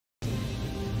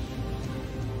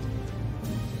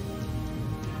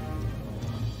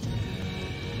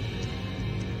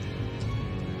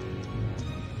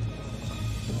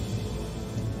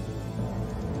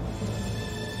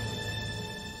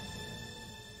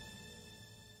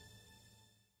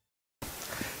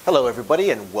Hello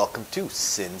everybody and welcome to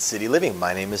Sin City Living.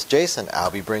 My name is Jason.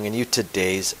 I'll be bringing you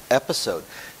today's episode.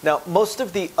 Now, most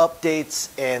of the updates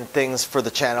and things for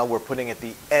the channel we're putting at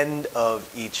the end of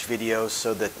each video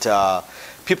so that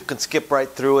people can skip right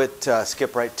through it,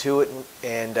 skip right to it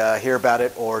and hear about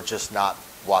it, or just not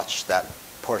watch that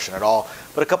portion at all.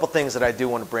 But a couple things that I do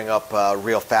want to bring up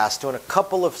real fast, doing a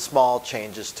couple of small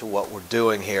changes to what we're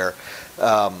doing here.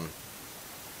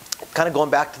 Kind of going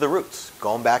back to the roots,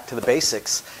 going back to the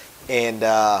basics. And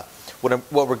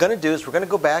what we're going to do is we're going to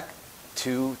go back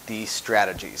to the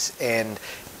strategies. And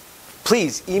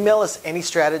please email us any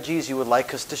strategies you would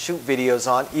like us to shoot videos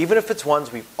on, even if it's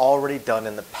ones we've already done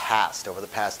in the past, over the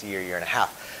past year and a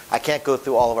half. I can't go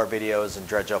through all of our videos and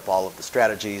dredge up all of the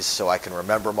strategies so I can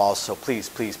remember them all. So please,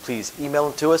 please, please email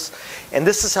them to us. And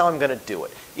this is how I'm going to do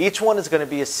it. Each one is going to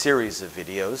be a series of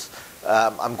videos.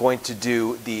 I'm going to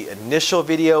do the initial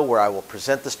video where I will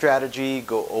present the strategy,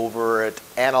 go over it,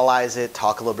 analyze it,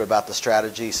 talk a little bit about the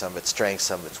strategy, some of its strengths,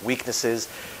 some of its weaknesses.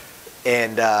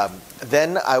 And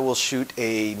then I will shoot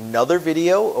another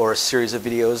video or a series of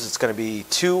videos. It's going to be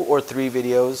 2 or 3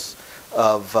 videos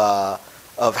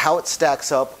of how it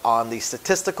stacks up on the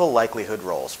statistical likelihood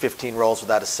rolls. 15 rolls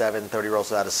without a 7, 30 rolls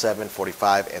without a 7,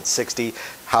 45, and 60.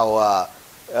 How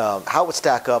it would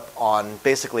stack up on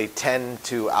basically 10 minute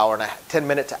to hour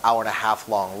and a half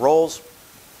long rolls.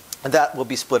 And that will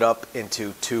be split up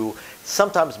into 2,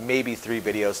 sometimes maybe 3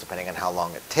 videos, depending on how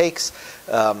long it takes.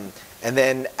 And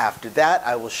then after that,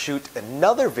 I will shoot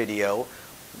another video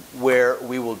where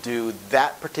we will do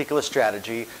that particular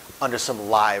strategy under some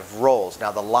live rolls.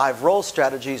 Now, the live roll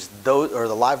strategies, the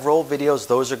live roll videos,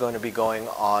 those are going to be going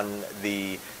on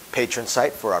the patron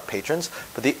site for our patrons.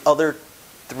 But the other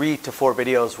 3 to 4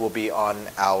 videos will be on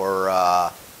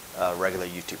our regular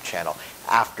YouTube channel.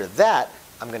 After that,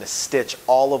 I'm going to stitch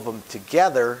all of them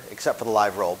together, except for the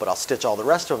live roll, but I'll stitch all the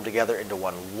rest of them together into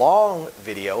one long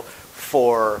video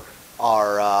for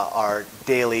our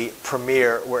daily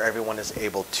premiere, where everyone is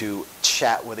able to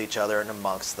chat with each other and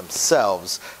amongst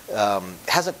themselves.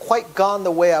 Hasn't quite gone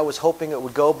the way I was hoping it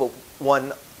would go, but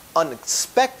one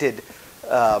unexpected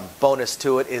bonus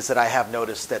to it is that I have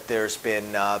noticed that there's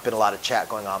been a lot of chat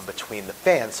going on between the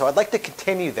fans. So I'd like to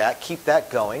continue that, keep that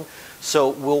going. So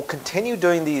we'll continue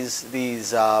doing these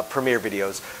premiere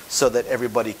videos so that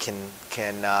everybody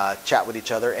can chat with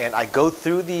each other. And I go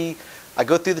through the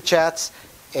chats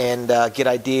and get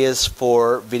ideas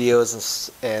for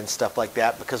videos and stuff like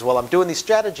that, because while I'm doing the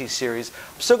strategy series,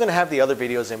 I'm still going to have the other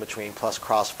videos in between, plus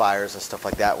crossfires and stuff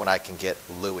like that when I can get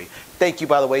Louie. Thank you,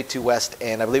 by the way, to West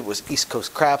and I believe it was East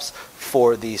Coast Crafts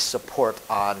for the support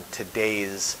on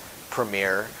today's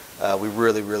premiere. We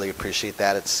really, really appreciate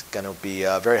that. It's going to be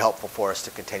very helpful for us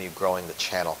to continue growing the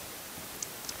channel.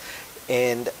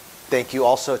 And thank you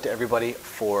also to everybody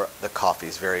for the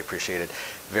coffees. Very appreciated.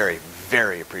 Very,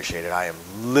 very appreciated. I am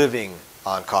living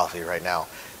on coffee right now.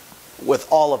 With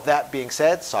all of that being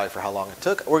said, sorry for how long it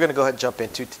took, we're going to go ahead and jump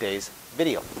into today's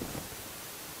video.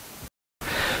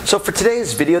 So for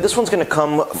today's video, this one's going to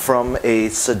come from a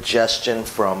suggestion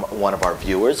from one of our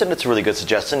viewers, and it's a really good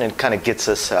suggestion and kind of gets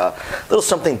us a little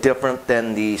something different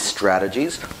than the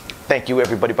strategies. Thank you,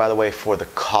 everybody, by the way, for the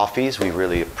coffees. We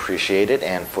really appreciate it,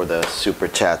 and for the super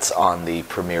chats on the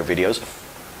premiere videos.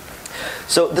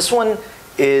 So this one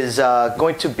is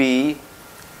going to be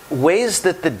ways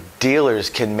that the dealers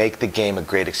can make the game a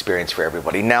great experience for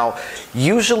everybody. Now,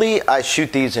 usually I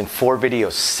shoot these in 4 video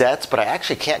sets, but I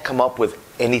actually can't come up with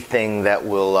anything that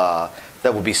will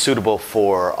be suitable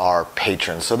for our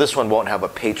patrons. So this one won't have a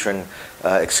patron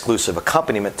exclusive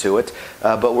accompaniment to it,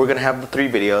 but we're going to have the 3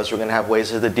 videos. We're going to have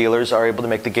ways that the dealers are able to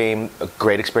make the game a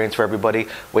great experience for everybody,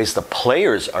 ways the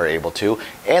players are able to,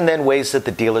 and then ways that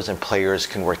the dealers and players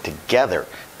can work together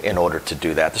in order to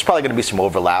do that. There's probably going to be some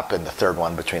overlap in the third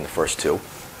one between the first 2.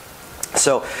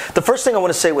 So the first thing I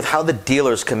want to say with how the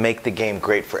dealers can make the game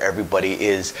great for everybody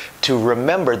is to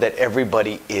remember that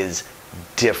everybody is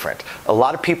different. A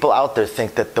lot of people out there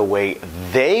think that the way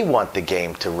they want the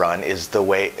game to run is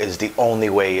the only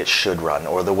way it should run,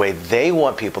 or the way they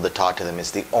want people to talk to them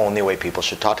is the only way people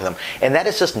should talk to them. And that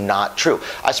is just not true.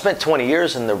 I spent 20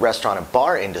 years in the restaurant and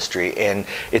bar industry, and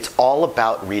it's all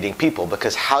about reading people,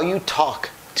 because how you talk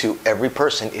to every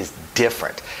person is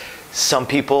different. Some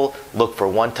people look for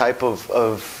one type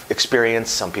of experience,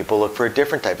 some people look for a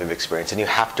different type of experience, and you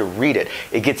have to read it.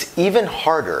 It gets even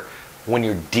harder when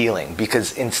you're dealing,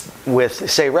 because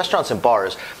with, say, restaurants and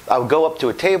bars, I would go up to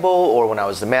a table, or when I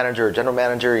was the manager or general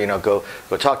manager, go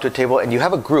talk to a table, and you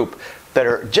have a group that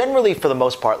are generally, for the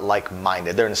most part,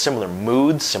 like-minded. They're in similar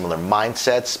moods, similar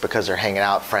mindsets, because they're hanging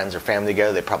out, friends or family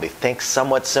together. They probably think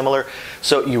somewhat similar.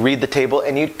 So you read the table,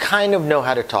 and you kind of know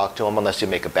how to talk to them, unless you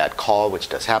make a bad call, which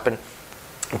does happen.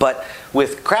 But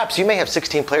with craps, you may have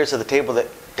 16 players at the table that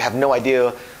have no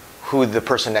idea who the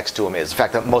person next to them is. In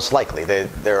fact, most likely,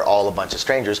 they're all a bunch of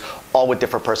strangers, all with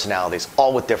different personalities,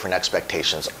 all with different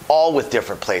expectations, all with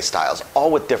different play styles,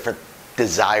 all with different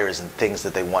desires and things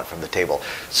that they want from the table.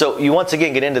 So you once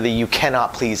again get into you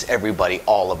cannot please everybody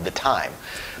all of the time.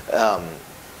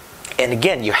 And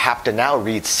again, you have to now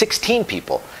read 16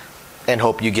 people and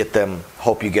hope you get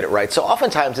it right. So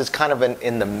oftentimes it's kind of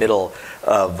in the middle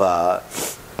of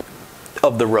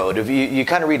the road. If you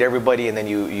kind of read everybody, and then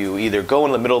you either go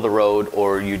in the middle of the road,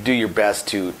 or you do your best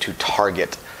to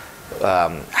target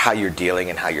how you're dealing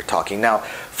and how you're talking. Now,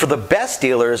 for the best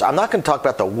dealers, I'm not going to talk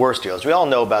about the worst dealers. We all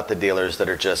know about the dealers that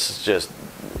are just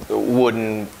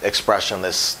wooden,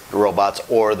 expressionless robots,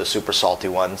 or the super salty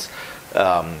ones.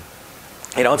 And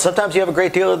sometimes you have a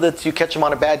great dealer that you catch them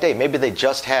on a bad day. Maybe they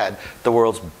just had the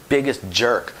world's biggest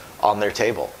jerk on their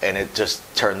table, and it just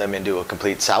turned them into a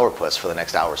complete sourpuss for the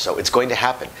next hour or so. It's going to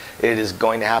happen. It is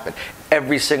going to happen.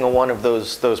 Every single one of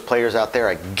those players out there,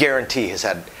 I guarantee, has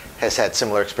had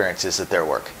similar experiences at their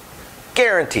work.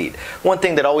 Guaranteed. One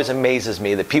thing that always amazes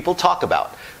me that people talk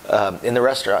about in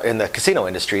the casino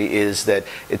industry is that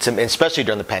it's, especially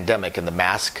during the pandemic and the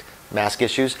mask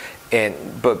issues,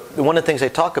 but one of the things they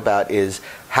talk about is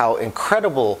how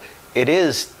incredible it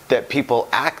is that people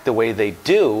act the way they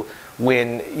do,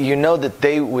 when you know that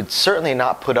they would certainly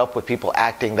not put up with people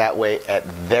acting that way at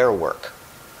their work.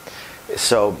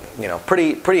 So,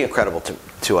 pretty incredible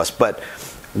to us. But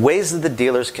ways that the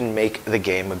dealers can make the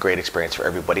game a great experience for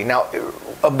everybody. Now,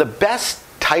 of the best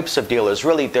types of dealers,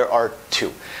 really, there are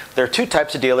two. There are two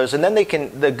types of dealers, and then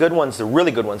the good ones, the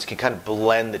really good ones, can kind of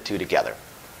blend the two together.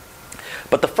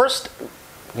 But the first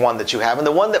one that you have, and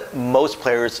the one that most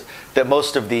players, that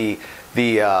most of the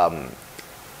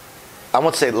I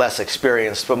won't say less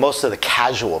experienced, but most of the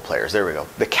casual players, there we go,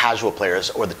 the casual players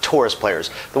or the tourist players,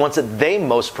 the ones that they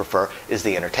most prefer is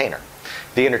the entertainer.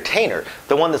 The entertainer,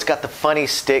 the one that's got the funny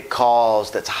stick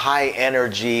calls, that's high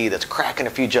energy, that's cracking a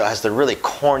few jokes, has the really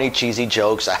corny, cheesy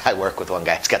jokes. I work with one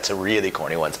guy who's got some really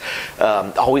corny ones.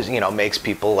 Always, makes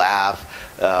people laugh.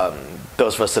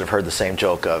 Those of us that have heard the same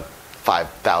joke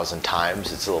 5,000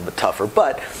 times, it's a little bit tougher.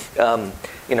 But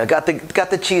got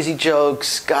the cheesy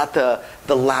jokes, got the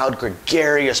loud,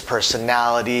 gregarious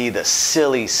personality, the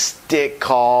silly stick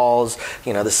calls,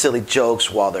 the silly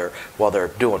jokes while they're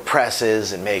doing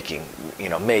presses and making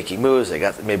moves.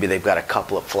 Maybe they've got a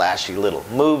couple of flashy little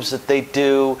moves that they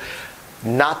do,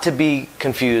 not to be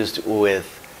confused with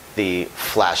the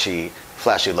flashy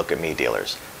look at me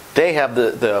dealers. They have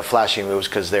the flashy moves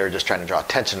because they're just trying to draw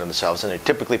attention to themselves, and they're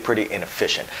typically pretty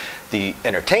inefficient. The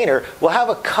entertainer will have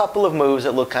a couple of moves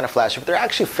that look kind of flashy, but they're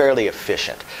actually fairly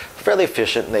efficient.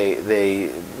 And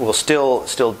they will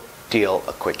still deal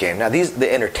a quick game. Now, the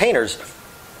entertainers,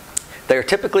 they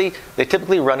typically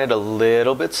run it a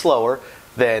little bit slower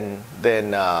than the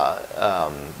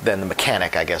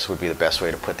mechanic, I guess, would be the best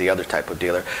way to put the other type of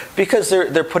dealer, because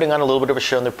they're putting on a little bit of a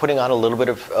show, and they're putting on a little bit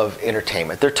of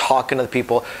entertainment. They're talking to the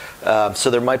people, so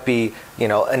there might be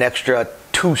an extra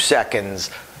 2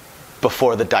 seconds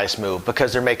before the dice move,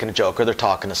 because they're making a joke, or they're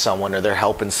talking to someone, or they're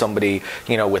helping somebody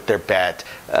with their bet.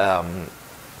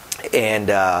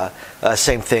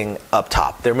 Same thing up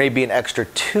top. There may be an extra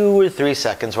 2 or 3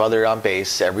 seconds while they're on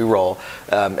base every roll,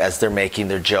 as they're making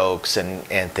their jokes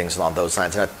and things along those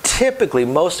lines. Now, typically,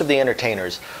 most of the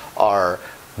entertainers are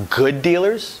good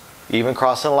dealers, even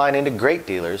crossing the line into great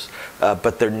dealers,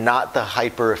 but they're not the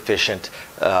hyper-efficient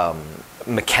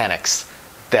mechanics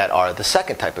that are the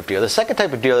second type of dealer. The second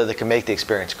type of dealer that can make the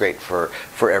experience great for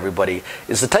everybody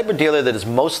is the type of dealer that is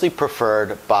mostly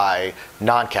preferred by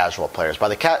non-casual players, by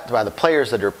the players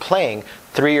that are playing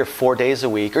 3 or 4 days a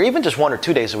week, or even just 1 or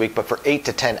 2 days a week, but for 8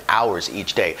 to 10 hours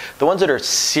each day. The ones that are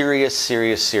serious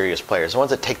players, the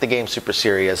ones that take the game super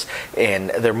serious,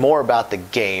 and they're more about the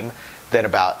game than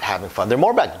about having fun. They're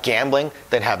more about gambling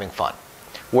than having fun.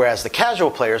 Whereas the casual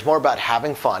player is more about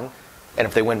having fun, and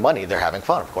if they win money, they're having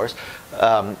fun, of course,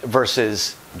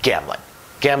 versus gambling.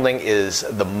 Gambling is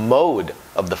the mode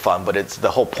of the fun, but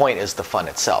the whole point is the fun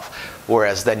itself.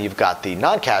 Whereas then you've got the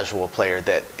non-casual player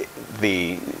that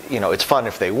it's fun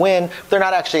if they win. They're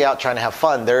not actually out trying to have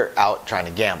fun. They're out trying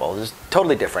to gamble. It's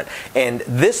totally different. And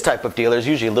this type of dealer is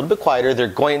usually a little bit quieter.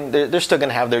 They're still going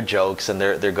to have their jokes and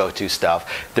their go-to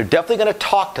stuff. They're definitely going to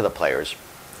talk to the players,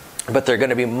 but they're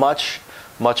going to be much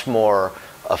more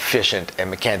efficient and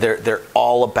mechanical. They're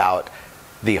all about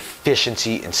the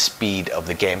efficiency and speed of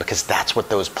the game, because that's what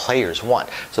those players want.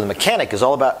 So the mechanic is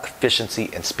all about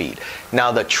efficiency and speed.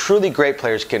 Now the truly great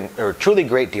players truly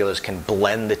great dealers can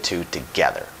blend the two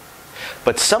together.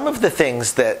 But some of the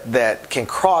things that can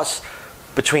cross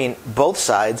between both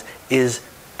sides is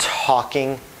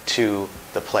talking to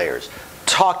the players.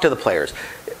 Talk to the players.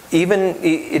 Even,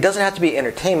 it doesn't have to be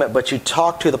entertainment, but you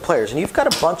talk to the players. And you've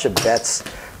got a bunch of bets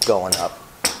going up.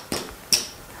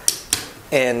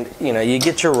 And, you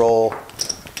get your roll.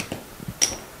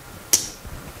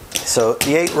 So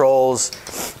the 8 rolls,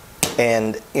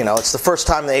 and, it's the first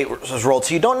time the 8 was rolled.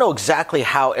 So you don't know exactly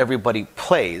how everybody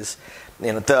plays.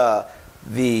 The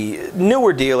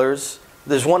newer dealers,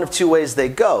 there's one of two ways they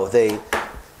go. They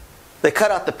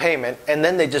cut out the payment, and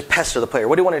then they just pester the player.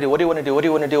 What do you want to do? What do you want to do? What do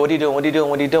you want to do? What are you doing? What are you doing?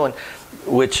 What are you doing?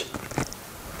 Which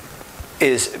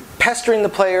is pestering the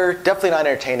player, definitely not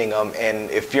entertaining them.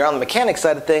 And if you're on the mechanic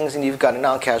side of things and you've got a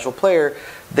non-casual player,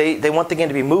 they want the game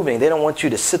to be moving. They don't want you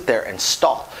to sit there and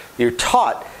stall. You're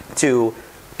taught to,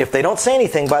 if they don't say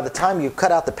anything by the time you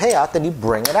cut out the payout, then you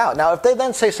bring it out. Now, if they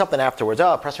then say something afterwards,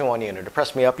 oh, press me 1 unit, or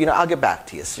press me up, I'll get back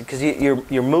to you. Because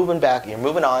you're moving back, you're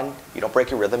moving on, you don't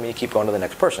break your rhythm, and you keep going to the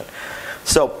next person.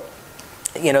 So,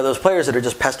 those players that are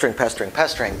just pestering,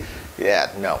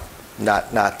 yeah, no,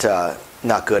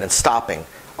 not good. And stopping,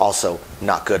 also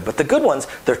not good. But the good ones,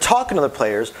 they're talking to the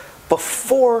players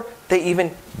before they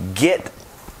even get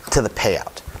to the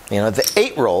payout. The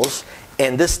 8 rolls,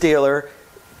 and this dealer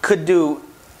could do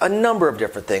a number of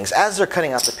different things. As they're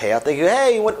cutting out the payout, they go,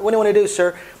 hey, what do you want to do,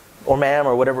 sir? Or ma'am,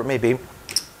 or whatever it may be.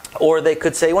 Or they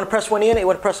could say, you want to press 1 unit? You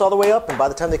want to press all the way up? And by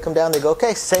the time they come down, they go,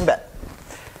 okay, same bet.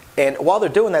 And while they're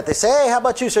doing that, they say, hey, how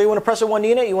about you, sir? You want to press a 1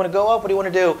 unit? You want to go up? What do you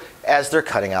want to do? As they're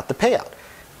cutting out the payout.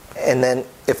 And then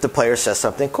if the player says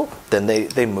something, cool, then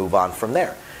they move on from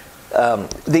there.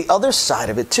 The other side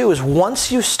of it, too, is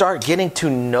once you start getting to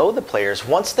know the players,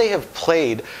 once they have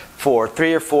played for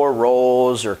 3 or 4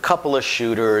 rolls or a couple of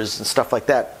shooters and stuff like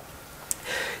that,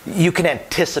 you can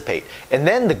anticipate. And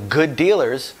then the good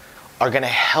dealers are going to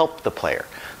help the player.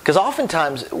 Because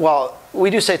oftentimes, while we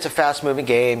do say it's a fast-moving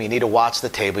game, you need to watch the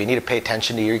table, you need to pay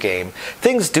attention to your game,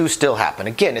 things do still happen.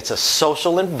 Again, it's a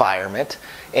social environment,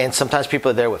 and sometimes people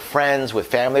are there with friends, with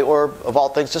family, or of all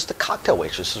things, just a cocktail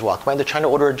waitress is walking by and they're trying to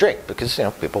order a drink because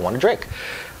people want to drink.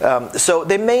 So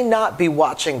they may not be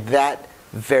watching that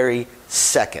very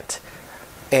second.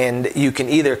 And you can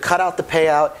either cut out the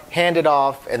payout, hand it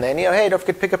off, and then, hey, don't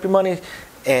forget to pick up your money,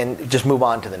 and just move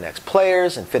on to the next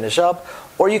players and finish up.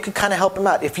 Or you can kind of help them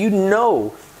out. If you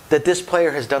know that this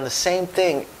player has done the same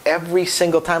thing every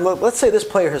single time. Let's say this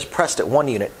player has pressed at 1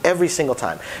 unit every single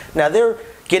time. Now they're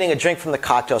getting a drink from the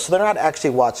cocktail, so they're not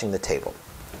actually watching the table.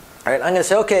 All right, I'm going to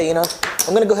say, okay, I'm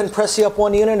going to go ahead and press you up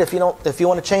 1 unit. If you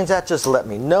want to change that, just let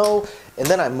me know. And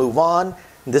then I move on.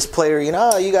 This player,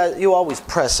 you always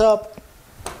press up.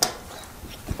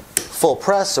 Full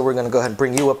press, so we're going to go ahead and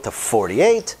bring you up to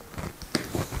 48.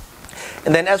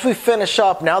 And then as we finish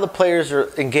up, now the players are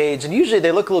engaged, and usually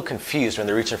they look a little confused when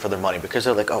they're reaching for their money because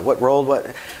they're like, oh, what rolled,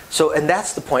 what? So, and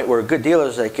that's the point where a good dealer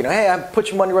is like, hey, I put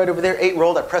your money right over there, 8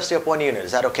 rolled, I pressed you up 1 unit,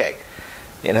 is that okay?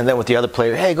 And then with the other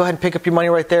player, hey, go ahead and pick up your money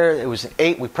right there, it was an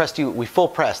 8, we full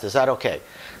pressed, is that okay?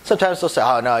 Sometimes they'll say,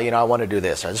 oh, no, I want to do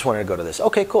this, I just wanted to go to this.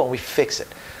 Okay, cool, and we fix it.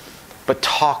 But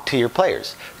talk to your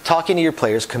players. Talking to your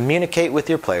players, communicate with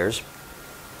your players.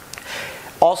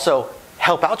 Also,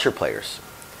 help out your players.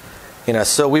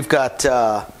 So we've got,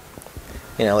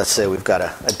 let's say we've got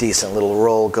a decent little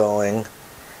roll going,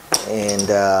 and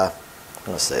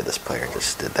let's say this player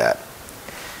just did that.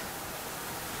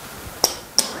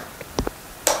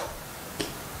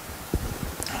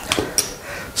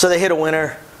 So they hit a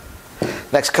winner.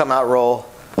 Next come out roll,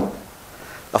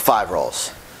 a 5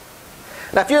 rolls.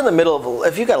 Now, if you're in the middle of,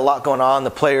 if you've got a lot going on,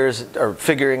 the players are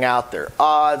figuring out their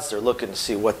odds, they're looking to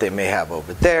see what they may have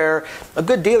over there. A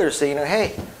good dealer is saying,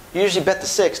 hey, you usually bet the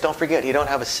 6. Don't forget, you don't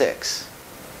have a 6.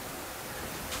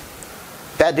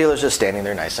 Bad dealer's just standing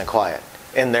there nice and quiet.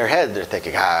 In their head, they're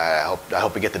thinking, I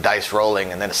hope we get the dice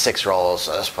rolling, and then a 6 rolls.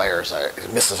 So this player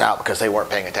misses out because they weren't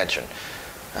paying attention.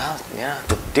 Well, yeah,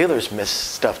 the dealers miss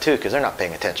stuff too because they're not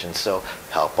paying attention. So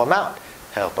help them out.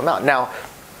 Help them out. Now,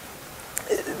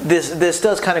 this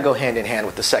does kind of go hand in hand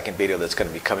with the second video that's going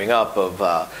to be coming up of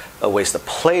ways the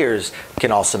players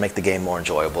can also make the game more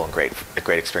enjoyable and a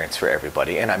great experience for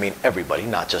everybody. And I mean everybody,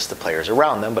 not just the players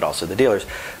around them, but also the dealers.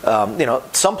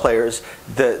 Some players,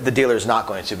 the dealer's not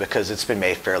going to, because it's been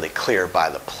made fairly clear by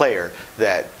the player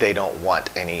that they don't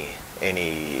want any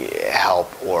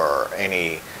help or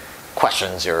any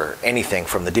questions or anything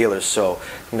from the dealers. So,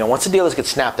 once the dealers get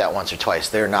snapped at once or twice,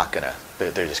 they're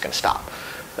just going to stop.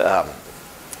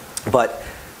 But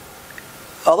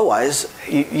otherwise,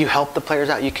 you help the players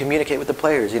out. You communicate with the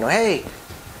players. Hey,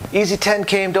 easy 10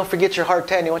 came. Don't forget your hard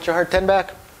 10. You want your hard 10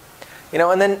 back?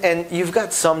 And you've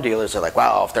got some dealers that are like,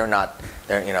 wow, if they're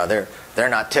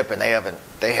not tipping, they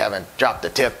haven't dropped the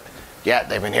tip yet.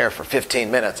 They've been here for 15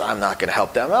 minutes. I'm not going to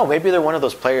help them. Oh, maybe they're one of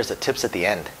those players that tips at the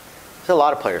end. There's a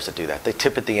lot of players that do that. They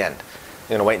tip at the end.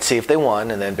 They're going to wait and see if they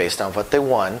won, and then based on what they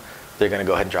won, they're going to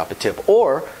go ahead and drop a tip.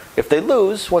 Or if they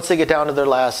lose, once they get down to their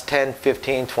last 10,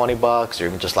 15, 20 bucks, or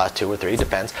even just last 2 or 3,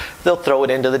 depends, they'll throw it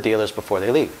into the dealers before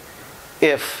they leave,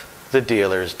 if the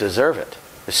dealers deserve it.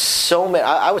 There's so many,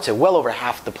 I would say well over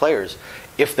half the players,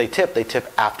 if they tip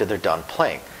after they're done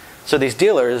playing. So these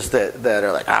dealers that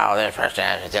are like, oh, they're first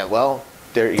chance to tip, well,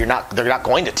 they're not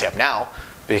going to tip now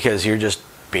because you're just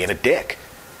being a dick,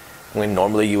 when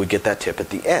normally you would get that tip at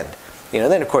the end.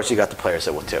 Then of course you got the players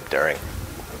that will tip during.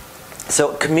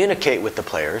 So communicate with the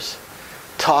players,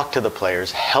 talk to the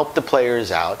players, help the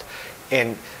players out,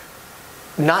 and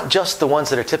not just the ones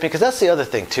that are tipping, because that's the other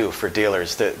thing too for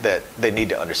dealers that they need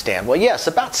to understand. Well, yes,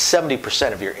 about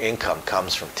 70% of your income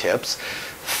comes from tips.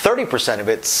 30% of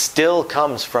it still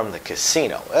comes from the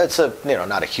casino. It's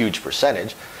not a huge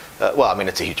percentage.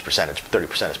 It's a huge percentage.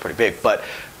 30% is pretty big, but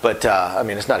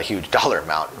it's not a huge dollar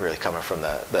amount really coming from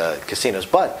the casinos.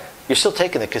 But you're still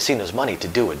taking the casino's money to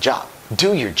do a job.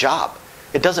 Do your job.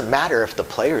 It doesn't matter if the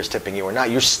player is tipping you or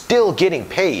not. You're still getting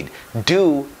paid.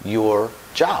 Do your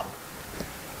job.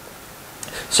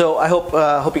 So I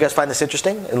hope you guys find this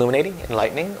interesting, illuminating,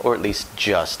 enlightening, or at least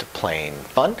just plain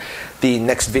fun. The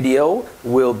next video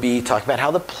will be talking about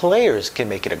how the players can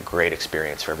make it a great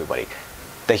experience for everybody.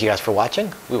 Thank you guys for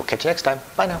watching. We will catch you next time.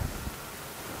 Bye now.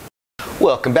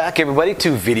 Welcome back, everybody,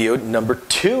 to video number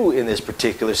 2 in this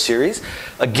particular series.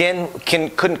 Again,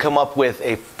 couldn't come up with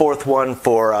a 4th one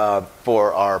for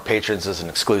our patrons as an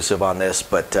exclusive on this,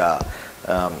 but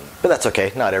that's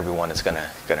okay. Not everyone is gonna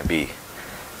be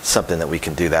something that we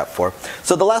can do that for.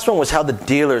 So the last one was how the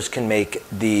dealers can make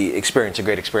the experience a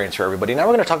great experience for everybody. Now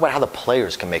we're going to talk about how the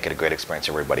players can make it a great experience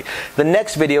for everybody. The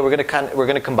next video we're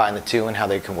going to combine the two and how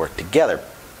they can work together.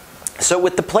 So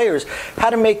with the players, how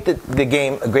to make the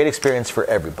game a great experience for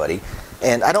everybody.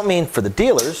 And I don't mean for the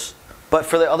dealers, but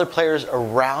for the other players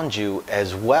around you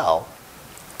as well.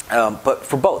 But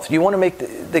for both. You want to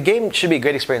make the game should be a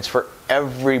great experience for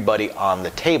everybody on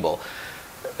the table.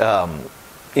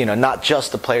 Not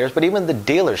just the players, but even the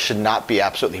dealers should not be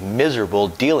absolutely miserable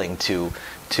dealing to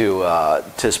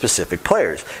specific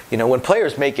players. When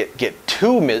players make it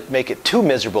too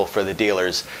miserable for the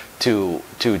dealers to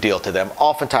deal to them,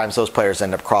 oftentimes those players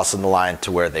end up crossing the line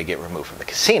to where they get removed from the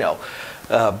casino.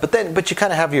 But you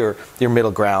kind of have your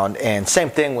middle ground. And same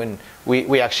thing when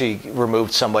we actually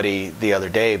removed somebody the other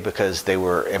day because they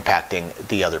were impacting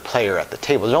the other player at the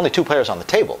table. There's only 2 players on the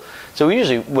table. So we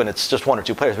usually, when it's just 1 or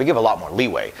 2 players, we give a lot more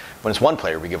leeway. When it's 1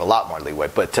 player, we give a lot more leeway.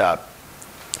 But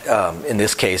in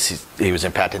this case, he was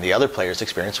impacting the other player's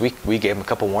experience. We gave him a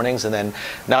couple warnings, and then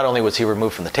not only was he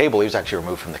removed from the table, he was actually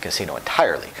removed from the casino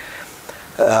entirely.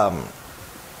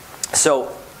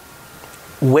 So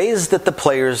ways that the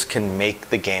players can make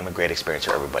the game a great experience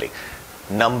for everybody.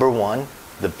 Number 1,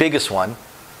 the biggest one,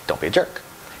 don't be a jerk.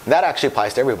 And that actually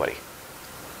applies to everybody.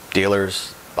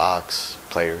 Dealers, box,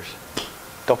 players.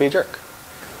 Don't be a jerk.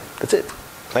 That's it.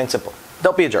 Plain and simple.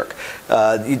 Don't be a jerk.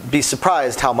 You'd be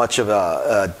surprised how much of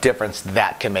a difference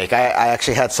that can make. I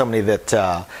actually had somebody that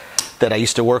I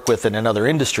used to work with in another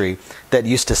industry that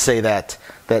used to say that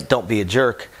don't be a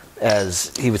jerk,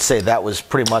 as he would say that was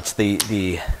pretty much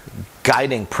the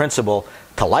guiding principle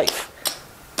to life.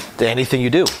 To anything you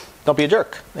do, don't be a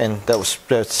jerk. And that's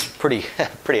pretty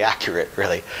accurate,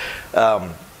 really.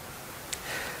 Don't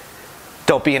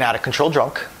be an out of control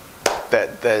drunk.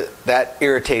 That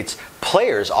irritates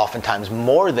players oftentimes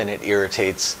more than it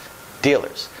irritates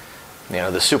dealers.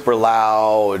 The super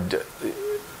loud,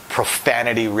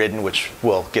 profanity-ridden, which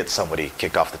will get somebody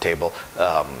kicked off the table.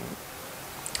 I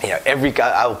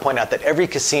will point out that every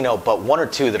casino, but 1 or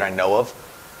 2 that I know of,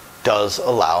 does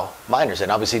allow minors,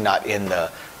 and obviously not in the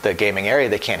gaming area.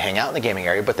 They can't hang out in the gaming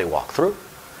area, but they walk through.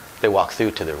 They walk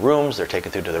through to their rooms. They're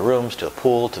taken through to the rooms, to the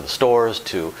pool, to the stores,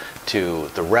 to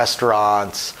the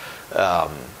restaurants.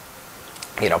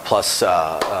 Plus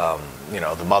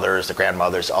the mothers, the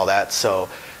grandmothers, all that. So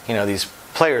these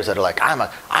players that are like, I'm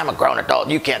a grown adult,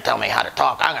 you can't tell me how to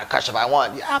talk, I'm gonna cuss if I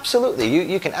want. Yeah, absolutely,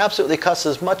 you can absolutely cuss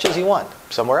as much as you want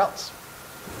somewhere else.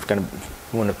 If you're gonna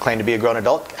want to claim to be a grown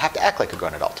adult, have to act like a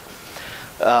grown adult.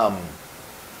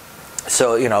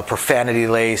 Profanity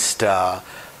laced,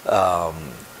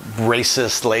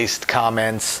 racist laced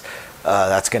comments,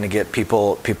 that's going to get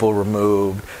people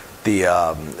removed.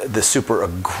 the super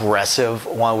aggressive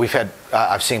one.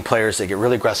 I've seen players that get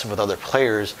really aggressive with other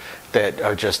players that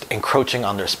are just encroaching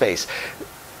on their space.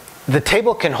 The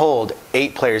table can hold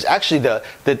 8 players. Actually,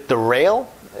 the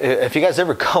rail, if you guys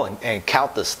ever go and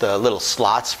count the little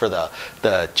slots for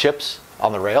the chips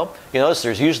on the rail, you notice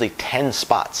there's usually 10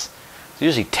 spots.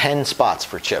 There's usually 10 spots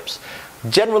for chips.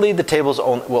 Generally, the tables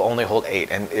will only hold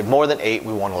 8, and more than 8,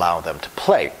 we won't allow them to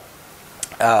play.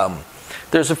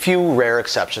 There's a few rare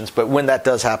exceptions, but when that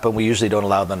does happen, we usually don't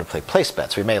allow them to play place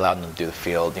bets. We may allow them to do the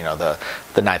field, the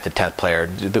 9th and 10th player,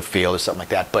 do the field or something like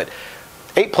that. But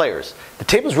 8 players, the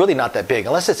table's really not that big.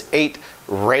 Unless it's 8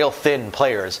 rail-thin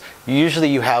players, usually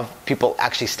you have people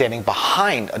actually standing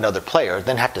behind another player,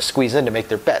 then have to squeeze in to make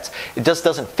their bets. It just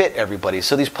doesn't fit everybody.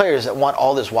 So these players that want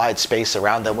all this wide space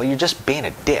around them, well, you're just being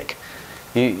a dick.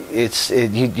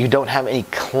 You don't have any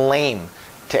claim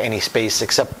to any space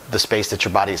except the space that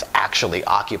your body is actually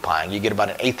occupying. You get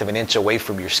about 1/8 of an inch away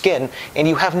from your skin, and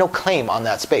you have no claim on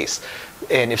that space.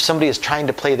 And if somebody is trying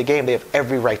to play the game, they have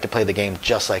every right to play the game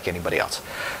just like anybody else.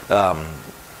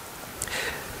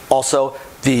 Also,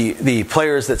 the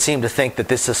players that seem to think that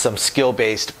this is some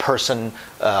skill-based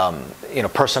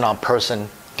person-on-person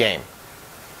game.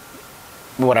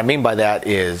 What I mean by that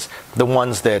is the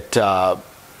ones that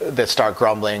start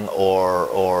grumbling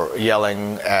or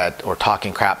yelling at or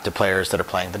talking crap to players that are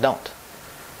playing that don't.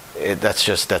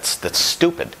 That's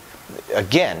stupid.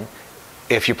 Again,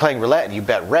 if you're playing roulette and you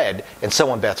bet red and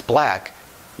someone bets black,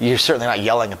 you're certainly not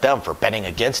yelling at them for betting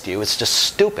against you. It's just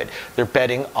stupid. They're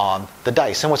betting on the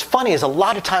dice. And what's funny is a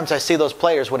lot of times I see those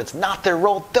players, when it's not their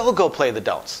role, they'll go play the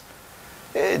don'ts.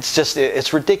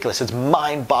 It's ridiculous. It's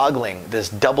mind-boggling, this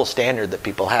double standard that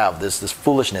people have, this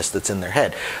foolishness that's in their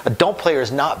head. A don't player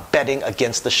is not betting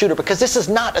against the shooter because this is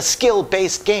not a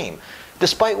skill-based game.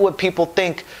 Despite what people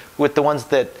think with the ones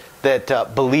that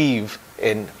believe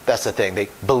in, that's the thing, they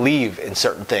believe in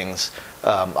certain things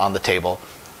on the table.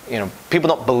 People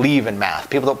don't believe in math.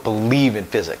 People don't believe in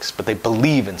physics, but they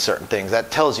believe in certain things.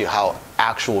 That tells you how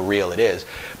actual real it is.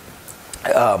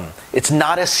 It's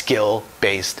not a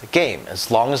skill-based game.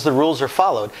 As long as the rules are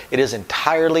followed, it is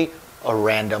entirely a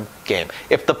random game.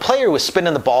 If the player was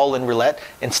spinning the ball in roulette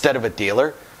instead of a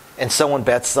dealer, and someone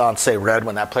bets on, say, red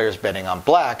when that player is betting on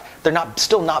black, they're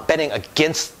still not betting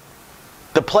against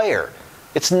the player.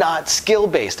 It's not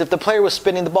skill-based. If the player was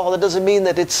spinning the ball, that doesn't mean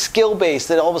that it's skill-based,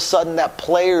 that all of a sudden that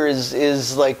player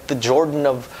is like the Jordan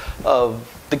of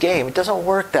the game. It doesn't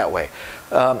work that way.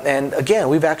 And again,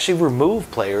 we've actually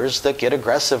removed players that get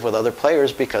aggressive with other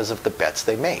players because of the bets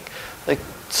they make. Like,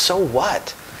 so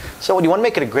what? So when you want to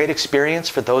make it a great experience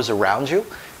for those around you,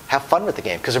 have fun with the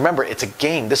game. Because remember, it's a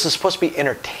game. This is supposed to be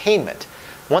entertainment.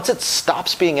 Once it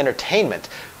stops being entertainment,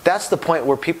 that's the point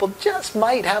where people just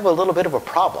might have a little bit of a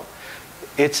problem.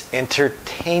 It's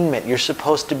entertainment. You're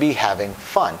supposed to be having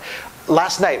fun.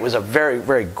 Last night was a very,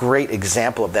 very great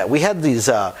example of that. We had these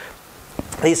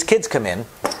kids come in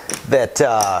that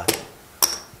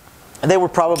they were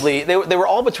probably they were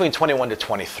all between 21 to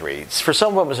 23. For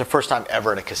some of them, it was their first time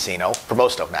ever in a casino. For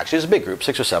most of them, actually, it was a big group,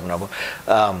 6 or 7 of them.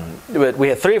 But we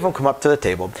had 3 of them come up to the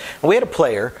table, and we had a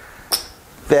player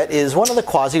that is one of the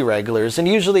quasi-regulars, and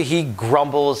usually he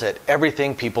grumbles at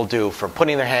everything people do, from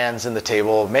putting their hands in the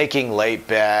table, making late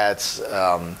bets,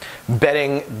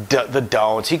 betting the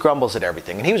don'ts. He grumbles at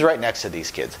everything, and he was right next to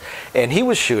these kids, and he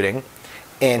was shooting.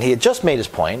 And he had just made his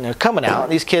point, and they're coming out.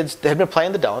 And these kids, they had been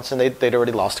playing the don'ts, and they'd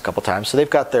already lost a couple times, so they've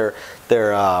got their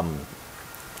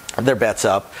bets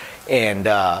up. And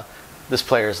this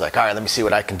player's like, all right, let me see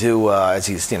what I can do, as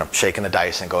he's shaking the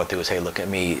dice and going through his hey, look at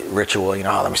me ritual.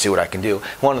 Let me see what I can do.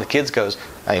 One of the kids goes,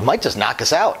 he might just knock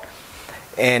us out.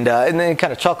 And then he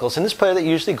kind of chuckles. And this player that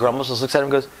usually grumbles just looks at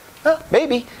him and goes,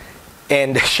 maybe.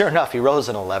 And sure enough, he rolls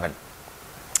an 11.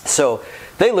 So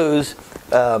they lose.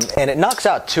 And it knocks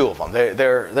out 2 of them.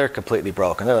 They're completely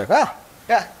broken. They're like,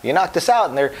 yeah, you knocked us out,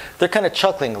 and they're kind of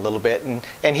chuckling a little bit, and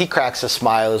he cracks a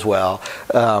smile as well.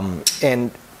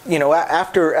 And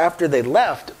after they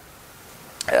left,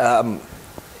 I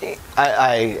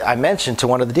mentioned to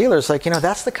one of the dealers, like,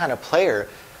 that's the kind of player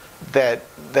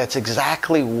that's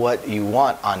exactly what you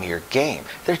want on your game.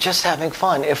 They're just having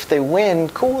fun. If they win,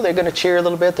 cool. They're going to cheer a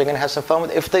little bit. They're going to have some fun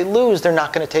with it. If they lose, they're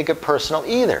not going to take it personal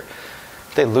either.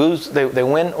 They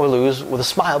win or lose with a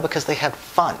smile because they had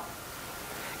fun.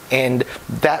 And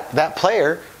that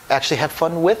player actually had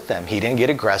fun with them. He didn't get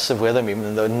aggressive with them,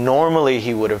 even though normally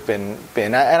he would have been.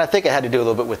 And I think it had to do a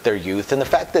little bit with their youth and the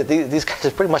fact that these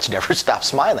guys pretty much never stop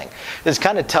smiling. It's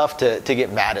kind of tough to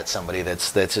get mad at somebody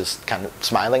that's just kind of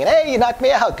smiling and, hey, you knocked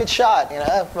me out, good shot.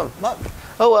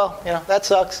 Oh well, that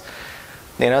sucks.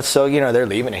 So they're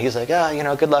leaving, and he's like,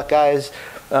 good luck, guys.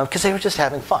 because they were just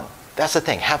having fun. That's the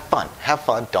thing. Have fun. Have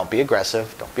fun. Don't be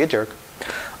aggressive. Don't be a jerk.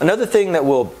 Another thing that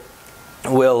will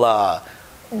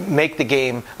make the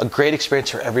game a great experience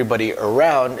for everybody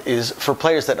around is for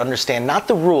players that understand not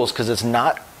the rules, because it's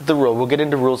not the rule. We'll get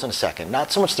into rules in a second.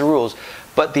 Not so much the rules,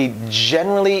 but the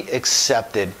generally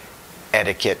accepted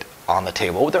etiquette on the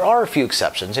table. There are a few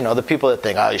exceptions. You know, the people that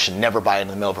think, oh, you should never buy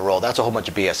into the middle of a roll. That's a whole bunch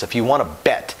of BS. If you want to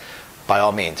bet, by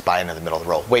all means, buy into the middle of the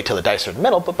roll. Wait till the dice are in the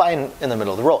middle, but buy in the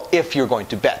middle of the roll. If you're going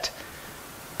to bet,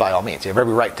 by all means, you have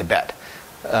every right to bet.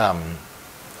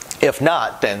 If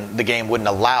not, then the game wouldn't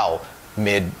allow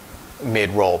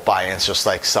mid-roll buy-ins, just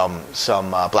like some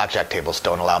blackjack tables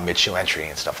don't allow mid-shoe entry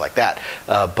and stuff like that.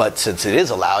 But since it is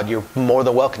allowed, you're more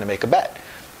than welcome to make a bet.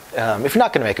 If you're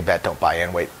not going to make a bet, don't buy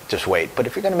in. Just wait. But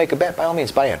if you're going to make a bet, by all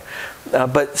means, buy in.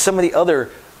 But some of the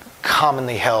other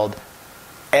commonly held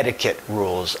etiquette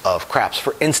rules of craps,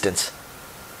 for instance,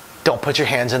 don't put your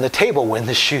hands on the table when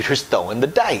the shooter's throwing the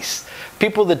dice.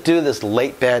 People that do this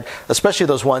late bet, especially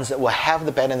those ones that will have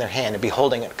the bet in their hand and be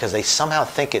holding it because they somehow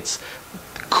think it's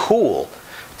cool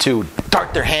to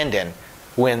dart their hand in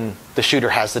when the shooter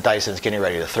has the dice and is getting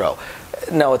ready to throw.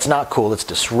 No, it's not cool. It's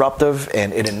disruptive,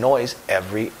 and it annoys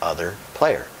every other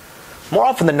player. More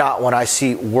often than not, when I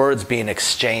see words being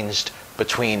exchanged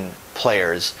between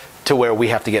players to where we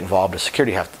have to get involved, or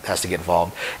security has to get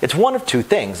involved, it's one of two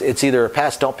things. It's either a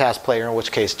pass, don't pass player, in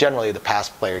which case generally the pass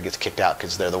player gets kicked out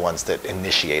because they're the ones that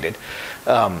initiated.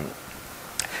 And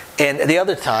the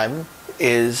other time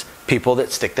is people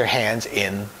that stick their hands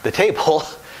in the table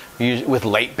with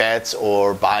late bets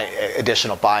or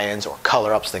additional buy-ins or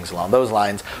color-ups, things along those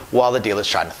lines, while the dealer's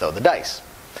trying to throw the dice.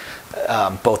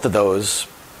 Both of those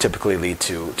typically lead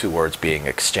to words being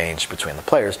exchanged between the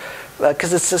players,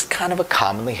 because it's just kind of a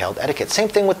commonly held etiquette. Same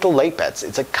thing with the late bets.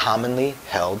 It's a commonly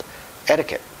held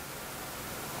etiquette.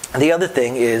 The other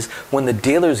thing is when the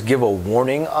dealers give a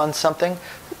warning on something,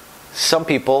 some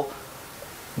people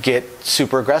get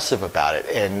super aggressive about it,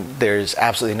 and there's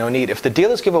absolutely no need. If the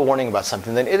dealers give a warning about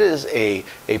something, then it is a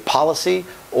policy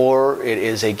or it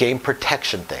is a game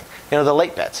protection thing. You know, the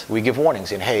late bets, we give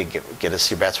warnings, and hey, get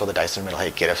us your bets for the dice in the middle.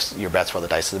 Hey, get us your bets for the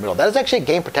dice in the middle. That is actually a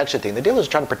game protection thing. The dealers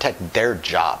are trying to protect their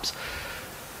jobs,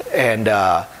 and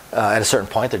at a certain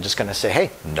point, they're just going to say,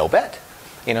 hey, no bet.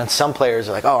 You know, and some players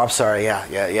are like, oh, I'm sorry, yeah.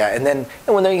 And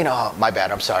when they're, oh, my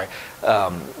bad, I'm sorry.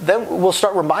 Then we'll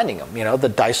start reminding them, the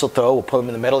dice will throw, we'll put them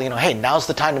in the middle, hey, now's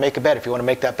the time to make a bet if you want to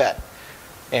make that bet.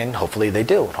 And hopefully they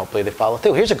do, and hopefully they follow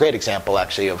through. Here's a great example,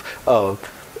 actually, of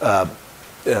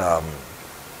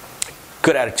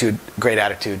good attitude, great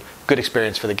attitude, good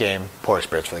experience for the game, poor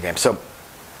experience for the game. So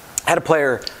I had a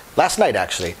player last night,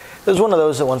 actually. It was one of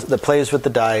those that plays with the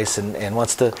dice and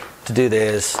wants to do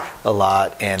this a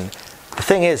lot. And the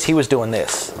thing is, he was doing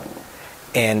this.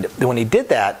 And when he did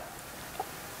that,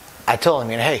 I told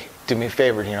him, hey, do me a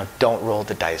favor, don't roll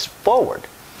the dice forward.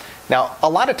 Now, a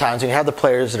lot of times when you have the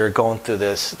players that are going through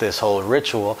this whole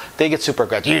ritual, they get super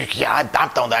aggressive. Yeah, I'm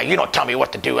throwing that. You don't tell me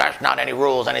what to do. There's not any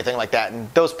rules, anything like that.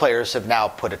 And those players have now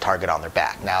put a target on their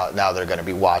back. Now they're going to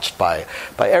be watched by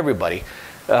everybody.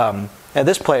 And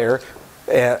this player,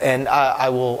 and I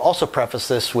will also preface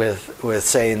this with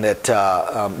saying that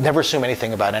never assume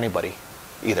anything about anybody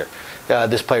either.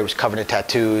 This player was covered in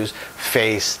tattoos,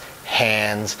 face,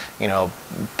 hands,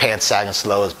 pants sagging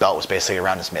slow. His belt was basically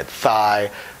around his mid-thigh.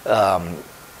 A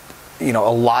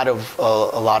lot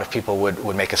of people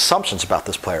would make assumptions about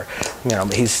this player.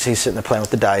 He's sitting there playing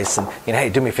with the dice, and hey,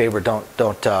 do me a favor,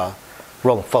 don't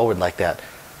roll him forward like that.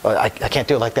 I can't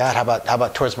do it like that. How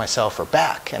about towards myself or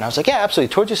back? And I was like, yeah,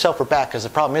 absolutely, towards yourself or back. Because the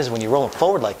problem is when you roll him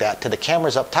forward like that to the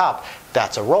cameras up top,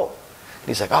 that's a roll. And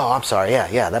he's like, oh, I'm sorry,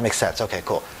 yeah, that makes sense. Okay,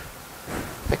 cool.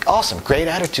 Like, awesome, great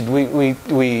attitude.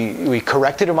 We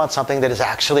corrected him on something that is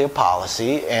actually a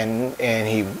policy, and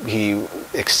he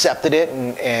accepted it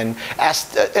and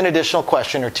asked an additional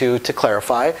question or two to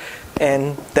clarify,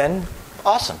 and then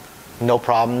awesome, no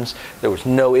problems. There was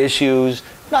no issues,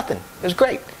 nothing. It was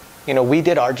great. We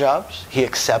did our jobs. He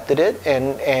accepted it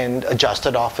and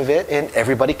adjusted off of it, and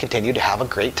everybody continued to have a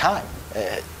great time.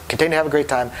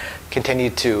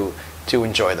 Continued to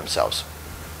enjoy themselves.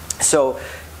 So,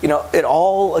 it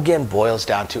all, again, boils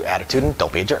down to attitude, and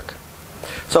don't be a jerk.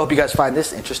 So I hope you guys find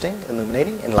this interesting,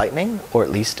 illuminating, enlightening, or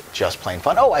at least just plain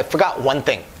fun. Oh, I forgot one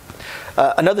thing.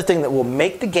 Another thing that will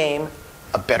make the game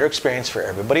a better experience for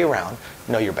everybody around,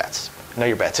 know your bets. Know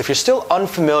your bets. If you're still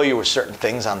unfamiliar with certain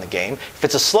things on the game, if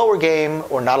it's a slower game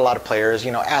or not a lot of players,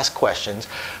 ask questions.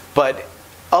 But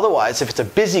otherwise, if it's a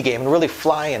busy game and really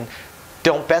flying,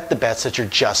 don't bet the bets that you're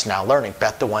just now learning.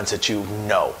 Bet the ones that you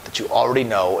know, that you already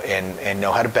know and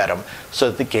know how to bet them, so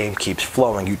that the game keeps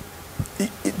flowing. You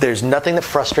There's nothing that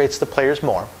frustrates the players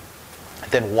more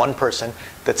than one person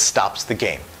that stops the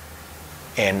game.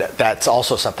 And that's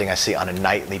also something I see on a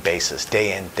nightly basis,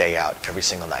 day in, day out, every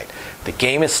single night. The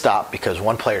game is stopped because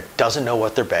one player doesn't know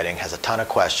what they're betting, has a ton of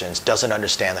questions, doesn't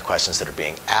understand the questions that are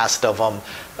being asked of them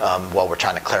while we're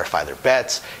trying to clarify their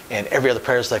bets. And every other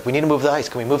player is like, we need to move the dice.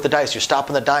 Can we move the dice? You're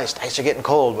stopping the dice. Dice are getting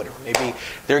cold. Whatever. Maybe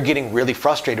they're getting really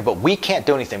frustrated, but we can't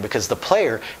do anything because the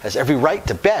player has every right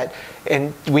to bet,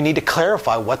 and we need to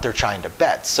clarify what they're trying to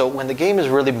bet. So when the game is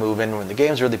really moving, when the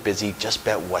game is really busy, just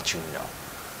bet what you know.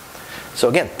 So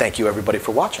again, thank you everybody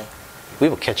for watching. We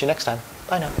will catch you next time.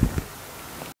 Bye now.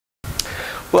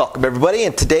 Welcome everybody,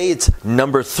 and today it's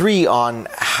number 3 on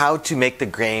how to make the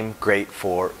game great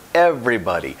for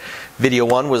everybody. Video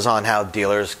 1 was on how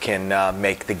dealers can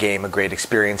make the game a great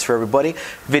experience for everybody.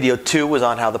 Video 2 was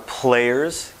on how the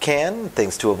players can,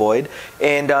 things to avoid.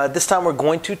 And this time we're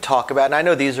going to talk about, and I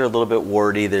know these are a little bit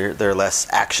wordy, they're less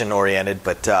action oriented,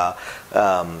 but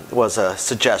was a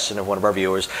suggestion of one of our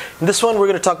viewers. In this one we're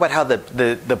going to talk about how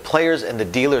the players and the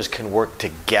dealers can work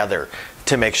together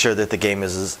to make sure that the game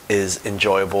is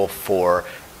enjoyable for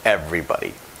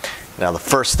everybody. Now the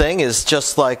first thing is,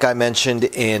 just like I mentioned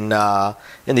in the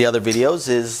other videos,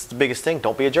 is the biggest thing: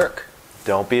 don't be a jerk.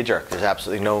 Don't be a jerk. There's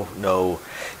absolutely no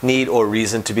need or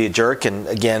reason to be a jerk. And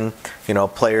again,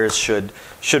 players should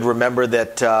remember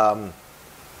that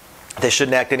they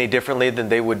shouldn't act any differently than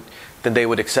they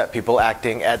would accept people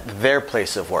acting at their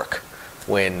place of work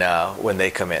when they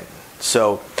come in.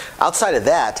 So outside of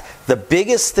that, the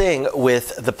biggest thing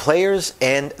with the players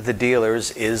and the dealers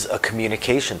is a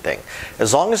communication thing.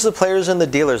 As long as the players and the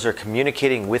dealers are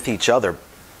communicating with each other,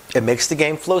 it makes the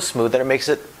game flow smooth, and it makes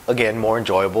it, again, more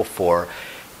enjoyable for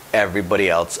everybody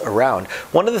else around.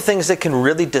 One of the things that can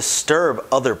really disturb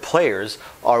other players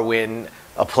are when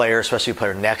a player, especially a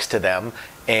player next to them,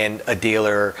 and a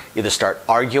dealer either start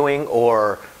arguing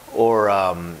or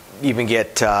even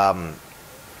get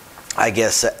I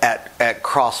guess at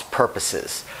cross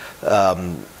purposes.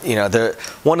 One of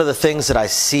the things that I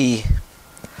see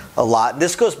a lot,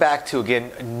 this goes back to,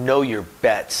 again, know your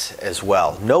bets as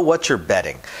well. Know what you're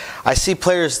betting. I see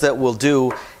players that will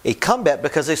do a come bet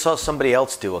because they saw somebody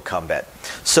else do a come bet.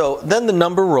 So then the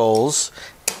number rolls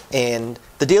and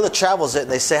the dealer travels it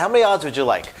and they say, how many odds would you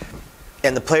like?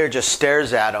 And the player just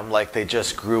stares at them like they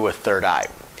just grew a third eye.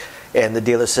 And the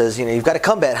dealer says, you've got a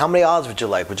come bet. How many odds would you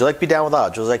like? Would you like to be down with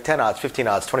odds? Would you like 10 odds, 15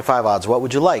 odds, 25 odds? What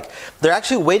would you like? They're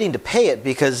actually waiting to pay it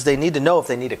because they need to know if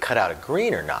they need to cut out a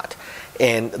green or not.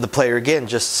 And the player, again,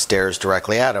 just stares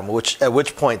directly at him, at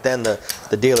which point then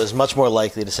the dealer is much more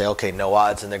likely to say, okay, no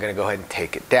odds, and they're going to go ahead and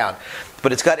take it down.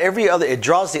 But it's got it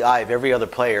draws the eye of every other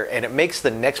player, and it makes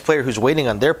the next player who's waiting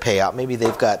on their payout, maybe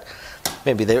their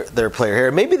player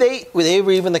here, maybe they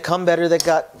were even the come better that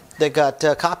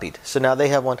got copied. So now they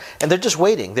have one, and they're just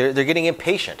waiting. They're getting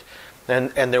impatient,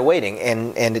 and they're waiting,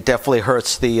 and it definitely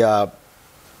hurts the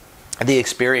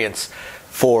experience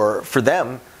for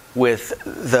them with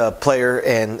the player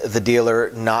and the dealer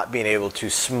not being able to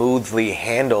smoothly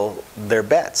handle their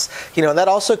bets. And that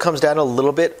also comes down a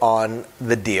little bit on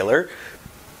the dealer,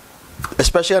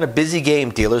 especially on a busy game.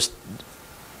 Dealers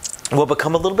will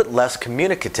become a little bit less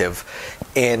communicative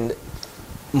and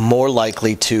more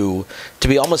likely to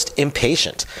be almost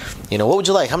impatient. What would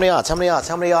you like? How many odds? How many odds?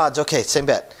 How many odds? Okay, same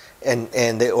bet.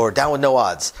 Or down with no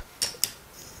odds.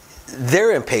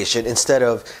 They're impatient instead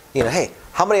of, hey,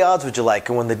 how many odds would you like?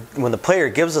 And when the player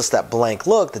gives us that blank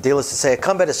look, the dealer says, say a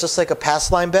come bet is just like a pass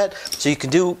line bet, so you can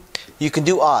do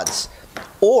odds.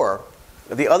 Or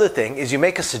the other thing is you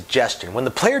make a suggestion. When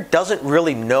the player doesn't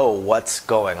really know what's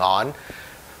going on,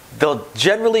 they'll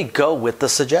generally go with the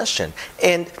suggestion.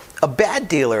 And a bad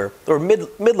dealer or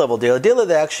mid-level dealer, a dealer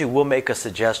that actually will make a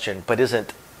suggestion but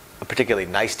isn't a particularly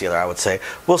nice dealer, I would say,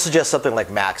 will suggest something like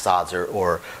max odds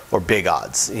or big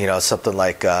odds. Something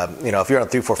like, if you're on a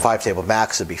 3, 4, 5 table,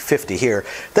 max would be 50 here.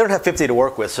 They don't have 50 to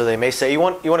work with, so they may say, you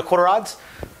want a quarter odds?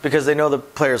 Because they know the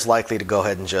player's likely to go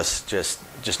ahead and just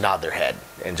nod their head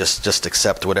and just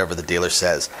accept whatever the dealer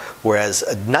says. Whereas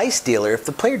a nice dealer, if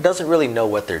the player doesn't really know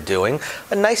what they're doing,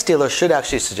 a nice dealer should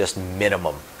actually suggest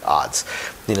minimum odds.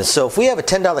 So if we have a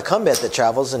 $10 come bet that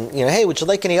travels and, hey, would you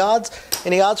like any odds?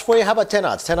 Any odds for you? How about 10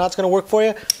 odds? 10 odds going to work for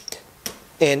you?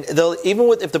 And they'll,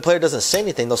 if the player doesn't say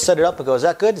anything, they'll set it up and go, is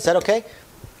that good? Is that okay?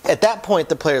 At that point,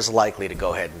 the player's likely to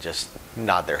go ahead and just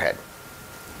nod their head.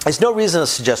 There's no reason to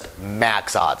suggest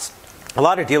max odds. A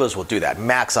lot of dealers will do that,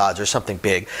 max odds or something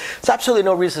big. There's absolutely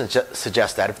no reason to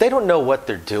suggest that. If they don't know what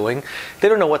they're doing, they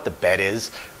don't know what the bet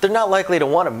is, they're not likely to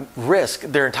want to risk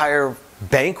their entire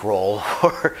bankroll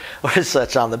or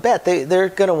such on the bet. They're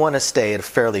going to want to stay at a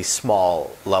fairly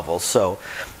small level. So,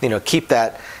 keep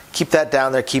that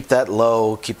down there, keep that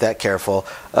low, keep that careful.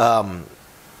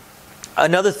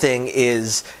 Another thing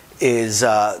is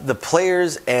the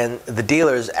players and the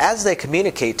dealers, as they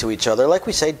communicate to each other, like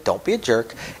we say, don't be a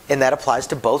jerk, and that applies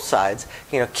to both sides.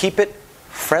 Keep it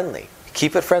friendly.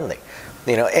 Keep it friendly.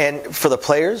 And for the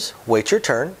players, wait your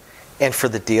turn, and for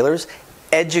the dealers,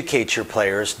 educate your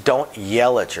players. Don't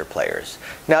yell at your players.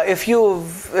 Now, if you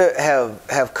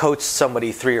have coached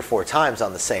somebody 3 or 4 times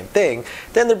on the same thing,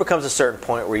 then there becomes a certain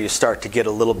point where you start to get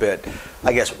a little bit,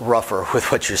 I guess, rougher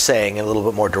with what you're saying and a little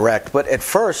bit more direct. But at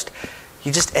first,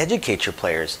 you just educate your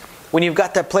players. When you've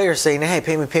got that player saying, hey,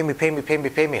 pay me, pay me, pay me, pay me,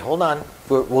 pay me, hold on,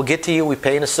 we'll get to you. We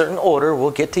pay in a certain order.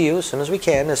 We'll get to you as soon as we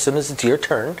can. As soon as it's your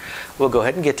turn, we'll go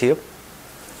ahead and get to you.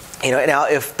 Now,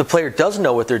 if the player doesn't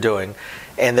know what they're doing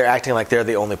and they're acting like they're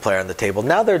the only player on the table,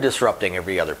 now they're disrupting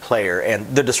every other player, and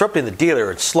they're disrupting the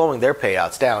dealer and slowing their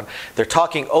payouts down. They're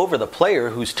talking over the player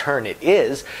whose turn it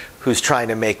is, who's trying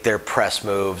to make their press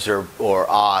moves or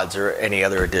odds or any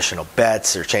other additional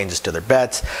bets or changes to their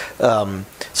bets. So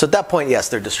at that point, yes,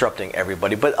 they're disrupting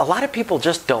everybody. But a lot of people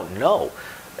just don't know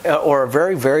or are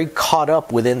very, very caught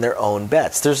up within their own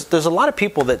bets. There's a lot of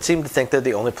people that seem to think they're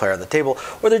the only player on the table,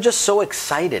 or they're just so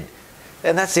excited.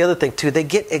 And that's the other thing, too. They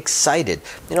get excited.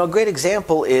 A great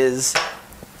example is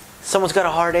someone's got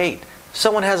a hard 8.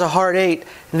 Someone has a hard 8,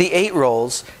 and the 8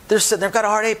 rolls. They've got a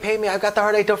hard 8, pay me, I've got the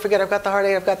hard 8, don't forget, I've got the hard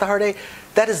 8, I've got the hard 8.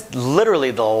 That is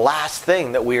literally the last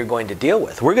thing that we are going to deal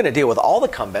with. We're going to deal with all the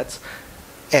come bets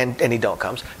and any don't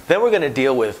comes. Then we're going to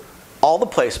deal with all the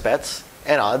place bets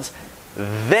and odds.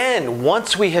 Then,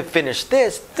 once we have finished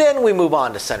this, then we move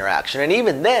on to center action. And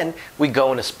even then, we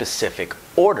go in a specific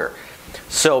order.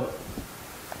 So,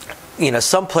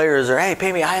 some players are, hey,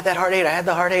 pay me, I had that hard 8, I had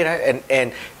the hard 8.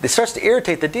 And it starts to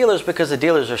irritate the dealers because the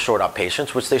dealers are short on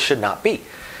patience, which they should not be.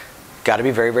 Got to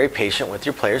be very, very patient with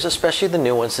your players, especially the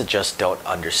new ones that just don't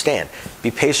understand.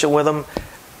 Be patient with them.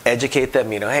 Educate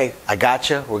them, hey, I got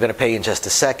you. We're going to pay you in just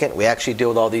a second. We actually deal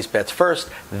with all these bets first.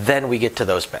 Then we get to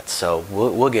those bets. So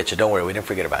we'll get you. Don't worry. We didn't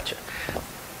forget about you.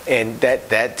 And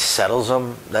that settles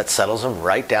them. That settles them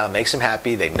right down. Makes them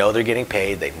happy. They know they're getting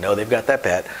paid. They know they've got that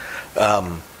bet.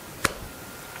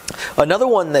 Another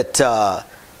one that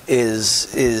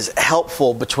is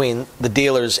helpful between the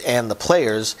dealers and the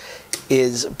players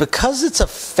is because it's a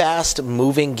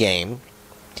fast-moving game.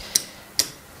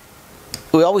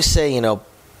 We always say,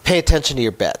 pay attention to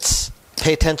your bets.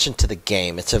 Pay attention to the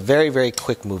game. It's a very, very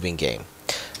quick-moving game.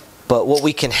 But what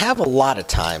we can have a lot of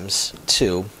times,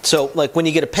 too, so like when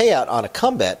you get a payout on a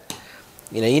come bet,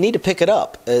 you need to pick it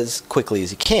up as quickly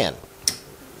as you can.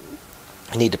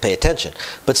 You need to pay attention.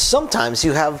 But sometimes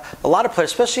you have a lot of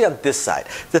players, especially on this side.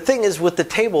 The thing is, with the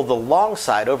table, the long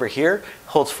side over here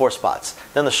holds 4 spots.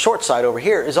 Then the short side over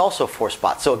here is also 4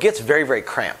 spots. So it gets very, very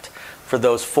cramped for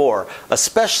those 4,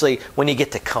 especially when you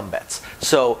get to come bets.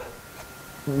 So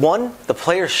 1, the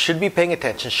player should be paying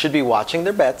attention, should be watching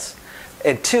their bets.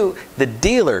 And 2, the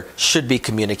dealer should be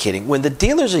communicating. When the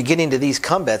dealers are getting to these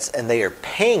come bets and they are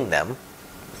paying them,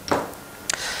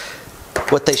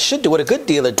 what they should do, what a good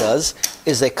dealer does,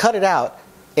 is they cut it out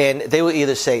and they will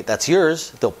either say, that's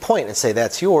yours, they'll point and say,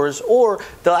 that's yours, or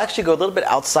they'll actually go a little bit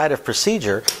outside of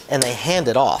procedure and they hand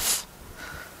it off.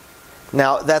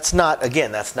 Now, that's not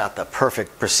the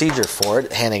perfect procedure for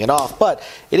it, handing it off, but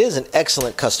it is an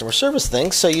excellent customer service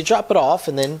thing. So you drop it off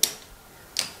and then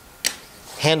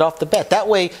hand off the bet. That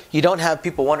way, you don't have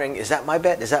people wondering, is that my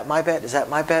bet? Is that my bet? Is that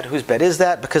my bet? Whose bet is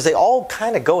that? Because they all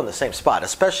kind of go in the same spot,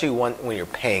 especially when you're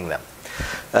paying them.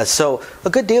 So a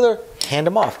good dealer, hand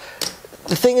them off.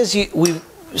 The thing is,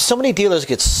 so many dealers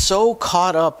get so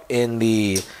caught up in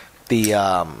the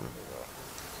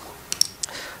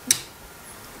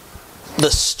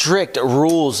strict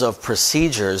rules of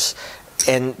procedures,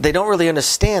 and they don't really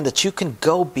understand that you can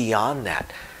go beyond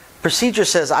that. Procedure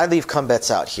says I leave come bets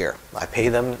out here. I pay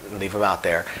them and leave them out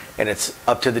there, and it's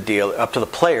up to the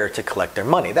player to collect their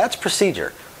money. That's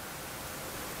procedure.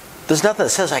 There's nothing that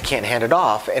says I can't hand it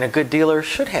off, and a good dealer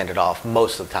should hand it off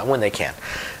most of the time when they can.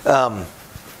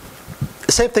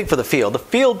 Same thing for the field. The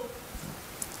field,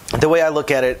 the way I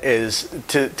look at it is,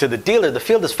 to the dealer, the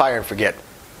field is fire and forget.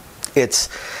 It's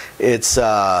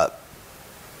a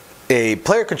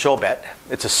player control bet.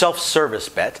 It's a self-service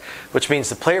bet, which means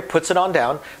the player puts it on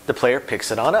down, the player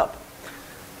picks it on up.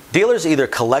 Dealers either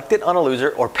collect it on a loser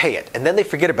or pay it, and then they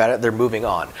forget about it, they're moving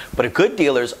on. But a good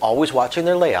dealer is always watching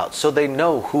their layout, so they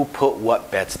know who put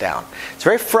what bets down. It's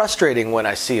very frustrating when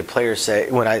I see a player say,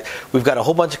 we've got a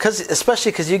whole bunch,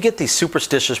 especially because you get these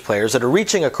superstitious players that are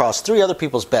reaching across 3 other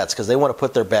people's bets because they want to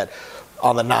put their bet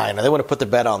on the 9, and they want to put their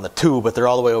bet on the 2, but they're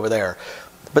all the way over there.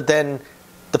 But then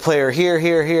the player here,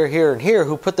 and here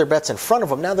who put their bets in front of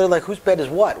them, now they're like, whose bet is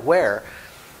what, where?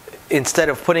 Instead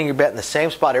of putting your bet in the same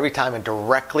spot every time and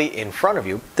directly in front of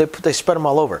you, they spread them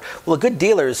all over. Well, a good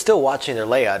dealer is still watching their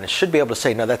layout and should be able to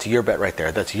say, no, that's your bet right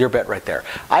there. That's your bet right there.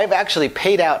 I've actually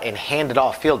paid out and handed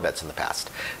off field bets in the past.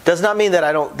 Does not mean that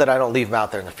I don't leave them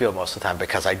out there in the field most of the time,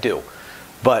 because I do.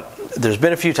 But there's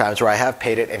been a few times where I have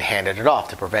paid it and handed it off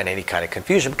to prevent any kind of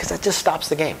confusion, because that just stops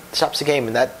the game. It stops the game,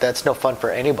 and that's no fun for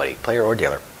anybody, player or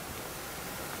dealer.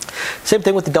 Same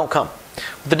thing with the don't come.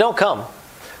 With the don't come,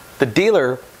 the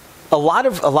dealer, a lot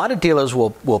of dealers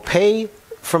will pay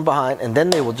from behind, and then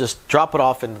they will just drop it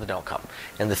off into the don't come.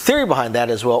 And the theory behind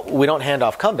that is, well, we don't hand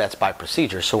off come bets by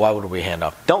procedure, so why would we hand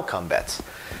off don't come bets?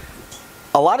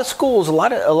 A lot of schools, a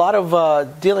lot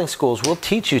of dealing schools will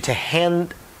teach you to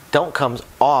hand don't comes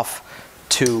off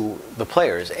to the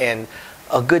players, and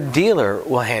a good dealer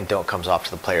will hand don't comes off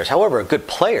to the players. However, a good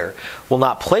player will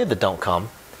not play the don't come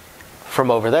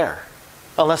from over there,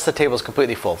 unless the table is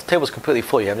completely full. If the table is completely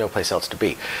full, you have no place else to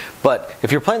be. But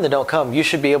if you're playing the don't come, you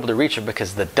should be able to reach it,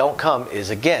 because the don't come is,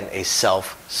 again, a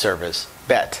self-service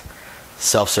bet.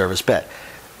 Self-service bet.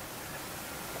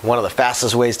 One of the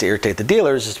fastest ways to irritate the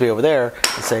dealers is to be over there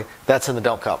and say, that's in the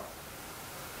don't come.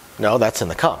 No, that's in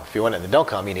the come. If you want it in the don't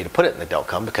come, you need to put it in the don't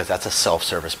come, because that's a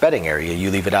self-service betting area. You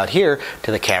leave it out here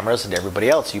to the cameras and to everybody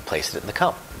else. You place it in the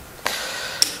come.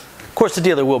 Of course, the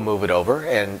dealer will move it over,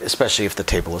 and especially if the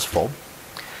table is full.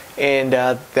 And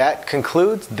that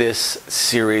concludes this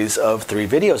series of 3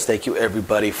 videos. Thank you,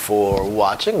 everybody, for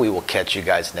watching. We will catch you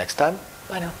guys next time.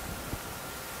 Bye now.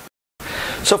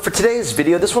 So for today's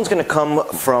video, this one's going to come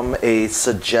from a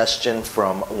suggestion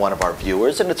from one of our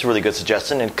viewers, and it's a really good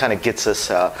suggestion and kind of gets us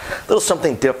a little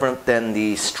something different than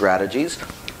the strategies.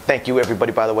 Thank you,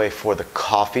 everybody, by the way, for the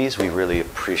coffees. We really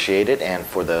appreciate it, and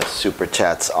for the super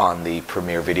chats on the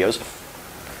premiere videos.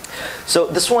 So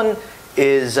this one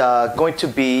is going to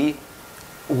be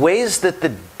ways that the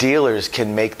dealers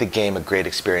can make the game a great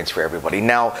experience for everybody.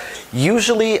 Now,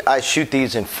 usually I shoot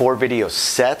these in 4 video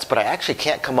sets, but I actually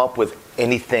can't come up with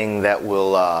anything that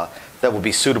will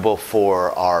be suitable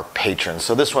for our patrons.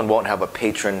 So this one won't have a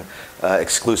patron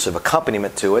exclusive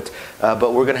accompaniment to it,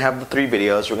 but we're going to have the 3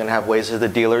 videos. We're going to have ways that the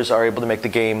dealers are able to make the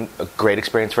game a great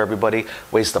experience for everybody,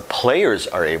 ways the players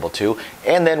are able to,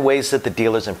 and then ways that the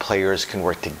dealers and players can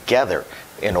work together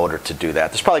in order to do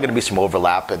that. There's probably going to be some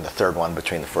overlap in the 3rd one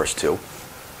between the first 2.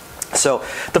 So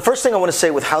the first thing I want to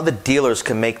say with how the dealers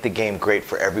can make the game great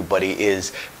for everybody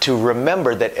is to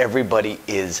remember that everybody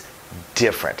is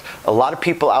different. A lot of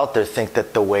people out there think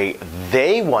that the way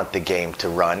they want the game to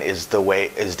run is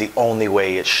the only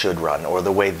way it should run, or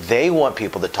the way they want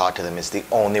people to talk to them is the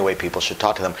only way people should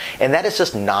talk to them. And that is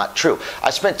just not true.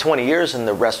 I spent 20 years in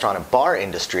the restaurant and bar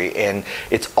industry, and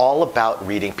it's all about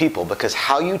reading people, because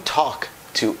how you talk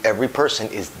to every person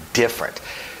is different.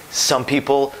 Some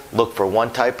people look for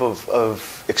one type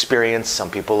of experience,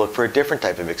 some people look for a different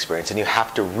type of experience, and you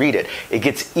have to read it. It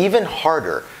gets even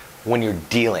harder when you're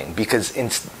dealing, because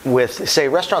with, say,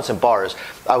 restaurants and bars,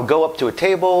 I would go up to a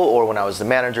table, or when I was the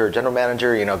manager or general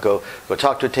manager, go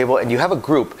talk to a table, and you have a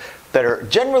group that are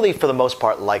generally, for the most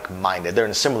part, like-minded. They're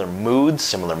in similar moods,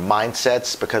 similar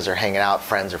mindsets, because they're hanging out,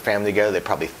 friends or family together. They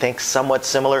probably think somewhat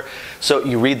similar. So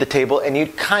you read the table, and you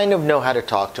kind of know how to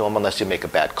talk to them, unless you make a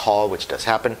bad call, which does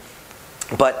happen.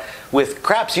 But with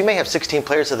craps, you may have 16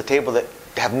 players at the table that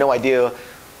have no idea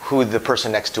who the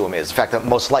person next to them is. In fact,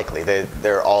 most likely,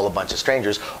 they're all a bunch of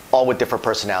strangers, all with different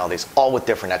personalities, all with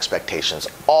different expectations,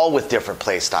 all with different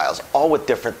play styles, all with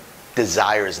different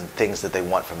desires and things that they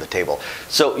want from the table.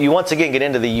 So you once again get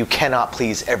into the you cannot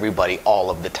please everybody all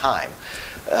of the time.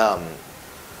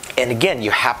 And again,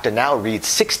 you have to now read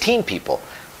 16 people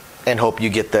and hope you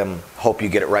get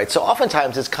it right. So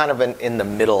oftentimes it's kind of in the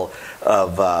middle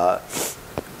of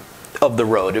the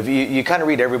road. If you kind of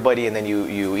read everybody, and then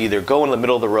you either go in the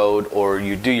middle of the road, or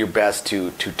you do your best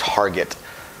to target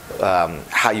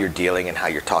how you're dealing and how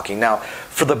you're talking. Now,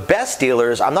 for the best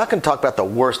dealers, I'm not going to talk about the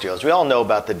worst dealers. We all know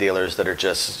about the dealers that are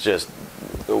just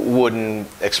wooden,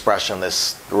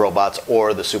 expressionless robots,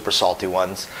 or the super salty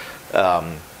ones.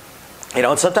 And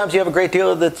sometimes you have a great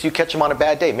dealer that you catch them on a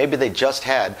bad day. Maybe they just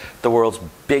had the world's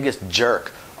biggest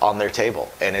jerk on their table,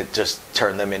 and it just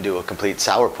turned them into a complete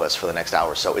sourpuss for the next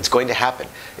hour. So it's going to happen.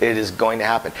 It is going to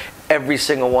happen. Every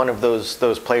single one of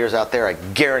those players out there, I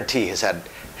guarantee, has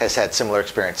had similar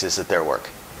experiences at their work.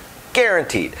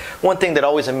 Guaranteed. One thing that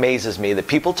always amazes me that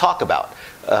people talk about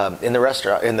in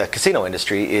the casino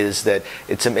industry is that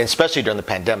it's, especially during the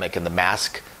pandemic and the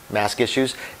mask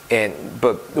issues,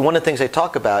 but one of the things they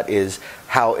talk about is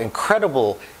how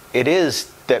incredible it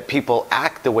is that people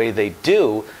act the way they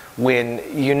do when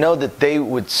you know that they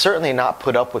would certainly not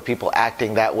put up with people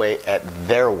acting that way at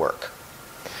their work.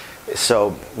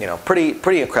 So,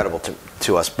 pretty incredible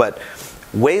to us. But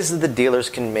ways that the dealers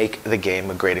can make the game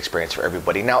a great experience for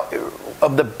everybody. Now,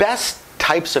 of the best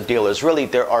types of dealers, really,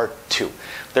 there are two.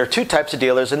 There are two types of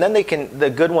dealers, and then the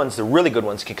good ones, the really good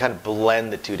ones, can kind of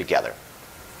blend the two together.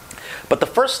 But the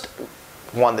first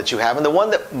one that you have, and the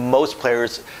one that most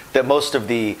players, that most of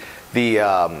the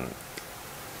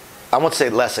I won't say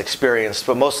less experienced,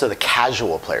 but most of the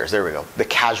casual players, there we go, the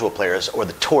casual players or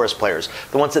the tourist players,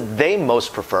 the ones that they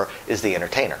most prefer is the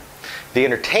entertainer. The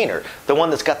entertainer, the one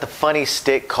that's got the funny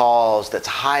stick calls, that's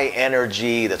high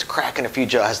energy, that's cracking a few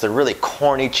jokes, has the really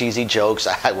corny, cheesy jokes.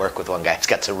 I work with one guy, he's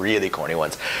got some really corny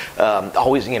ones.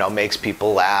 Always, makes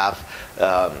people laugh.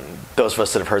 Those of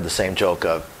us that have heard the same joke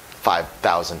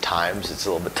 5,000 times, it's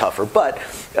a little bit tougher. But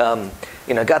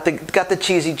got the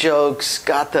cheesy jokes,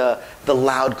 got the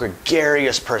loud,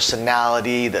 gregarious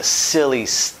personality, the silly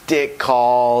stick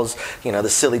calls, the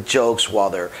silly jokes while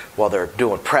they're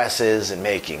doing presses and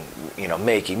making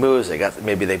moves.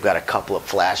 Maybe they've got a couple of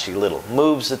flashy little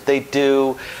moves that they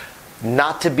do,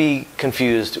 not to be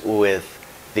confused with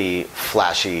the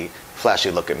flashy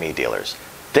look at me dealers.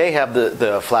 They have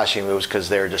the flashy moves because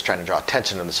they're just trying to draw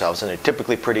attention to themselves, and they're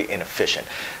typically pretty inefficient.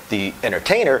 The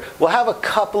entertainer will have a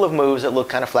couple of moves that look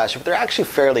kind of flashy, but they're actually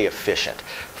fairly efficient.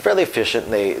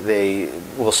 And they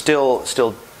will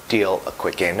still deal a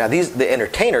quick game. Now, the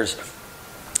entertainers,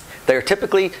 they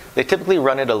typically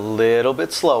run it a little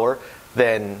bit slower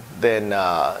than the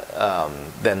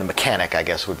mechanic, I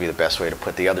guess would be the best way to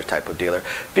put the other type of dealer,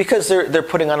 because they're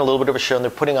putting on a little bit of a show, and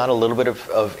they're putting on a little bit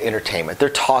of entertainment. They're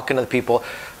talking to the people,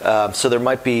 so there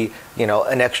might be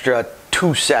an extra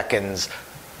 2 seconds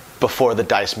before the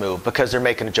dice move because they're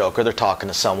making a joke, or they're talking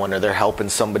to someone, or they're helping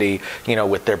somebody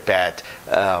with their bet.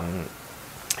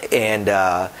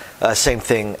 Same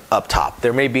thing up top.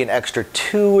 There may be an extra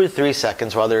 2 or 3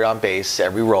 seconds while they're on base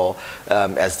every roll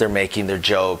as they're making their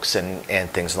jokes and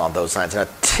things along those lines. Now,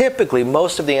 typically,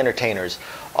 most of the entertainers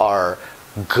are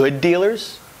good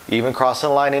dealers, even crossing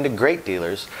the line into great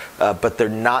dealers, but they're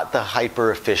not the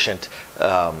hyper-efficient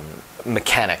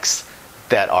mechanics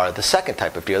that are the second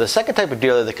type of dealer. The second type of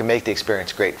dealer that can make the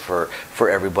experience great for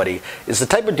everybody is the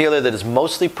type of dealer that is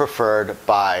mostly preferred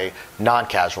by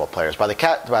non-casual players, by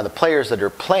the players that are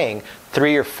playing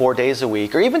 3 or 4 days a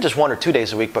week, or even just 1 or 2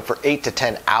 days a week, but for 8 to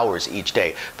 10 hours each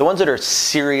day. The ones that are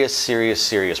serious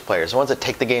players, the ones that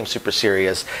take the game super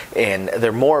serious, and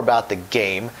they're more about the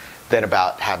game than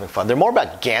about having fun. They're more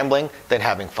about gambling than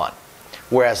having fun.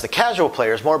 Whereas the casual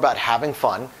player is more about having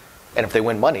fun, and if they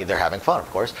win money, they're having fun, of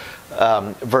course,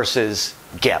 versus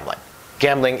gambling.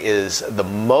 Gambling is the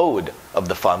mode of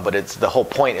the fun, but the whole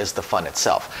point is the fun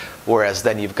itself. Whereas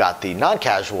then you've got the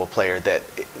non-casual player that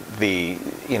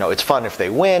it's fun if they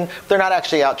win. They're not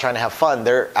actually out trying to have fun.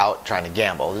 They're out trying to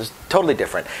gamble. It's totally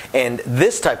different. And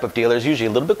this type of dealer is usually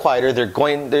a little bit quieter.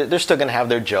 They're still going to have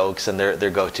their jokes and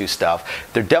their go-to stuff.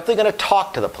 They're definitely going to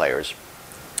talk to the players,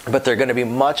 but they're going to be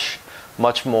much,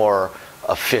 much more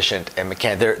efficient and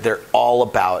mechanical. They're all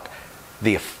about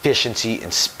the efficiency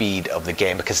and speed of the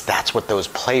game, because that's what those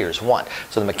players want.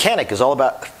 So the mechanic is all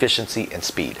about efficiency and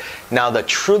speed. Now, the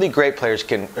truly great players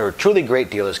truly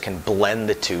great dealers can blend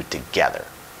the two together.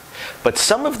 But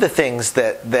some of the things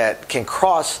that can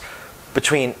cross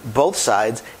between both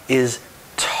sides is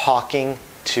talking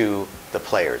to the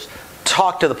players.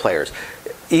 Talk to the players.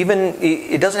 Even,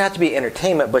 it doesn't have to be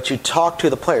entertainment, but you talk to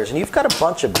the players. And you've got a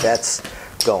bunch of bets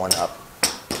going up.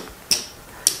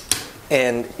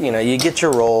 And, you get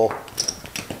your roll.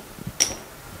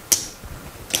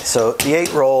 So the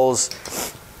 8 rolls,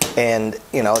 and,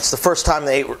 it's the first time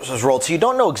the 8 was rolled. So you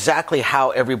don't know exactly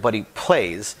how everybody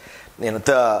plays.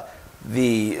 The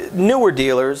newer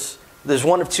dealers, there's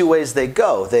one of two ways they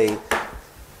go. They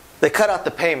cut out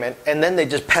the payment, and then they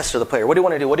just pester the player. What do you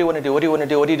want to do? What do you want to do? What do you want to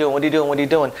do? What are you doing? What are you doing? What are you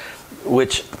doing?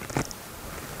 Which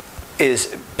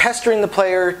is pestering the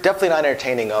player, definitely not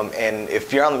entertaining them. And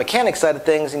if you're on the mechanic side of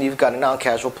things and you've got a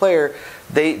non-casual player,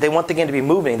 they want the game to be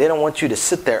moving. They don't want you to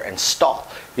sit there and stall.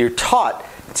 You're taught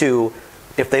to,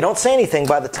 if they don't say anything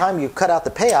by the time you cut out the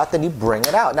payout, then you bring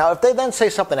it out. Now, if they then say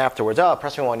something afterwards,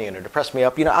 press me 1 unit, or press me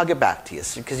up, I'll get back to you.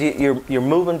 Because you're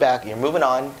moving back, you're moving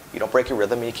on, you don't break your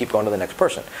rhythm, and you keep going to the next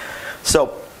person.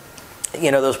 So,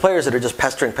 those players that are just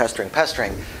pestering,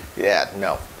 yeah,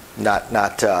 no,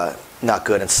 not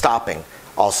good. And stopping,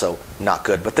 also not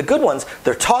good. But the good ones,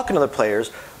 they're talking to the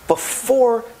players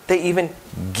before they even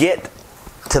get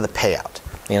to the payout.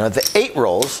 The 8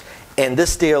 rolls, and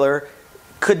this dealer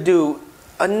could do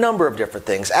a number of different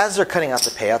things. As they're cutting out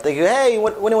the payout, they go, hey,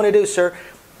 what do you want to do, sir?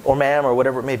 Or ma'am, or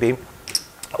whatever it may be.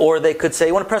 Or they could say,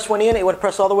 you want to press 1 unit, you want to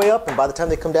press all the way up, and by the time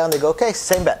they come down, they go, okay,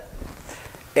 same bet.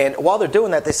 And while they're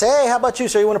doing that, they say, hey, how about you,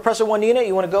 sir? You want to press a 1 unit?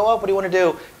 You want to go up? What do you want to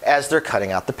do? As they're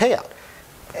cutting out the payout.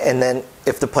 And then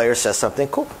if the player says something,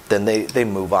 cool, then they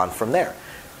move on from there.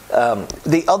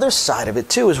 The other side of it,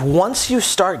 too, is once you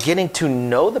start getting to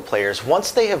know the players,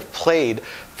 once they have played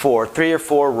for 3 or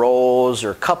 4 rolls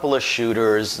or a couple of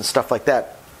shooters and stuff like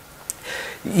that,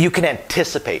 you can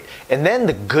anticipate. And then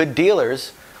the good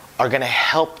dealers are going to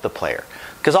help the player.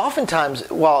 Because oftentimes,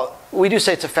 while we do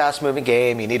say it's a fast-moving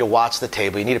game, you need to watch the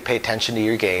table, you need to pay attention to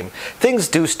your game, things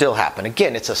do still happen.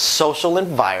 Again, it's a social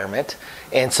environment,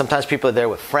 and sometimes people are there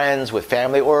with friends, with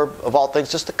family, or of all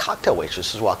things, just a cocktail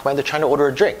waitress is walking by and they're trying to order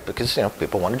a drink because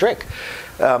people want to drink.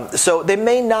 So they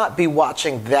may not be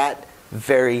watching that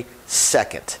very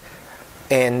second.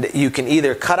 And you can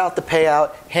either cut out the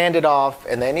payout, hand it off,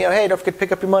 and then, hey, don't forget to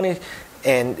pick up your money,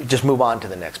 and just move on to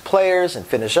the next players and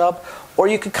finish up. Or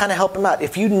you can kind of help them out.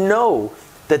 If you know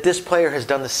that this player has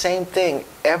done the same thing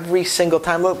every single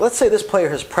time. Let's say this player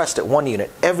has pressed at 1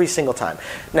 unit every single time.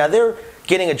 Now they're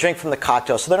getting a drink from the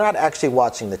cocktail, so they're not actually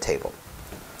watching the table.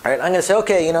 All right, I'm going to say,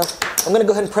 okay, I'm going to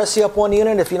go ahead and press you up 1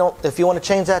 unit. If you want to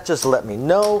change that, just let me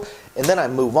know. And then I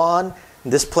move on.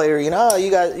 This player,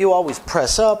 you always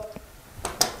press up.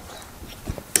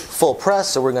 Full press,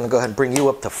 so we're going to go ahead and bring you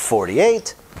up to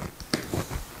 48.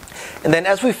 And then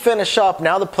as we finish up,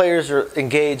 now the players are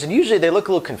engaged, and usually they look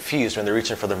a little confused when they're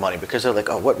reaching for their money because they're like,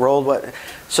 oh, what rolled, what?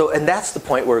 So, and that's the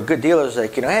point where a good dealer is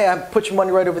like, hey, I put your money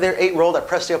right over there, 8 rolled, I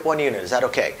pressed you up 1 unit, is that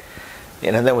okay?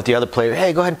 And then with the other player,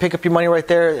 hey, go ahead and pick up your money right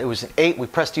there, it was an 8,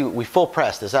 we full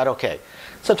pressed, is that okay?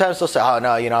 Sometimes they'll say, oh, no,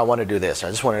 I want to do this, or I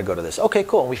just wanted to go to this. Okay,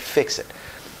 cool, and we fix it.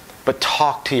 But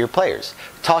talk to your players.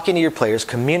 Talking to your players,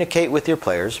 communicate with your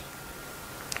players.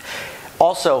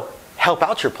 Also, help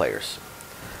out your players.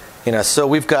 So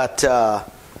we've got,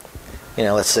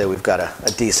 let's say we've got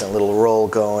a decent little roll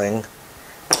going,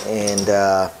 and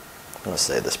let's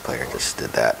say this player just did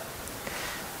that.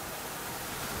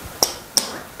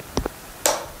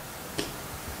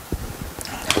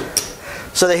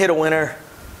 So they hit a winner.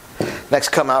 Next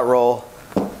come out roll,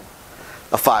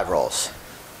 a 5 rolls.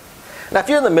 Now, if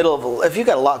you're in the middle of, if you've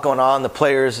got a lot going on, the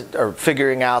players are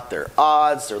figuring out their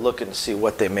odds, they're looking to see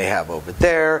what they may have over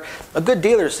there. A good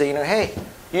dealer is saying, hey,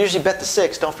 you usually bet the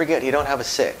 6. Don't forget, you don't have a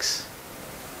 6.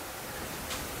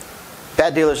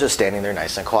 Bad dealer's just standing there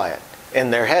nice and quiet.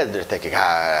 In their head, they're thinking,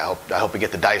 I hope we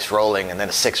get the dice rolling, and then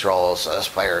a 6 rolls, so this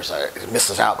player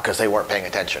misses out because they weren't paying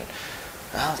attention.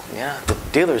 Well, yeah, the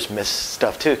dealers miss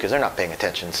stuff too because they're not paying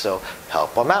attention, so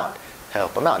help them out.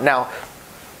 Help them out. Now,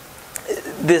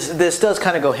 this does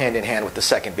kind of go hand in hand with the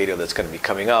second video that's going to be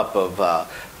coming up of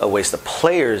ways the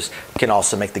players can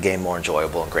also make the game more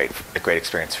enjoyable and a great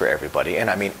experience for everybody. And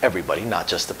I mean everybody, not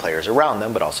just the players around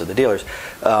them, but also the dealers.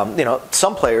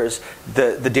 Some players,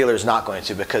 the dealer's not going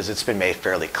to, because it's been made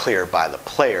fairly clear by the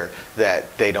player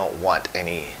that they don't want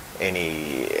any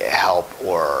help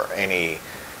or any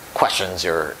questions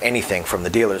or anything from the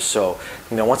dealers. So,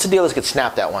 once the dealers get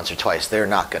snapped at once or twice, they're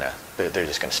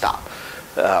just going to stop.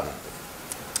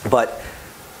 But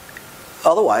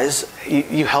otherwise,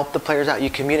 you help the players out. You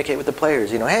communicate with the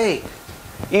players. Hey,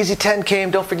 easy 10 came.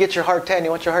 Don't forget your hard 10. You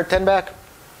want your hard 10 back?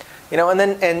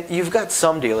 And you've got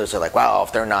some dealers that are like, wow,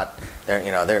 if they're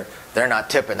not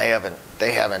tipping, they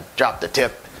haven't dropped the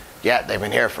tip yet. They've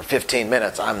been here for 15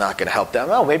 minutes. I'm not going to help them.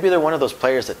 Oh, maybe they're one of those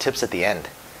players that tips at the end.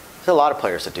 There's a lot of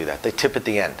players that do that. They tip at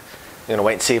the end. They're going to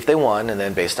wait and see if they won, and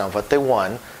then based on what they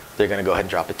won, they're going to go ahead and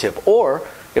drop a tip. Or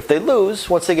if they lose,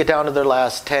 once they get down to their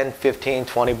last 10, 15,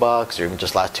 20 bucks, or even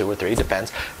just last 2 or 3,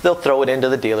 depends, they'll throw it into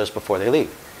the dealers before they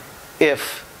leave,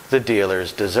 if the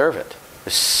dealers deserve it.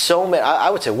 There's so many,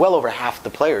 I would say well over half the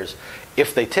players,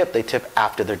 if they tip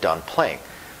after they're done playing.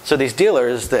 So these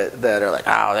dealers that are like,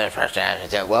 oh, they're first time,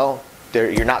 well,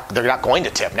 they're not going to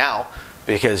tip now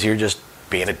because you're just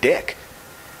being a dick.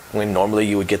 When normally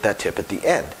you would get that tip at the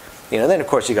end. Then of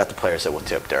course you got the players that will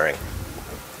tip during.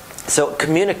 So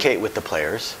communicate with the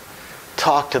players,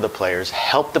 talk to the players,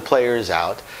 help the players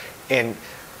out, and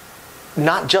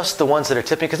not just the ones that are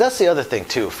tipping, because that's the other thing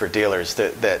too for dealers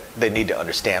that they need to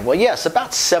understand. Well, yes,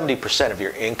 about 70% of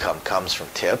your income comes from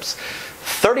tips.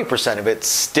 30% of it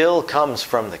still comes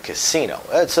from the casino.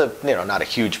 It's not a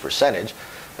huge percentage.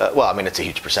 It's a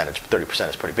huge percentage. 30%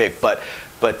 is pretty big, but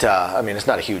it's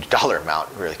not a huge dollar amount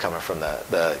really coming from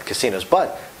the casinos.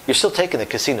 But you're still taking the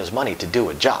casino's money to do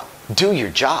a job. Do your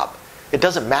job. It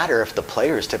doesn't matter if the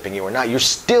player is tipping you or not. You're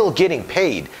still getting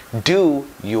paid. Do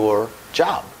your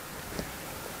job.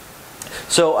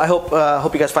 So I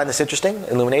hope you guys find this interesting,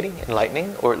 illuminating,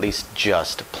 enlightening, or at least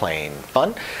just plain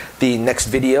fun. The next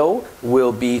video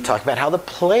will be talking about how the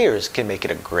players can make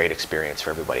it a great experience for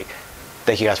everybody.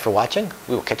 Thank you guys for watching.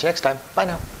 We will catch you next time. Bye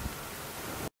now.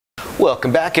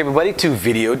 Welcome back, everybody, to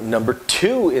video number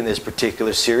 2 in this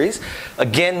particular series.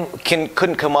 Again,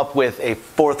 couldn't come up with a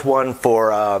 4th one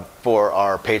for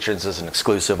our patrons as an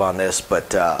exclusive on this,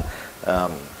 but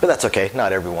that's okay.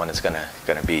 Not everyone is gonna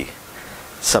be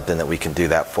something that we can do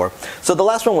that for. So the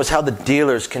last one was how the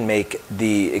dealers can make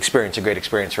the experience a great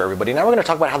experience for everybody. Now we're going to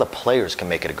talk about how the players can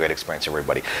make it a great experience for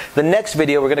everybody. The next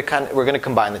video we're going to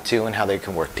combine the two and how they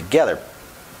can work together.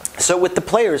 So with the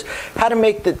players, how to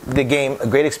make the game a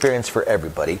great experience for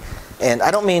everybody. And I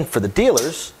don't mean for the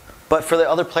dealers, but for the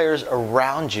other players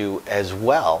around you as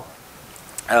well.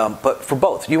 But for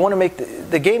both. You want to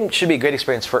make the game should be a great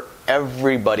experience for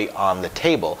everybody on the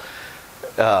table.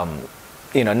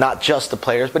 Not just the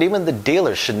players, but even the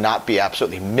dealers should not be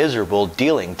absolutely miserable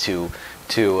dealing to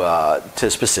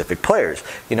specific players.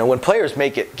 When players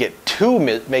make it too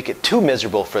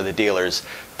miserable for the dealers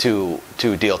to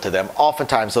deal to them,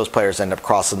 oftentimes those players end up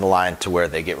crossing the line to where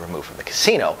they get removed from the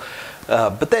casino.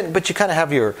 But you kind of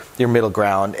have your middle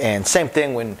ground. And same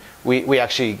thing when we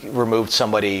actually removed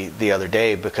somebody the other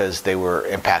day because they were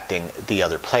impacting the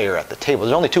other player at the table.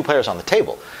 There's only 2 players on the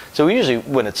table. So we usually,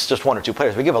 when it's just 1 or 2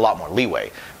 players, we give a lot more leeway.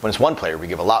 When it's 1 player, we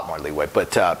give a lot more leeway.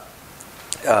 But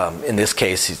in this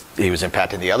case, he was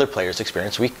impacting the other player's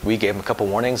experience. We gave him a couple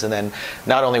warnings, and then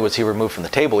not only was he removed from the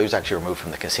table, he was actually removed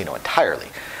from the casino entirely.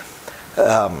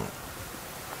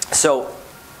 So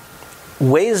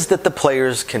ways that the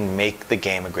players can make the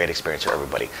game a great experience for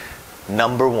everybody.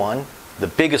 Number 1, the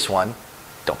biggest one,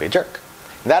 don't be a jerk.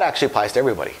 And that actually applies to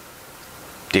everybody.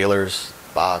 Dealers,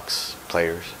 box,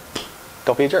 players.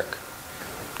 Don't be a jerk.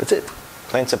 That's it.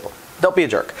 Plain and simple. Don't be a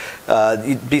jerk.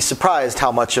 You'd be surprised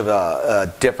how much of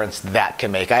a difference that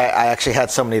can make. I actually had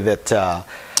somebody that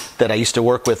I used to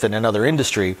work with in another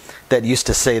industry that used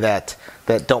to say that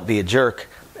don't be a jerk,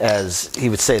 as he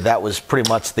would say that was pretty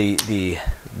much the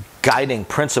guiding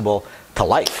principle to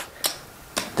life.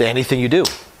 To anything you do,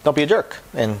 don't be a jerk.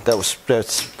 And that's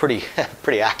pretty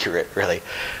accurate, really.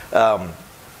 Don't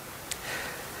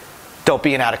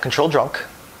be an out of control drunk.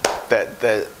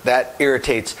 That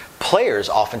irritates players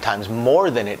oftentimes more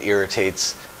than it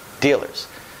irritates dealers.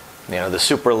 The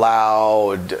super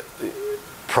loud,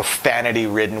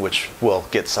 profanity-ridden, which will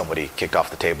get somebody kicked off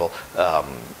the table. I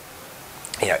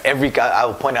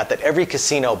will point out that every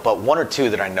casino, but 1 or 2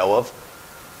 that I know of,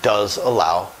 does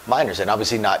allow minors, and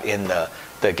obviously not in the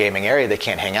gaming area. They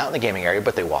can't hang out in the gaming area,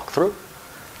 but they walk through.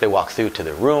 They walk through to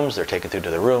their rooms. They're taken through to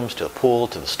their rooms, to the pool,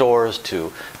 to the stores,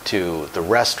 to the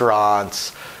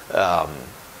restaurants.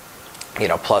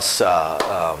 Plus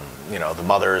the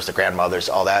mothers, the grandmothers,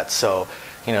 all that. So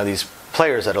these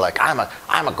players that are like, I'm a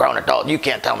grown adult, you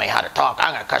can't tell me how to talk,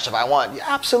 I'm gonna cuss if I want. Yeah,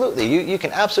 absolutely, you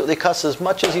can absolutely cuss as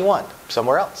much as you want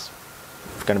somewhere else.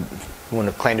 If you're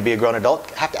gonna claim to be a grown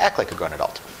adult, have to act like a grown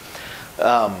adult.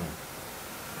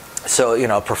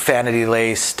 Profanity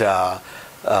laced,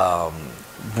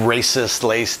 racist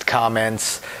laced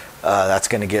comments, that's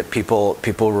gonna get people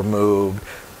removed.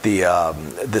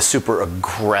 The super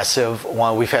aggressive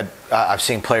one, I've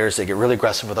seen players that get really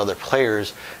aggressive with other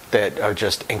players that are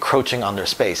just encroaching on their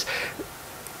space.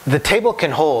 The table can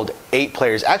hold 8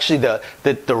 players. Actually, the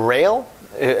rail,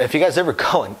 if you guys ever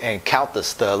go and count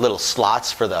the little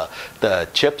slots for the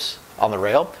chips on the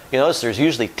rail, you notice there's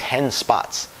usually 10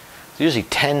 spots. There's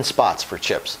usually 10 spots for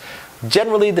chips.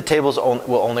 Generally, the tables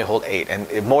will only hold 8,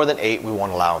 and more than 8, we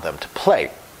won't allow them to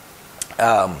play.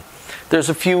 There's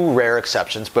a few rare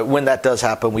exceptions, but when that does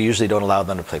happen, we usually don't allow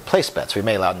them to play place bets. We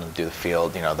may allow them to do the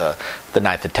field, the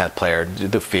 9th and 10th player, do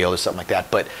the field or something like that.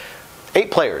 But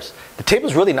 8 players, the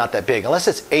table's really not that big. Unless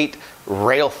it's 8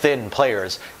 rail-thin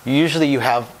players, usually you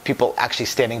have people actually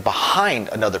standing behind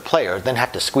another player, then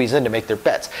have to squeeze in to make their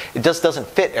bets. It just doesn't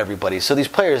fit everybody. So these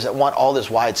players that want all this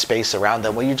wide space around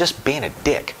them, well, you're just being a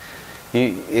dick.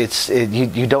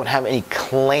 You don't have any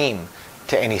claim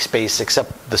to any space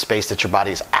except the space that your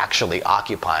body is actually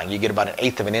occupying. You get about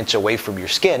 1/8 of an inch away from your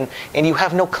skin, and you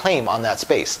have no claim on that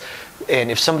space.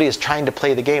 And if somebody is trying to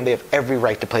play the game, they have every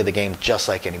right to play the game just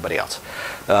like anybody else.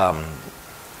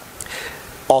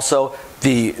 Also,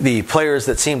 the players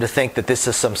that seem to think that this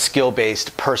is some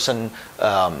skill-based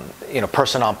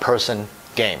person-on-person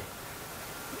game.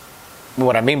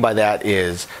 What I mean by that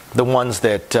is the ones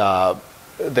that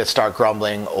start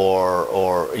grumbling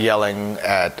or yelling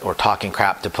at or talking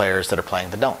crap to players that are playing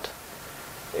that don't.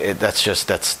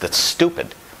 That's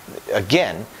stupid.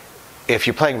 Again, if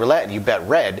you're playing roulette and you bet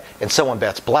red and someone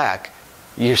bets black,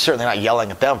 you're certainly not yelling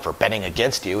at them for betting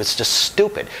against you. It's just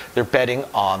stupid. They're betting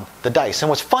on the dice. And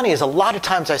what's funny is a lot of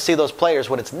times I see those players,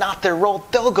 when it's not their role,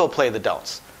 they'll go play the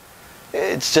don'ts.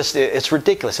 It's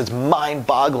ridiculous. It's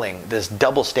mind-boggling, this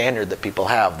double standard that people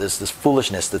have, this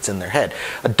foolishness that's in their head.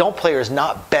 A don't player is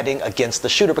not betting against the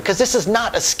shooter, because this is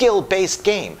not a skill-based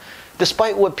game.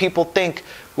 Despite what people think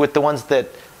with the ones that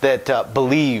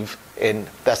believe in,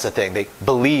 that's the thing, they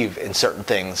believe in certain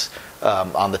things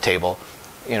on the table.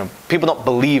 You know, people don't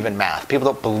believe in math. People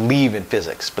don't believe in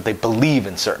physics, but they believe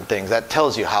in certain things. That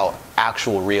tells you how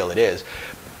actual real it is.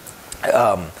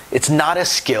 It's not a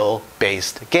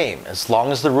skill-based game. As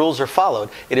long as the rules are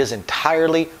followed, it is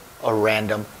entirely a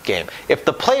random game. If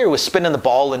the player was spinning the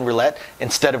ball in roulette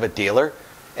instead of a dealer,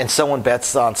 and someone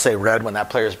bets on, say, red when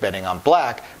that player is betting on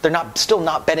black, they're still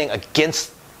not betting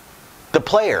against the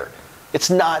player. It's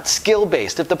not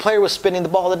skill-based. If the player was spinning the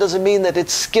ball, that doesn't mean that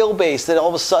it's skill-based, that all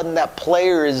of a sudden that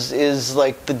player is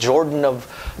like the Jordan of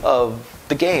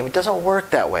the game. It doesn't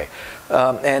work that way.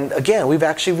 And again, we've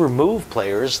actually removed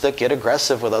players that get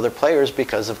aggressive with other players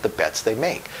because of the bets they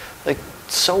make. Like,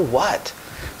 so what?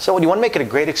 So when you want to make it a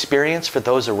great experience for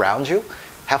those around you,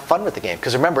 have fun with the game.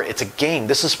 Because remember, it's a game.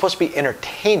 This is supposed to be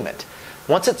entertainment.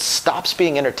 Once it stops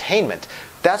being entertainment,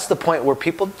 that's the point where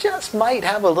people just might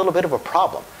have a little bit of a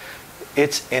problem.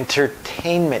 It's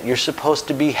entertainment. You're supposed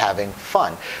to be having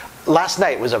fun. Last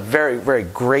night was a very, very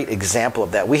great example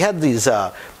of that. We had these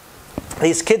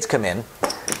kids come in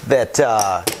that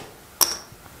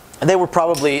they were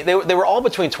probably, they were all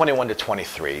between 21 to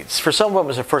 23. For some of them, it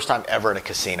was their first time ever in a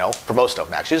casino. For most of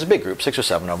them, actually. It was a big group, 6 or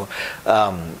 7 of them.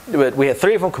 But we had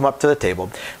 3 of them come up to the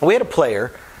table. And we had a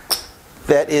player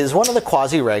that is one of the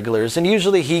quasi-regulars, and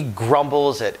usually he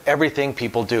grumbles at everything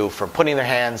people do, from putting their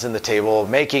hands in the table,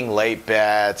 making late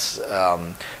bets,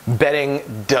 betting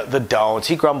the don'ts.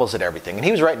 He grumbles at everything. And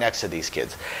he was right next to these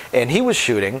kids. And he was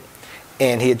shooting,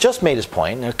 and he had just made his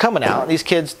point, and they're coming out. And these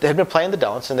kids had been playing the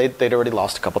don'ts, and they'd already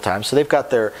lost a couple times, so they've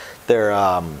got their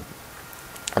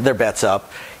bets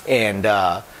up.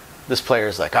 And this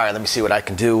player's like, all right, let me see what I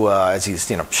can do, as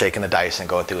he's shaking the dice and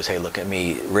going through his hey, look at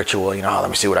me ritual. Let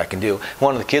me see what I can do.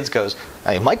 One of the kids goes,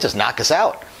 he might just knock us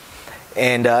out.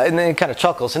 And then he kind of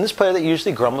chuckles. And this player that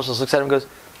usually grumbles just looks at him and goes,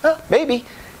 oh, maybe.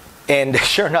 And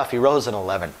sure enough, he rolls an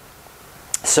 11.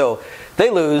 So they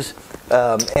lose,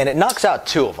 and it knocks out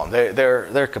 2 of them.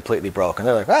 They're completely broken.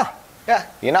 They're like, oh, yeah,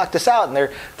 you knocked us out. And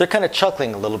they're kind of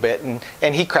chuckling a little bit.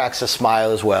 And he cracks a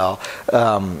smile as well.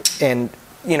 And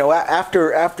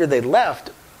after they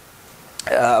left,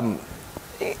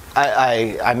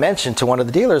 I mentioned to one of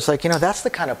the dealers, like, that's the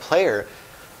kind of player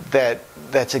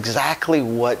that's exactly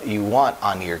what you want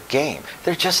on your game.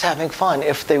 They're just having fun.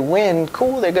 If they win,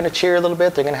 cool, they're going to cheer a little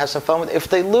bit, they're going to have some fun with it. If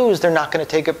they lose, they're not going to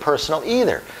take it personal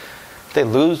either. If they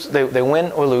lose, they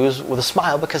win or lose with a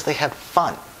smile because they had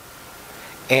fun.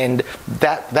 And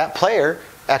that player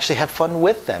actually had fun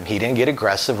with them. He didn't get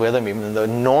aggressive with them, even though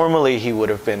normally he would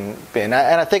have been. And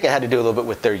I think it had to do a little bit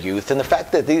with their youth and the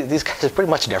fact that these guys pretty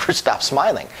much never stop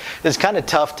smiling. It's kind of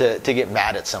tough to get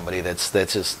mad at somebody that's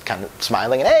just kind of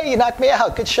smiling and, hey, you knocked me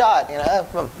out, good shot.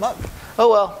 Oh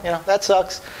well, that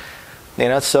sucks.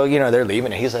 So they're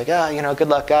leaving, and he's like, good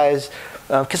luck, guys,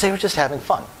 because they were just having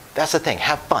fun. That's the thing.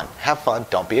 Have fun.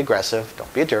 Don't be aggressive.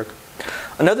 Don't be a jerk.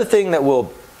 Another thing that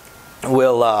will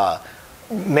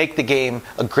make the game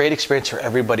a great experience for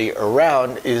everybody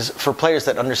around is for players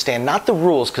that understand not the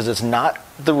rules, because it's not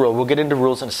the rule. We'll get into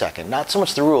rules in a second. Not so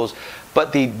much the rules,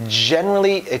 but the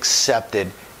generally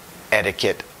accepted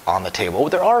etiquette on the table.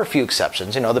 There are a few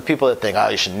exceptions. The people that think,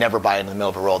 you should never buy into the middle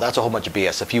of a roll. That's a whole bunch of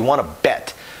BS. If you want to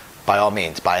bet, by all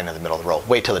means, buy into the middle of the roll.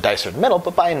 Wait till the dice are in the middle,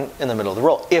 but buy in the middle of the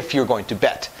roll. If you're going to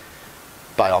bet,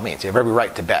 by all means, you have every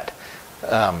right to bet.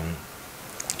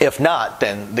 If not,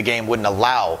 then the game wouldn't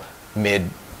allow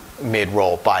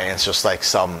mid-roll buy-ins, just like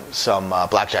some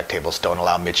blackjack tables don't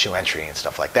allow mid-shoe entry and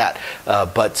stuff like that.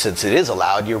 But since it is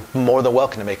allowed, you're more than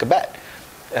welcome to make a bet.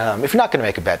 If you're not going to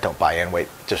make a bet, don't buy in.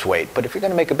 Just wait. But if you're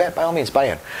going to make a bet, by all means, buy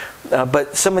in.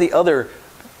 But some of the other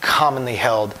commonly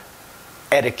held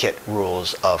etiquette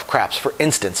rules of craps, for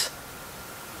instance,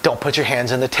 don't put your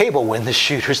hands on the table when the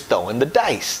shooter's throwing the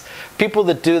dice. People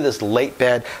that do this late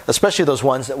bet, especially those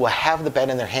ones that will have the bet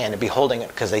in their hand and be holding it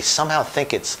because they somehow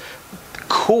think it's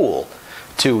cool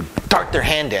to dart their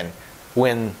hand in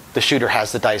when the shooter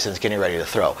has the dice and is getting ready to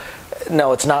throw.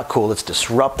 No, it's not cool. It's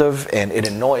disruptive, and it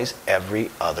annoys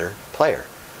every other player.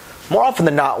 More often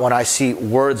than not, when I see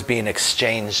words being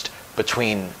exchanged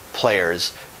between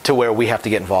players to where we have to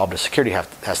get involved, or security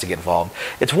has to get involved,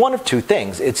 it's one of 2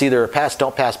 things. It's either a pass,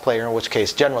 don't pass player, in which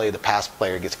case generally the pass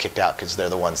player gets kicked out because they're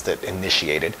the ones that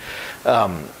initiated.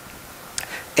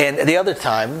 And the other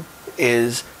time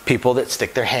is people that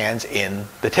stick their hands in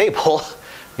the table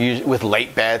with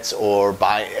late bets or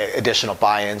additional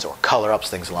buy-ins or color-ups,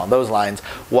 things along those lines,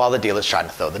 while the dealer's trying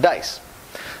to throw the dice.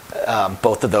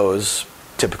 Both of those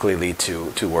typically lead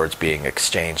to words being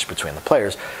exchanged between the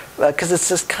players because it's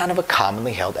just kind of a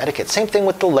commonly held etiquette. Same thing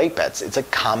with the late bets. It's a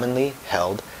commonly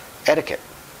held etiquette.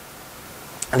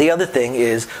 The other thing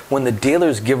is when the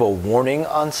dealers give a warning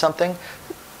on something,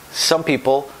 some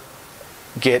people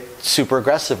get super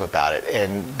aggressive about it,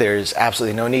 and there's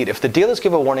absolutely no need. If the dealers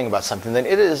give a warning about something, then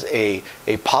it is a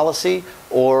policy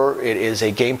or it is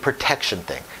a game protection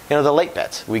thing. You know, the late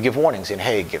bets, we give warnings, and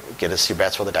hey, get us your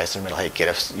bets for the dice in the middle. Hey, get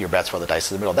us your bets for the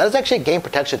dice in the middle. That is actually a game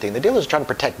protection thing. The dealers are trying to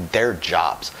protect their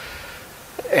jobs,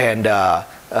 and at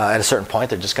a certain point,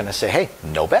 they're just going to say, hey,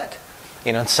 no bet.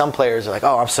 You know, and some players are like,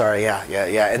 oh, I'm sorry, yeah.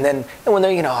 And when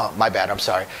they're, oh, my bad, I'm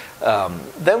sorry.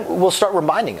 Then we'll start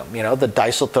reminding them, the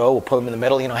dice will throw, we'll put them in the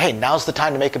middle, hey, now's the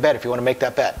time to make a bet if you want to make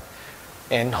that bet.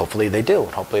 And hopefully they do,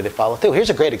 and hopefully they follow through. Here's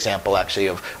a great example, actually,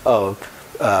 of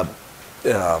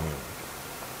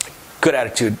good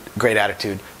attitude, great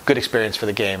attitude, good experience for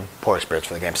the game, poor experience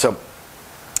for the game. So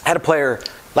I had a player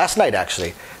last night,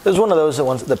 actually. There's one of those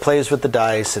that plays with the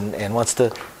dice and wants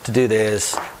to do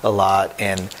this a lot.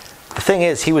 And the thing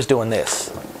is, he was doing this.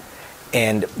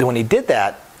 And when he did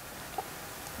that,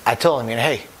 I told him,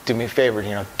 hey, do me a favor,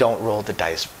 don't roll the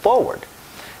dice forward.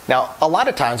 Now, a lot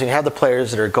of times when you have the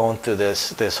players that are going through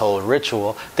this whole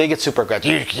ritual, they get super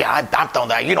aggressive. Yeah, I'm throwing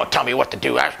that. You don't tell me what to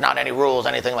do. There's not any rules,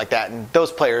 anything like that. And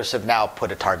those players have now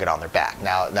put a target on their back.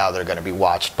 Now they're going to be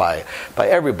watched by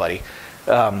everybody.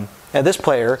 And this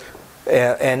player,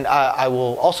 and I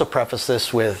will also preface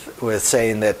this with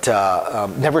saying that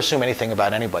never assume anything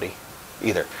about anybody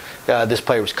either. This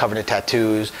player was covered in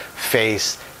tattoos,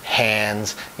 face,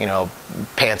 hands,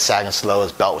 pants sagging slow.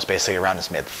 His belt was basically around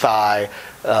his mid-thigh.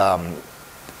 A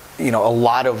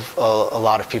lot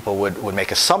of people would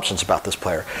make assumptions about this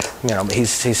player.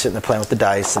 He's sitting there playing with the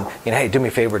dice, and hey, do me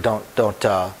a favor, don't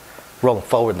roll him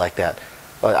forward like that.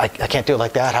 I can't do it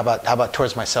like that. How about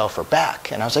towards myself or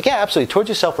back? And I was like, yeah, absolutely, towards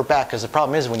yourself or back. Because the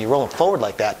problem is when you roll him forward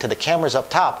like that to the cameras up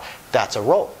top, that's a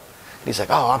roll. And he's like,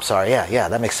 oh, I'm sorry, yeah,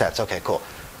 that makes sense. Okay, cool.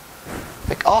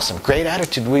 Like, awesome, great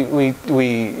attitude.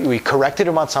 We corrected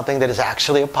him on something that is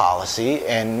actually a policy,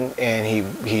 and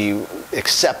he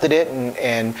accepted it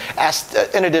and asked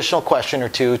an additional question or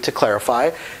two to clarify,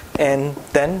 and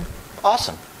then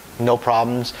awesome, no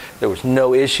problems. There was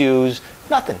no issues,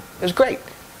 nothing.Ed was great.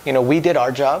 We did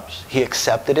our jobs. He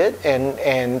accepted it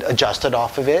and adjusted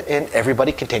off of it, and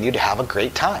everybody continued to have a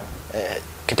great time.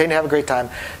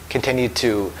 Continued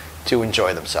to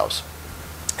enjoy themselves.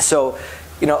 So,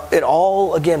 it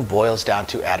all, again, boils down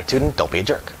to attitude, and don't be a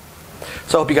jerk.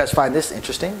 So I hope you guys find this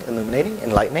interesting, illuminating,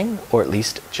 enlightening, or at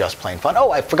least just plain fun.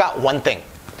 Oh, I forgot one thing.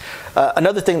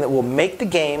 Another thing that will make the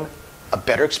game a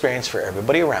better experience for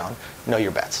everybody around, know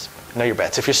your bets. Know your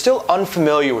bets. If you're still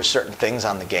unfamiliar with certain things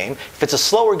on the game, if it's a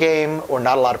slower game or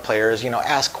not a lot of players,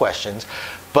 ask questions.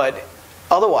 But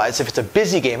otherwise, if it's a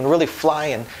busy game and really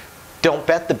flying, don't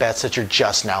bet the bets that you're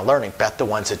just now learning. Bet the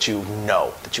ones that you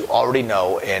know, that you already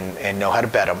know and know how to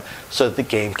bet them so that the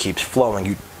game keeps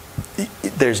flowing.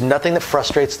 There's nothing that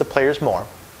frustrates the players more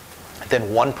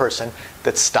than one person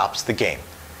that stops the game.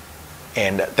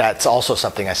 And that's also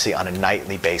something I see on a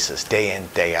nightly basis, day in,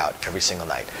 day out, every single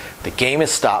night. The game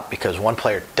is stopped because one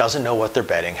player doesn't know what they're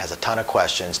betting, has a ton of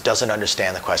questions, doesn't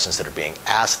understand the questions that are being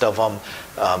asked of them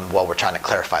while we're trying to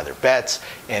clarify their bets.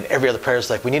 And every other player is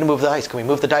like, we need to move the dice. Can we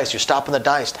move the dice? You're stopping the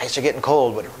dice. Dice are getting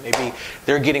cold. Whatever. Maybe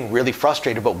they're getting really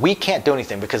frustrated, but we can't do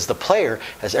anything because the player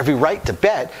has every right to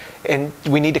bet, and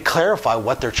we need to clarify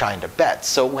what they're trying to bet.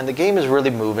 So when the game is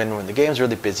really moving, when the game is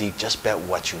really busy, just bet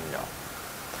what you know.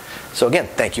 So again,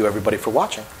 thank you everybody for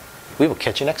watching. We will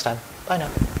catch you next time. Bye now.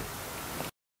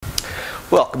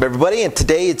 Welcome everybody, and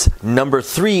today it's number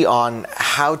 3 on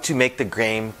how to make the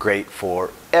game great for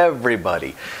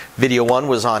everybody. Video 1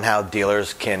 was on how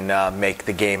dealers can make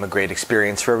the game a great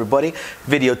experience for everybody.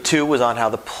 Video 2 was on how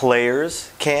the players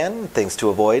can, things to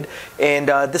avoid. And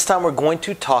this time we're going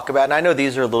to talk about, and I know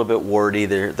these are a little bit wordy,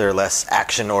 they're less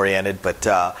action oriented, but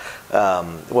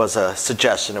it was a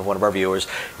suggestion of one of our viewers.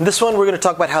 In this one we're going to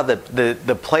talk about how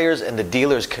the players and the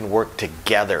dealers can work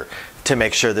together to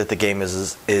make sure that the game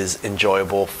is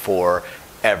enjoyable for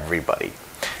everybody.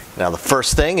 Now the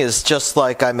first thing is, just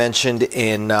like I mentioned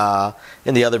in the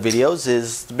other videos,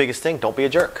 is the biggest thing: don't be a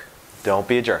jerk. Don't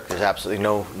be a jerk. There's absolutely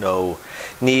no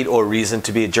need or reason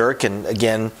to be a jerk. And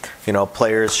again,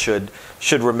 players should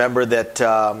remember that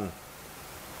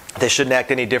they shouldn't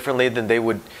act any differently than they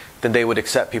would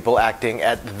accept people acting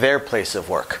at their place of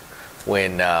work.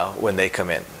 when they come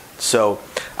in. So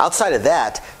outside of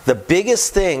that, the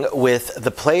biggest thing with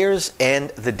the players and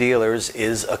the dealers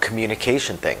is a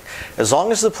communication thing. As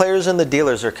long as the players and the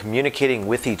dealers are communicating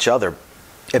with each other,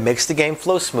 it makes the game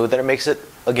flow smooth, and it makes it,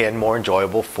 again, more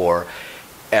enjoyable for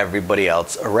everybody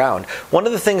else around. One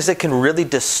of the things that can really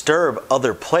disturb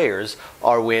other players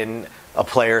are when a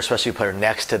player, especially a player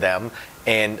next to them,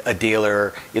 and a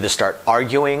dealer either start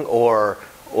arguing or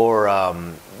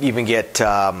even get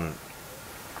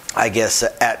I guess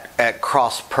at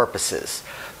cross purposes.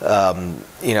 One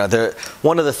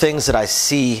of the things that I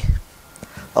see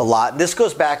a lot, this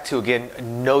goes back to,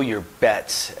 again, know your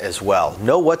bets as well.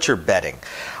 Know what you're betting.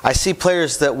 I see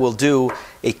players that will do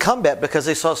a come bet because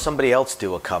they saw somebody else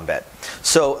do a come bet.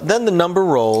 So then the number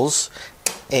rolls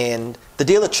and the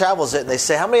dealer travels it and they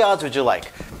say, how many odds would you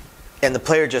like? And the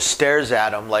player just stares at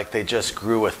them like they just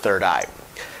grew a third eye.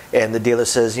 And the dealer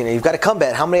says, you've got a come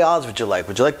bet. How many odds would you like?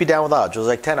 Would you like to be down with odds? Would you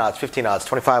like 10 odds, 15 odds,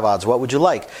 25 odds? What would you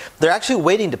like? They're actually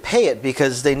waiting to pay it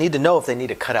because they need to know if they need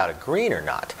to cut out a green or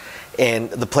not. And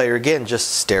the player, again,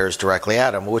 just stares directly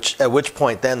at him, at which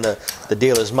point then the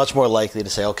dealer is much more likely to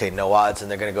say, okay, no odds,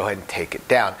 and they're going to go ahead and take it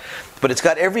down. But it's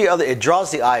got it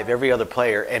draws the eye of every other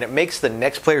player, and it makes the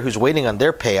next player who's waiting on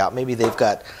their payout, maybe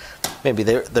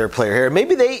their player here,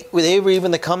 maybe they were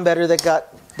even the come better that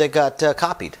got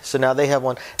copied. So now they have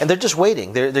one, and they're just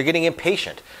waiting. They're getting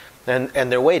impatient,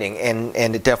 and they're waiting,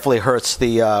 and it definitely hurts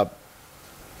the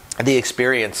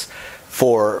experience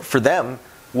for them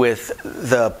with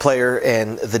the player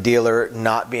and the dealer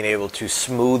not being able to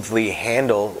smoothly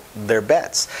handle their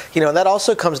bets. And that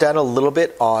also comes down a little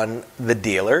bit on the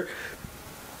dealer,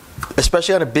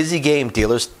 especially on a busy game.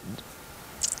 Dealers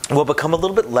will become a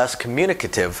little bit less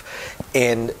communicative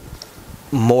and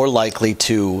more likely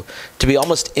to be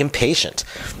almost impatient.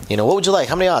 What would you like?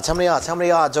 How many odds? How many odds? How many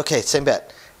odds? Okay, same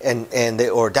bet.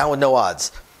 Or down with no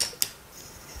odds.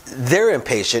 They're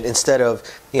impatient instead of,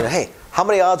 hey, how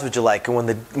many odds would you like? And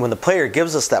when the player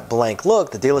gives us that blank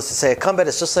look, the dealer to say a come bet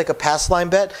is just like a pass line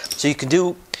bet, so you can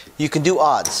do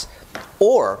odds.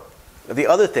 Or the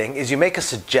other thing is you make a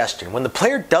suggestion. When the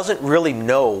player doesn't really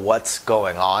know what's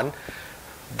going on,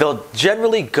 they'll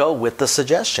generally go with the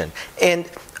suggestion. And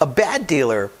a bad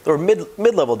dealer or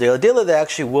mid-level dealer, a dealer that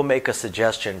actually will make a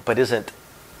suggestion but isn't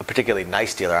a particularly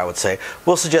nice dealer, I would say,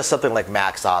 will suggest something like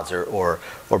max odds or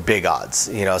big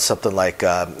odds. Something like,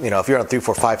 if you're on a 3,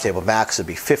 4, 5 table, max would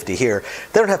be 50 here.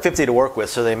 They don't have 50 to work with,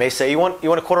 so they may say, you want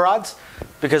a quarter odds?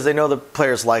 Because they know the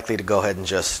player's likely to go ahead and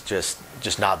just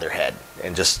nod their head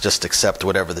and just accept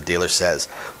whatever the dealer says.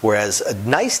 Whereas a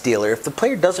nice dealer, if the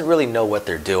player doesn't really know what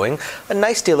they're doing, a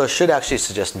nice dealer should actually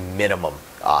suggest minimum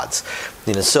odds.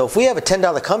 So if we have a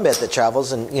 $10 come bet that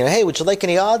travels and, hey, would you like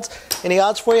any odds? Any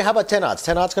odds for you? How about 10 odds?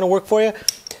 10 odds going to work for you?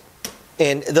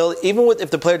 And they'll, if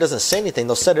the player doesn't say anything,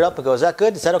 they'll set it up and go, is that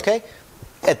good? Is that okay?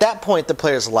 At that point, the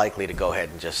player's likely to go ahead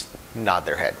and just nod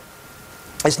their head.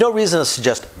 There's no reason to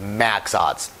suggest max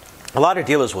odds. A lot of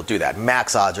dealers will do that,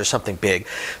 max odds or something big.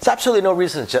 There's absolutely no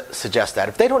reason to suggest that.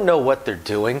 If they don't know what they're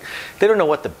doing, they don't know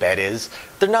what the bet is,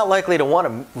 they're not likely to want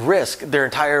to risk their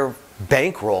entire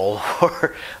bankroll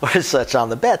or such on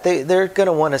the bet. They're going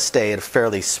to want to stay at a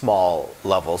fairly small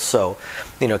level. So,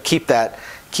 keep that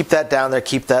down there,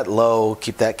 keep that low,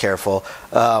 keep that careful.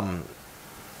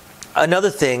 Another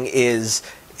thing is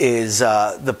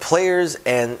the players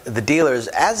and the dealers,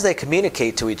 as they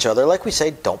communicate to each other, like we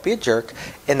say, don't be a jerk,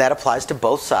 and that applies to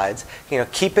both sides.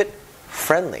 Keep it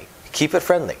friendly. Keep it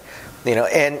friendly.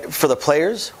 And for the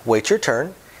players, wait your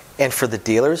turn, and for the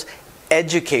dealers,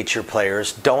 educate your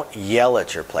players. Don't yell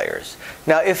at your players.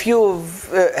 Now, if you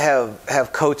have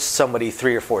coached somebody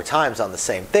 3 or 4 times on the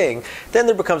same thing, then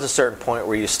there becomes a certain point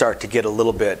where you start to get a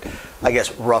little bit, I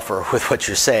guess, rougher with what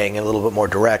you're saying and a little bit more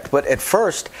direct. But at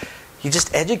first, you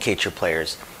just educate your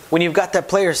players. When you've got that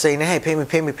player saying, hey, pay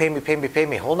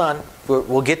me, hold on,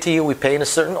 we'll get to you. We pay in a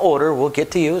certain order. We'll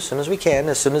get to you as soon as we can.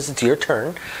 As soon as it's your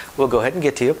turn, we'll go ahead and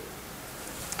get to you.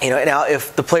 Now,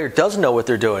 if the player doesn't know what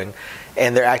they're doing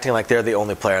and they're acting like they're the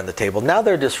only player on the table, now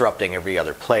they're disrupting every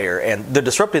other player, and they're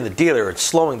disrupting the dealer and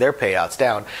slowing their payouts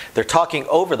down. They're talking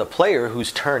over the player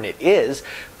whose turn it is,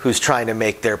 who's trying to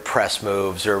make their press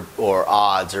moves or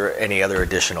odds or any other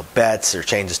additional bets or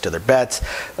changes to their bets.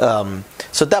 So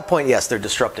at that point, yes, they're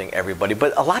disrupting everybody.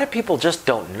 But a lot of people just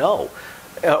don't know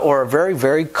or are very,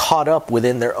 very caught up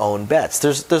within their own bets.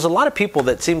 There's a lot of people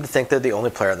that seem to think they're the only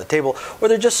player on the table, or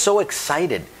they're just so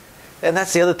excited. And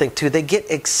that's the other thing, too. They get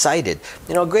excited.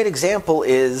 A great example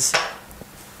is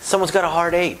someone's got a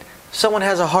hard 8. someone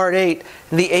has a hard 8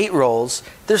 and the 8 rolls,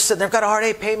 they've got a hard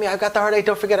 8, pay me, I've got the hard 8,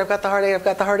 don't forget I've got the hard 8, I've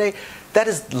got the hard 8. That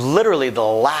is literally the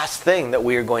last thing that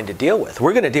we are going to deal with.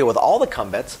 We're going to deal with all the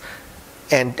come bets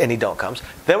and any don't comes.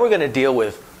 Then we're going to deal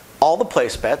with all the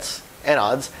place bets and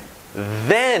odds.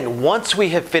 Then once we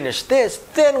have finished this,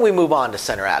 then we move on to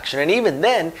center action. And even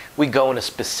then, we go in a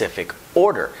specific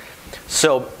order.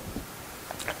 So,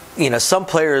 some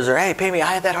players are, hey, pay me,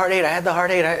 I had that hard 8, I had the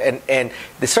hard 8. And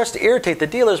it starts to irritate the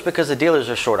dealers because the dealers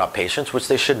are short on patience, which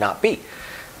they should not be.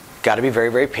 Got to be very,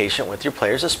 very patient with your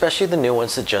players, especially the new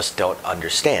ones that just don't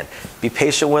understand. Be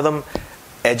patient with them.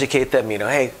 Educate them,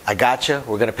 hey, I got you.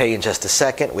 We're going to pay you in just a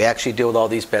second. We actually deal with all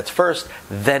these bets first.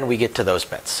 Then we get to those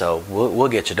bets. So we'll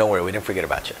get you. Don't worry. We didn't forget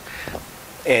about you.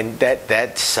 And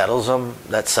that settles them.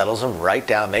 That settles them right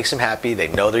down. Makes them happy. They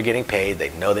know they're getting paid.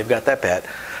 They know they've got that bet.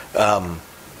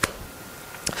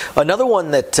 Another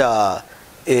one that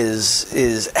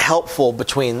is helpful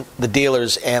between the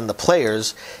dealers and the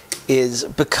players is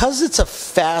because it's a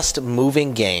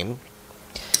fast-moving game.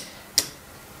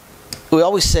 We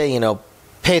always say,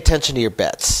 pay attention to your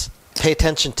bets. Pay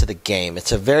attention to the game.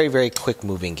 It's a very, very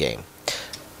quick-moving game.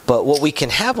 But what we can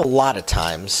have a lot of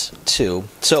times, too,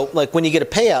 so like when you get a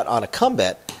payout on a come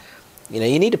bet, you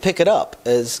need to pick it up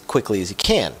as quickly as you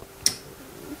can.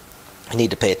 You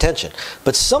need to pay attention.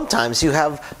 But sometimes you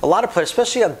have a lot of players,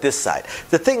 especially on this side.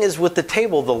 The thing is, with the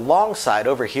table, the long side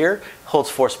over here holds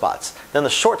 4 spots. Then the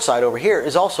short side over here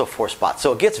is also 4 spots.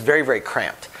 So it gets very, very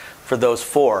cramped for those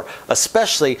 4,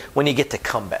 especially when you get to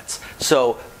come bets.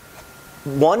 So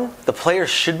 1, the players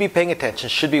should be paying attention,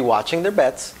 should be watching their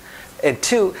bets. And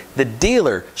 2, the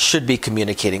dealer should be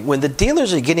communicating. When the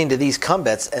dealers are getting to these come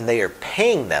bets and they are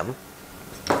paying them,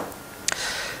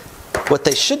 what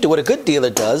they should do, what a good dealer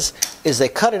does, is they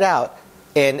cut it out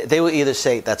and they will either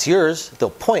say, that's yours, they'll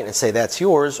point and say, that's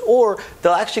yours, or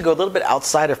they'll actually go a little bit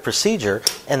outside of procedure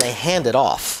and they hand it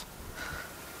off.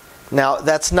 Now,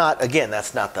 that's not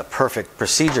the perfect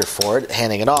procedure for it,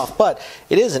 handing it off, but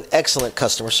it is an excellent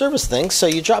customer service thing. So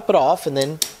you drop it off and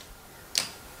then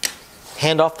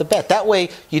hand off the bet. That way,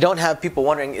 you don't have people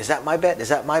wondering, is that my bet? Is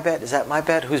that my bet? Is that my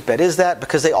bet? Whose bet is that?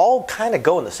 Because they all kind of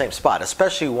go in the same spot,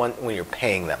 especially when you're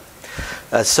paying them.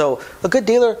 So a good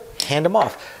dealer, hand them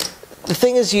off. The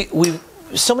thing is,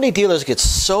 so many dealers get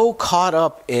so caught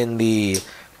up in the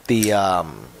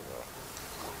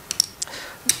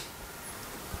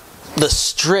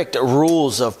strict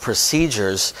rules of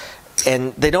procedures,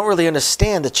 and they don't really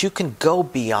understand that you can go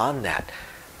beyond that.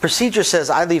 Procedure says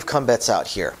I leave come bets out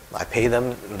here. I pay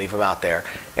them and leave them out there,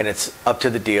 and it's up to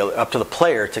the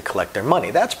player to collect their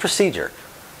money. That's procedure.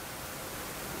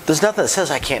 There's nothing that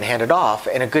says I can't hand it off,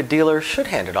 and a good dealer should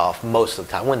hand it off most of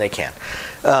the time when they can.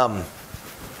 The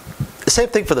same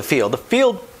thing for the field. The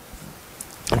field,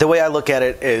 the way I look at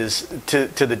it is, to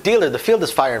the dealer, the field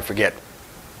is fire and forget.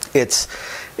 It's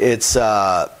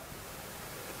a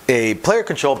player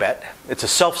control bet. It's a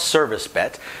self-service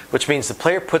bet, which means the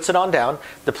player puts it on down,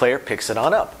 the player picks it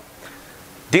on up.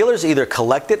 Dealers either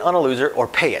collect it on a loser or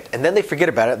pay it, and then they forget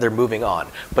about it, they're moving on.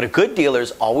 But a good dealer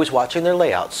is always watching their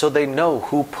layout, so they know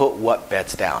who put what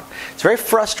bets down. It's very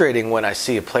frustrating when I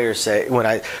see a player say,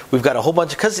 we've got a whole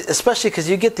bunch, especially because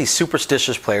you get these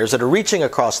superstitious players that are reaching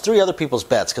across 3 other people's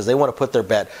bets because they want to put their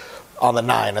bet on the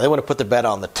 9, or they want to put their bet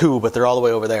on the 2, but they're all the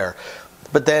way over there.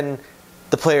 But then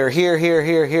the player here,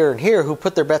 and here who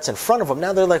put their bets in front of them,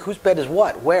 now they're like, whose bet is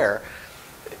what, where?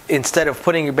 Instead of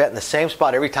putting your bet in the same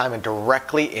spot every time and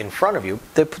directly in front of you,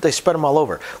 they spread them all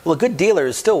over. Well, a good dealer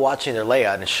is still watching their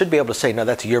layout and should be able to say, no,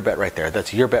 that's your bet right there.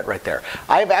 That's your bet right there.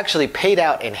 I've actually paid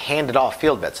out and handed off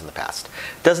field bets in the past.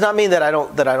 Does not mean that I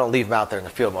don't leave them out there in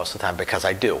the field most of the time, because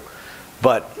I do.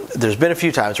 But there's been a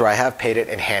few times where I have paid it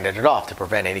and handed it off to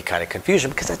prevent any kind of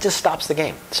confusion, because that just stops the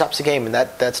game. It stops the game, and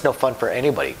that's no fun for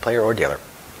anybody, player or dealer.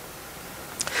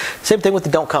 Same thing with the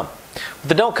don't come. With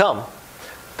the don't come,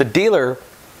 the dealer,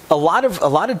 a lot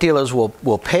of dealers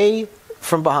will pay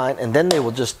from behind, and then they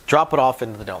will just drop it off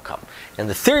into the don't come. And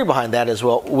the theory behind that is,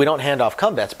 well, we don't hand off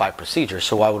come bets by procedure,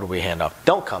 so why would we hand off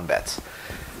don't come bets?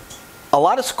 A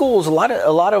lot of schools, a lot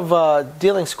of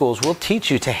dealing schools will teach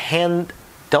you to hand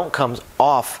don't comes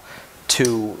off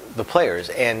to the players,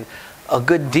 and a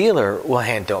good dealer will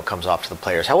hand don't comes off to the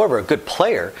players. However, a good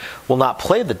player will not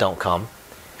play the don't come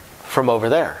from over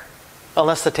there,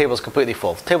 unless the table is completely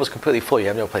full. If the table is completely full, you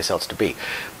have no place else to be.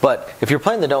 But if you're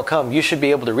playing the don't come, you should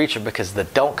be able to reach it, because the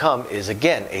don't come is,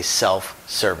 again, a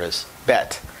self-service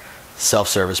bet.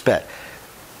 Self-service bet.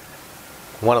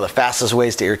 One of the fastest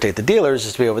ways to irritate the dealers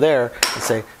is to be over there and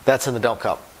say, that's in the don't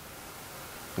come.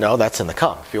 No, that's in the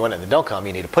come. If you want it in the don't come,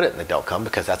 you need to put it in the don't come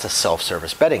because that's a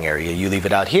self-service betting area. You leave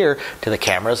it out here to the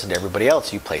cameras and to everybody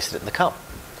else. You place it in the come.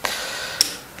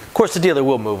 Of course, the dealer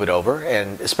will move it over,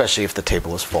 and especially if the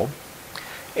table is full.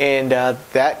 And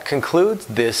that concludes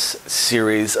this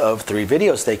series of 3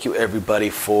 videos. Thank you, everybody,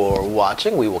 for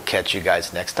watching. We will catch you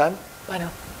guys next time. Bye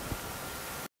now.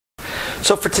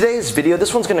 So for today's video,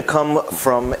 this one's going to come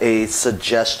from a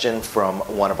suggestion from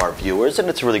one of our viewers, and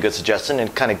it's a really good suggestion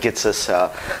and kind of gets us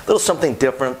a little something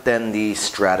different than the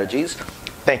strategies.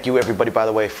 Thank you, everybody, by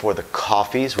the way, for the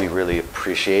coffees. We really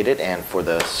appreciate it, and for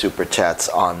the super chats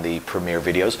on the premiere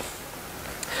videos.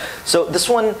 So this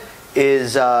one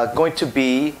is going to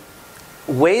be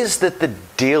ways that the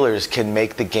dealers can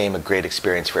make the game a great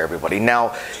experience for everybody.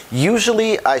 Now,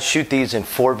 usually I shoot these in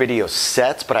 4 video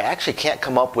sets, but I actually can't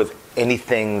come up with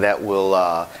anything that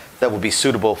will be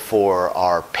suitable for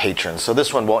our patrons. So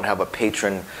this one won't have a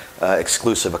patron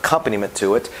exclusive accompaniment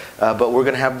to it, but we're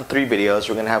going to have the 3 videos.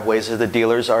 We're going to have ways that the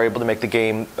dealers are able to make the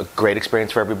game a great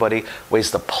experience for everybody,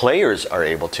 ways the players are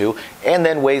able to, and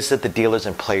then ways that the dealers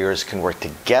and players can work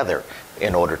together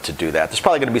in order to do that. There's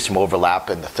probably going to be some overlap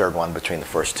in the 3rd one between the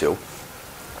first 2.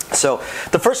 So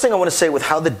the first thing I want to say with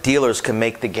how the dealers can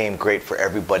make the game great for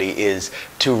everybody is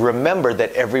to remember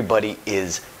that everybody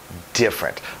is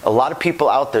different. A lot of people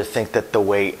out there think that the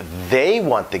way they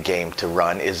want the game to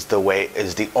run is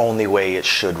the only way it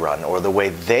should run, or the way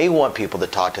they want people to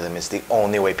talk to them is the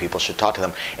only way people should talk to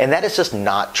them. And that is just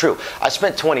not true. I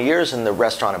spent 20 years in the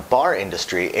restaurant and bar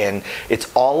industry, and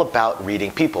it's all about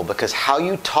reading people, because how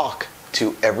you talk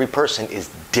to every person is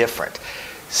different.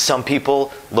 Some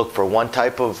people look for one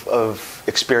type of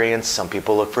experience, some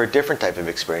people look for a different type of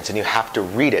experience, and you have to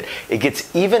read it. It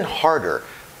gets even harder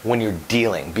when you're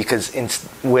dealing, because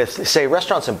with, say,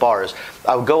 restaurants and bars,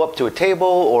 I would go up to a table,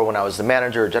 or when I was the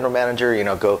manager or general manager,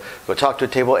 go talk to a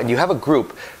table, and you have a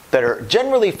group that are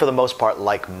generally, for the most part,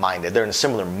 like-minded. They're in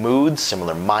similar moods,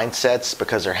 similar mindsets,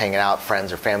 because they're hanging out,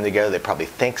 friends or family together. They probably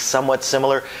think somewhat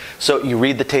similar. So you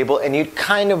read the table, and you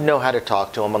kind of know how to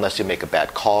talk to them, unless you make a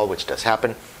bad call, which does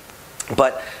happen.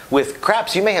 But with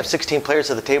craps, you may have 16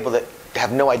 players at the table that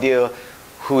have no idea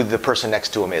who the person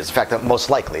next to them is. In fact,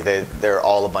 most likely, they're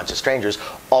all a bunch of strangers,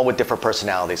 all with different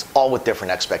personalities, all with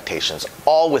different expectations,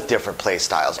 all with different play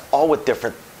styles, all with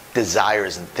different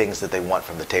desires and things that they want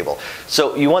from the table.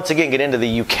 So you once again get into the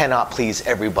you cannot please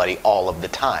everybody all of the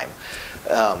time.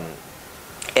 And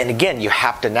again, you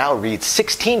have to now read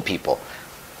 16 people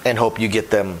and hope you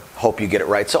get it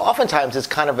right. So oftentimes it's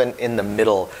kind of in the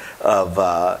middle of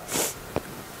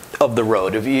the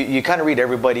road. If you kind of read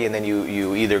everybody, and then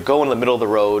you either go in the middle of the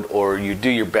road, or you do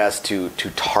your best to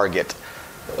target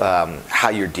how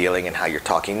you're dealing and how you're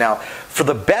talking. Now, for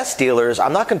the best dealers,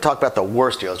 I'm not going to talk about the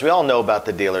worst dealers. We all know about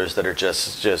the dealers that are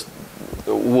just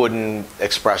wooden,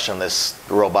 expressionless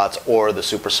robots, or the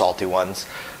super salty ones.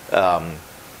 And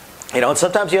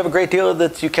sometimes you have a great dealer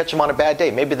that you catch them on a bad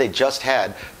day. Maybe they just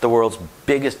had the world's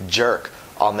biggest jerk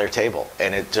on their table,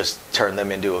 and it just turned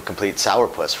them into a complete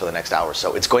sourpuss for the next hour.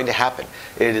 So it's going to happen.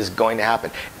 It is going to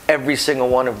happen. Every single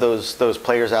one of those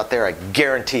players out there, I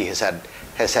guarantee, has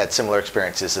had similar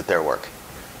experiences at their work.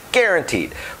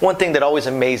 Guaranteed. One thing that always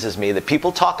amazes me that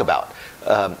people talk about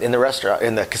in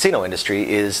the casino industry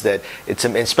is that it's,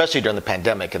 especially during the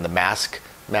pandemic and the mask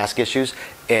issues,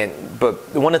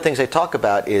 but one of the things they talk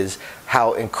about is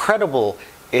how incredible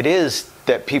it is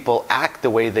that people act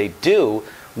the way they do,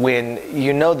 when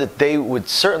you know that they would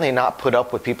certainly not put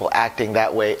up with people acting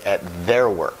that way at their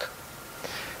work.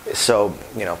 So,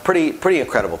 pretty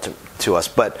incredible to us.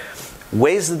 But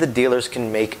ways that the dealers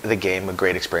can make the game a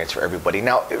great experience for everybody.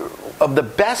 Now, of the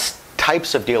best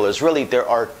types of dealers, really, there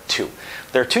are 2.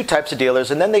 There are 2 types of dealers,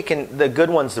 and then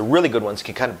the really good ones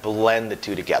can kind of blend the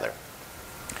 2 together.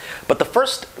 But the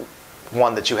first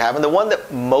one that you have, and the one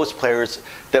that most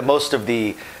of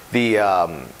the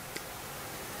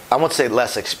I won't say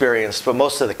less experienced, but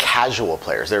most of the casual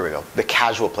players, there we go, the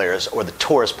casual players or the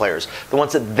tourist players, the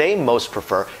ones that they most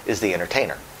prefer is the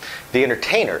entertainer. The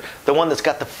entertainer, the one that's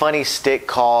got the funny stick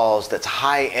calls, that's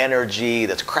high energy,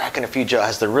 that's cracking a few jokes,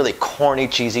 has the really corny,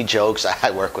 cheesy jokes.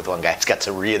 I work with one guy that's got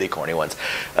some really corny ones.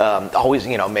 Always,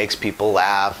 makes people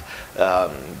laugh.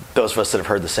 Those of us that have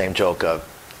heard the same joke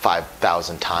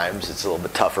 5,000 times, it's a little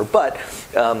bit tougher. But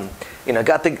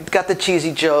got the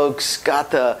cheesy jokes,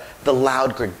 got the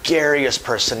loud, gregarious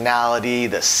personality,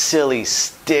 the silly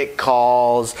stick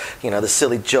calls, the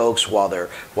silly jokes while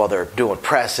they're doing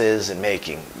presses and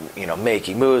making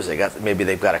moves. Maybe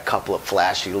they've got a couple of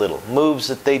flashy little moves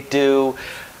that they do,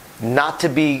 not to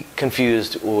be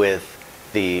confused with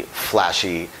the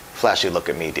flashy look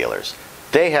at me dealers.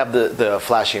 They have the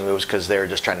flashy moves because they're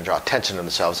just trying to draw attention to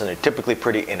themselves, and they're typically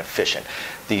pretty inefficient.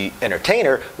 The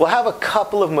entertainer will have a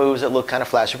couple of moves that look kind of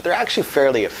flashy, but they're actually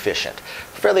fairly efficient.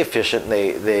 Fairly efficient, and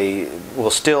they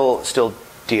will still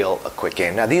deal a quick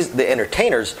game. Now the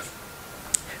entertainers,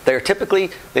 they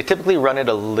typically run it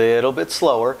a little bit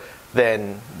slower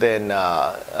than the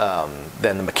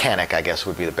mechanic, I guess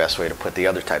would be the best way to put the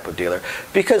other type of dealer,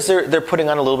 because they're putting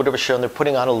on a little bit of a show, and they're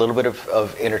putting on a little bit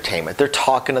of entertainment. They're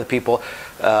talking to the people,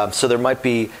 so there might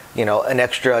be an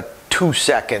extra 2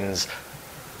 seconds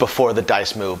before the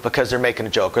dice move because they're making a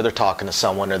joke, or they're talking to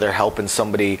someone, or they're helping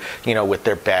somebody with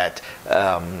their bet.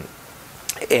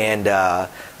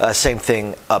 Same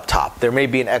thing up top. There may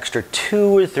be an extra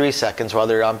 2 or 3 seconds while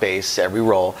they're on base every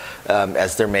roll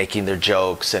as they're making their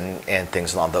jokes and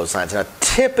things along those lines. Now,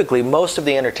 typically, most of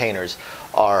the entertainers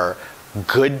are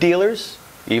good dealers,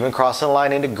 even crossing the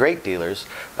line into great dealers,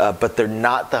 but they're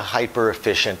not the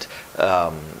hyper-efficient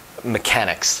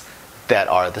mechanics that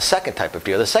are the second type of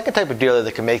dealer. The second type of dealer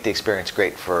that can make the experience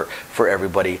great for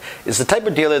everybody is the type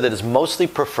of dealer that is mostly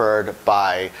preferred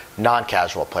by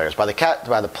non-casual players, by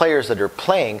the players that are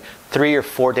playing 3 or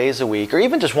 4 days a week, or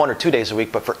even just 1 or 2 days a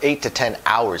week, but for 8 to 10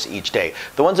 hours each day.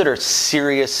 The ones that are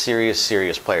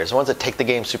serious players, the ones that take the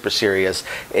game super serious,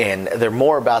 and they're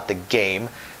more about the game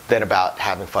than about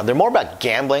having fun. They're more about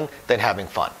gambling than having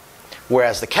fun.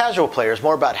 Whereas the casual player is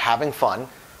more about having fun,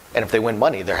 and if they win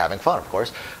money, they're having fun, of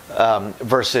course,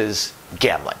 versus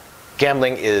gambling.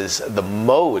 Gambling is the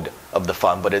mode of the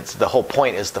fun, but the whole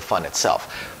point is the fun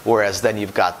itself. Whereas then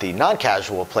you've got the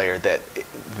non-casual player that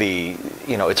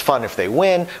it's fun if they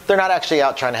win. They're not actually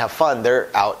out trying to have fun. They're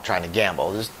out trying to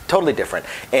gamble. It's totally different.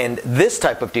 And this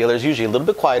type of dealer is usually a little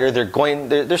bit quieter.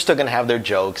 They're still going to have their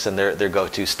jokes and their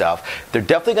go-to stuff. They're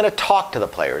definitely going to talk to the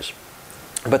players,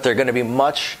 but they're going to be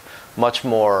much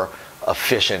more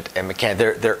efficient and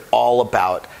mechanical. They're all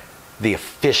about the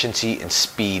efficiency and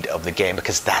speed of the game,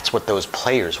 because that's what those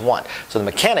players want. So the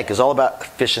mechanic is all about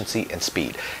efficiency and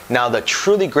speed. Now, the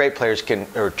truly great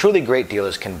truly great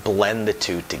dealers can blend the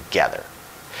two together.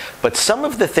 But some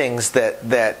of the things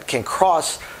that can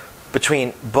cross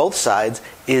between both sides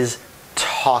is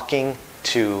talking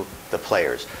to the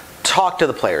players. Talk to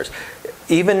the players.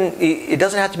 Even it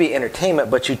doesn't have to be entertainment,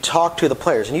 but you talk to the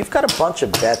players, and you've got a bunch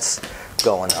of bets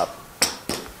going up.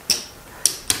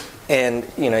 And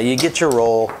you get your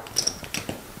roll.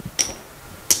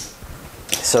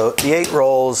 So the 8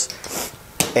 rolls,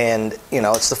 and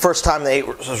it's the first time the 8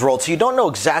 was rolled, so you don't know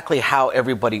exactly how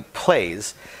everybody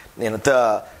plays.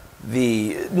 The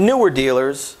newer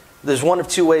dealers, there's one of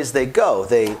 2 ways they go.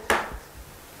 They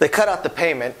cut out the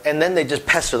payment, and then they just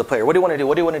pester the player. What do you want to do?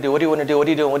 What do you want to do? What do you want to do? What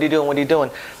are you doing? What are you doing? What are you doing?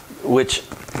 Which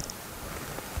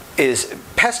is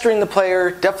pestering the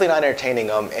player, definitely not entertaining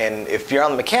them. And if you're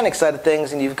on the mechanic side of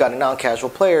things and you've got a non-casual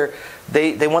player,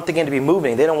 they want the game to be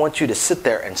moving. They don't want you to sit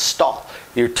there and stall.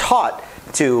 You're taught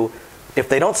to, if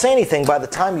they don't say anything by the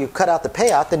time you cut out the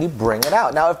payout, then you bring it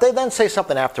out. Now, if they then say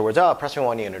something afterwards, press me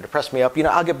 1 unit, or press me up,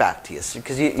 I'll get back to you,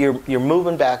 because you're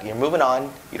moving back, you're moving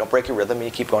on, you don't break your rhythm, and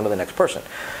you keep going to the next person.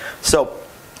 So,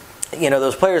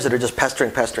 those players that are just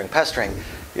pestering,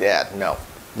 yeah, no,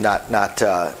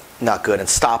 not good, and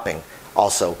stopping,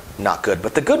 also not good.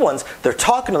 But the good ones, they're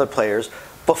talking to the players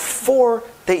before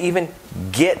they even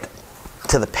get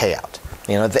to the payout.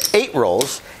 The 8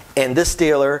 rolls, and this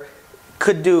dealer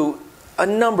could do a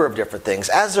number of different things.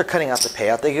 As they're cutting out the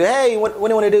payout, they go, hey, what do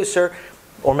you want to do, sir?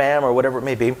 Or ma'am, or whatever it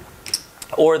may be.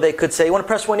 Or they could say, you want to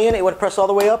press 1 unit? You want to press all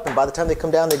the way up? And by the time they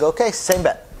come down, they go, okay, same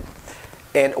bet.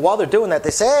 And while they're doing that,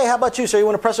 they say, hey, how about you, sir? You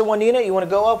want to press it 1 unit? You want to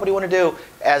go up? What do you want to do?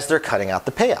 As they're cutting out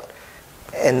the payout.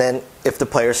 And then if the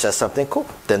player says something, cool,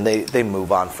 then they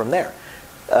move on from there.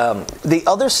 The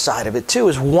other side of it, too,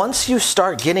 is once you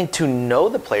start getting to know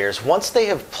the players, once they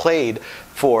have played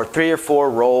for 3 or 4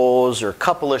 rolls or a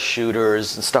couple of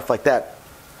shooters and stuff like that,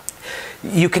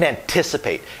 you can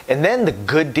anticipate. And then the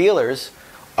good dealers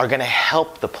are going to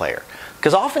help the player.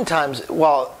 Because oftentimes,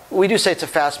 while we do say it's a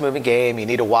fast-moving game, you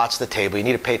need to watch the table, you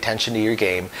need to pay attention to your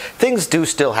game, things do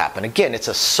still happen. Again, it's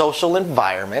a social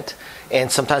environment,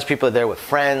 and sometimes people are there with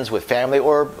friends, with family,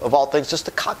 or, of all things, just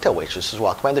a cocktail waitress is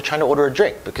walking by and they're trying to order a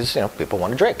drink because, people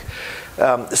want to drink.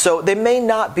 So they may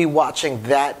not be watching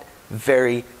that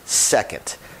very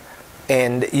second.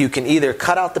 And you can either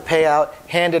cut out the payout,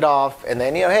 hand it off, and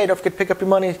then, hey, don't forget to pick up your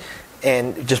money,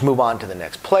 and just move on to the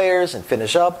next players and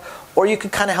finish up. Or you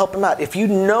could kind of help them out. If you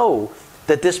know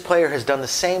that this player has done the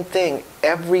same thing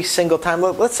every single time.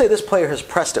 Let's say this player has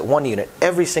pressed it 1 unit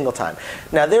every single time.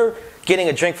 Now, they're getting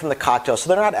a drink from the cocktail, so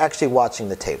they're not actually watching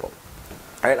the table.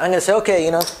 All right, I'm going to say, okay,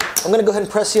 I'm going to go ahead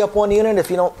and press you up 1 unit.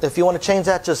 If you want to change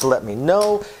that, just let me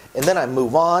know. and then I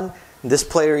move on. This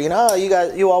player,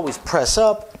 you always press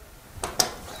up,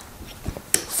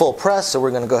 full press, so we're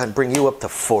going to go ahead and bring you up to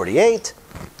 48.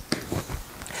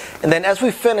 And then as we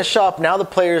finish up, now the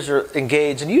players are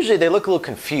engaged, and usually they look a little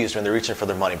confused when they're reaching for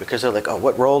their money because they're like, oh,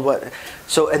 what rolled, what?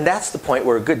 So, and that's the point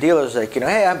where a good dealer is like,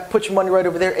 hey, I put your money right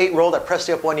over there, 8 rolled, I pressed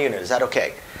you up 1 unit, is that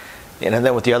okay? And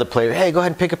then with the other player, hey, go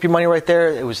ahead and pick up your money right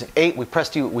there, it was an 8,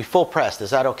 we full pressed, is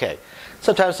that okay?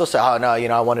 Sometimes they'll say, oh, no,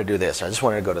 I want to do this, or I just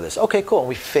wanted to go to this. Okay, cool, and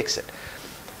we fix it.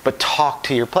 But talk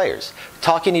to your players.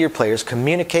 Talking to your players,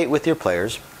 communicate with your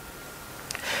players.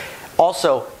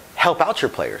 Also, help out your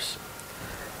players.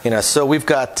 So we've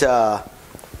got,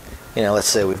 let's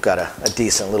say we've got a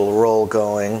decent little roll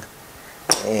going,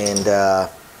 and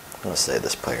let's say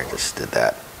this player just did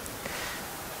that.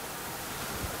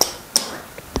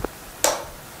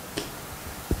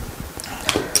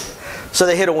 So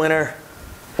they hit a winner.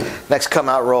 Next come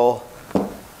out roll,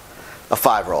 a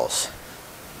 5 rolls.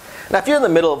 Now, if you're in the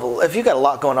middle of, if you've got a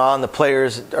lot going on, the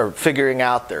players are figuring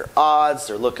out their odds,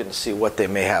 they're looking to see what they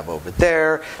may have over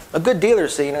there. A good dealer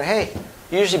is saying, hey,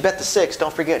 you usually bet the 6.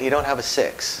 Don't forget, you don't have a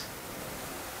 6.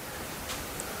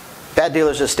 Bad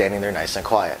dealers just standing there nice and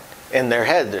quiet. In their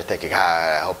head, they're thinking,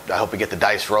 I hope we get the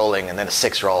dice rolling, and then a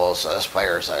 6 rolls. So this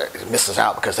player misses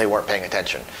out because they weren't paying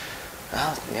attention.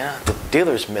 Well, yeah, the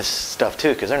dealers miss stuff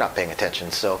too because they're not paying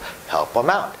attention. So help them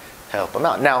out. Help them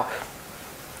out. Now,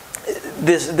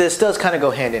 this does kind of go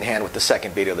hand in hand with the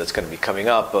second video that's going to be coming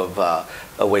up of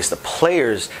ways the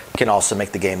players can also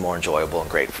make the game more enjoyable and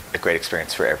a great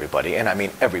experience for everybody. And I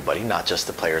mean everybody, not just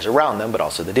the players around them, but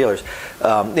also the dealers.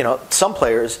 Some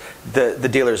players, the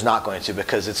dealer's not going to,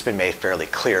 because it's been made fairly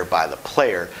clear by the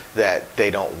player that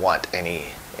they don't want any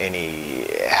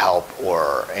help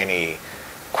or any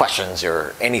questions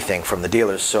or anything from the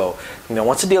dealers. So,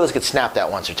 once the dealers get snapped at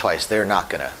once or twice, they're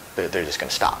just going to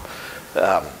stop.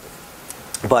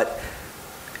 But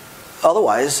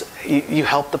otherwise, you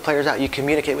help the players out. You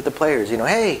communicate with the players.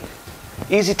 Hey,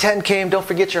 easy 10 came. Don't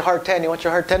forget your hard 10. You want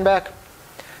your hard 10 back?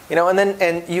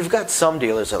 And you've got some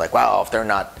dealers that are like, wow, if they're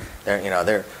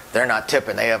not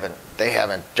tipping, they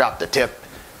haven't dropped the tip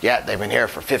yet. They've been here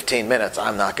for 15 minutes.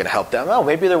 I'm not going to help them. Oh,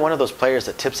 maybe they're one of those players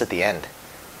that tips at the end.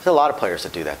 There's a lot of players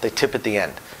that do that. They tip at the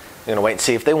end. They're going to wait and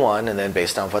see if they won, and then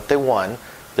based on what they won,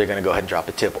 they're going to go ahead and drop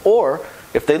a tip. Or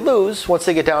if they lose, once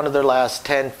they get down to their last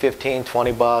 10, 15,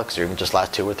 20 bucks, or even just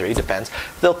last 2 or 3, depends,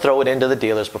 they'll throw it into the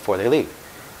dealers before they leave,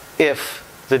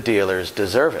 if the dealers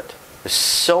deserve it. There's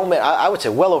so many, I would say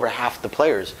well over half the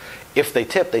players, if they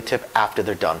tip after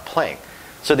they're done playing.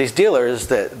 So these dealers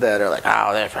that are like,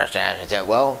 oh, they're first to tip,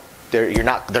 well, they're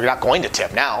not going to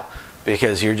tip now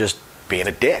because you're just being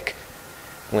a dick,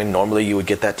 when normally you would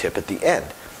get that tip at the end.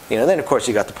 Then of course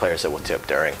you got the players that will tip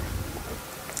during.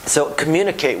 So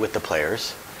communicate with the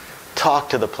players, talk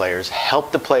to the players,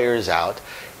 help the players out,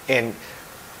 and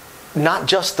not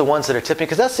just the ones that are tipping,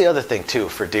 because that's the other thing too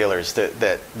for dealers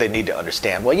that they need to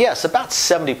understand. Well, yes, about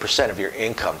 70% of your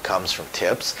income comes from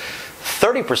tips.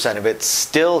 30% of it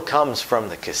still comes from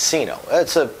the casino.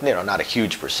 It's not a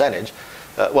huge percentage.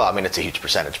 It's a huge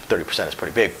percentage. 30% is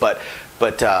pretty big, but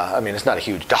it's not a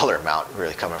huge dollar amount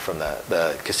really coming from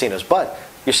the casinos. But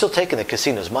you're still taking the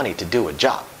casino's money to do a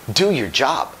job. Do your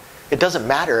job. It doesn't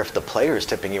matter if the player is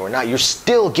tipping you or not. You're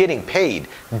still getting paid.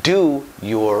 Do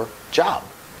your job.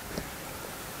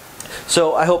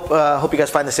 So I hope you guys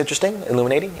find this interesting,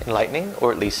 illuminating, enlightening,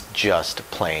 or at least just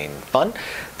plain fun.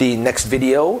 The next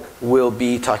video will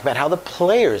be talking about how the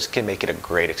players can make it a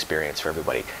great experience for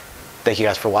everybody. Thank you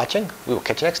guys for watching. We will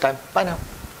catch you next time. Bye now.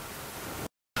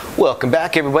 Welcome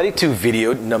back, everybody, to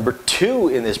video number 2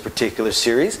 in this particular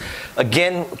series.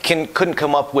 Again, couldn't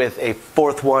come up with a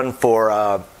 4th one for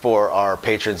our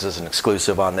patrons as an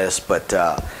exclusive on this, but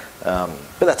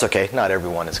that's okay. Not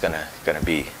everyone is gonna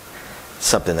be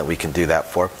something that we can do that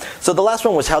for. So the last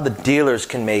one was how the dealers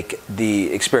can make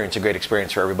the experience a great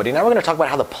experience for everybody. Now we're going to talk about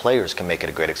how the players can make it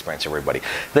a great experience for everybody.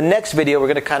 The next video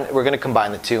we're going to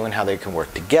combine the two and how they can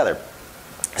work together.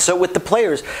 So with the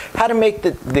players, how to make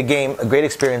the game a great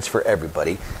experience for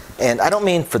everybody. And I don't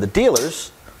mean for the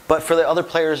dealers, but for the other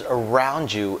players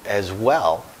around you as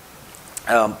well.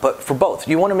 But for both.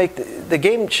 You want to make the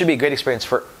game should be a great experience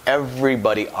for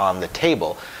everybody on the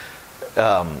table.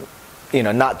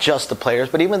 Not just the players,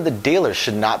 but even the dealers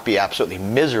should not be absolutely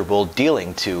miserable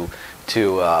dealing to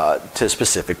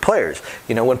specific players.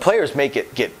 When players make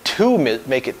it too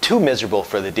miserable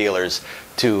for the dealers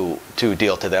to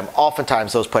deal to them,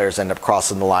 oftentimes those players end up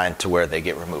crossing the line to where they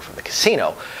get removed from the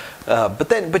casino.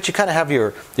 But you kind of have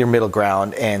your middle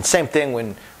ground. And same thing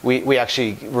when we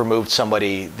actually removed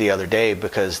somebody the other day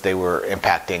because they were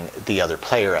impacting the other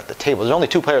player at the table. There's only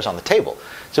 2 players on the table.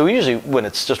 So we usually, when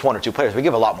it's just 1 or 2 players, we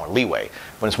give a lot more leeway.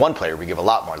 When it's 1 player, we give a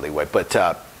lot more leeway. But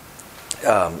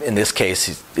in this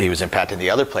case, he was impacting the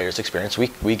other player's experience.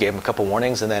 We gave him a couple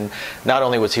warnings, and then not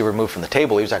only was he removed from the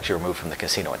table, he was actually removed from the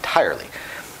casino entirely.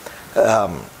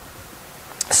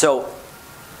 So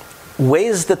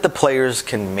ways that the players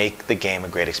can make the game a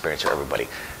great experience for everybody.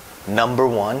 Number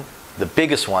 1, the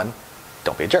biggest one,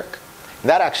 don't be a jerk. And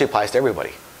that actually applies to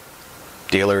everybody.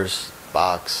 Dealers,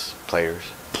 box, players.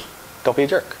 Don't be a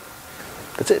jerk.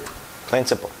 That's it. Plain and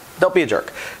simple. Don't be a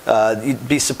jerk. You'd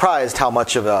be surprised how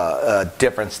much of a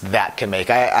difference that can make.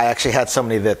 I actually had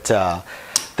somebody that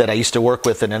I used to work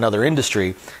with in another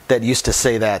industry that used to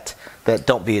say that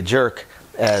don't be a jerk,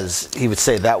 as he would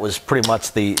say that was pretty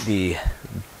much the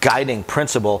guiding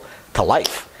principle to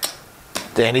life,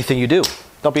 to anything you do.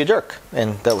 Don't be a jerk,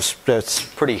 and that's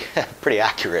pretty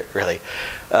accurate, really.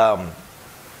 Don't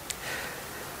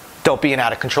be an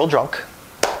out of control drunk.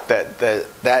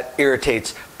 That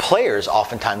irritates players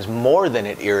oftentimes more than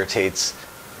it irritates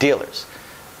dealers.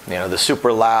 You know, the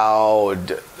super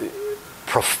loud,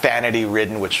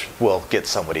 profanity-ridden, which will get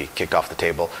somebody kicked off the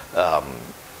table.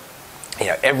 You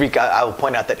know, I will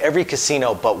point out that every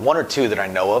casino, but 1 or 2 that I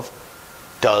know of,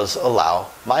 does allow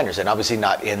minors, and obviously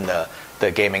not in the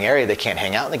gaming area. They can't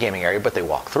hang out in the gaming area, but they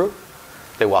walk through.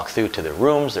 They walk through to their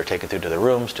rooms. They're taken through to their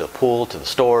rooms, to the pool, to the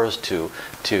stores, to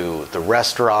the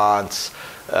restaurants.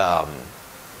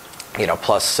 You know,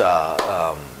 plus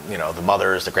you know, the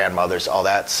mothers, the grandmothers, all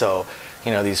that. So,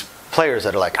 you know, these players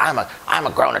that are like, I'm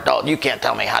a grown adult. You can't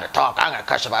tell me how to talk. I'm going to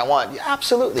cuss if I want. Yeah,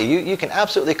 absolutely, you can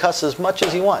absolutely cuss as much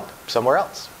as you want somewhere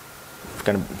else. If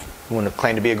you're going to want to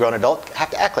claim to be a grown adult, have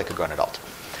to act like a grown adult.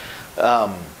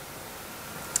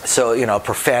 So, you know,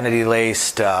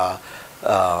 profanity-laced,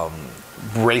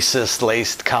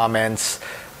 racist-laced comments,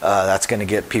 that's going to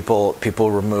get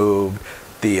people removed.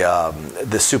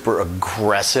 The super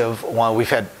aggressive one.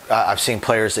 I've seen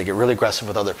players that get really aggressive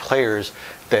with other players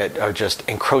that are just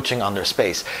encroaching on their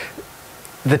space.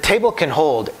 The table can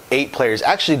hold 8 players.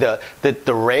 Actually,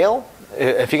 the rail,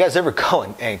 if you guys ever go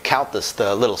and count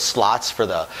the little slots for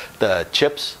the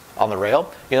chips on the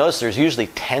rail, you notice there's usually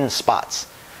 10 spots.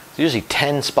 There's usually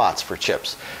 10 spots for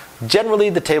chips.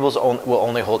 Generally, the tables will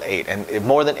only hold 8, and if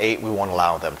more than 8, we won't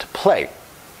allow them to play.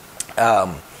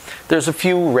 There's a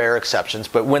few rare exceptions,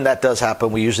 but when that does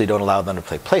happen, we usually don't allow them to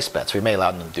play place bets. We may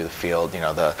allow them to do the field, you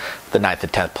know, the 9th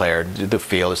and 10th player, do the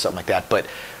field or something like that. But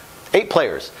 8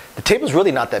 players, the table's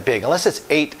really not that big. Unless it's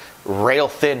 8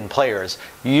 rail-thin players,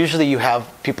 usually you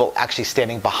have people actually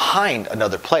standing behind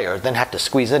another player, then have to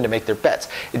squeeze in to make their bets.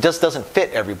 It just doesn't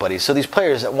fit everybody. So these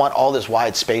players that want all this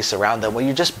wide space around them, well,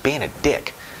 you're just being a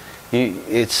dick.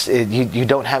 You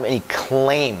don't have any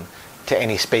claim to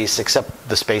any space except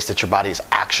the space that your body is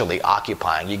actually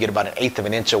occupying. You get about 1/8 of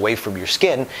an inch away from your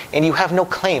skin, and you have no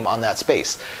claim on that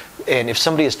space. And if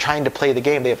somebody is trying to play the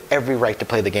game, they have every right to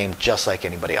play the game just like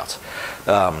anybody else.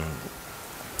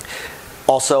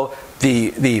 Also,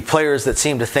 the players that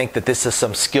seem to think that this is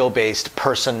some skill-based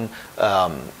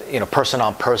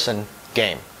person-on-person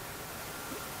game.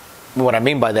 What I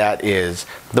mean by that is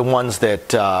the ones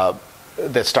that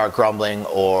start grumbling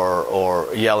or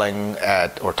yelling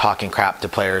at or talking crap to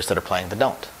players that are playing that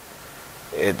don't.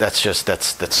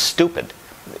 That's stupid.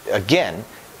 Again,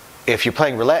 if you're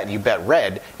playing roulette and you bet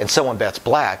red and someone bets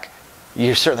black,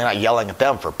 you're certainly not yelling at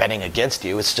them for betting against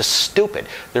you. It's just stupid.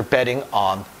 They're betting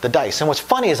on the dice. And what's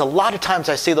funny is a lot of times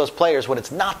I see those players, when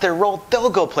it's not their role, they'll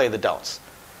go play the don'ts.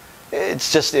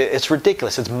 It's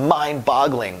ridiculous. It's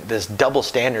mind-boggling, this double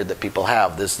standard that people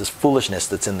have, this foolishness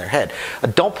that's in their head. A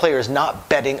don't player is not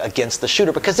betting against the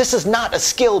shooter because this is not a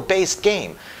skill-based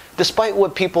game. Despite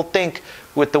what people think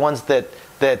with the ones that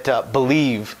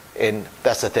believe in,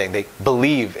 that's the thing, they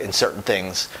believe in certain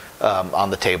things on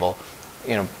the table.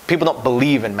 You know, people don't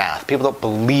believe in math. People don't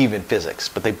believe in physics,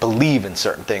 but they believe in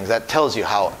certain things. That tells you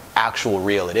how actual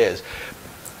real it is.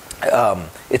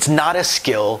 It's not a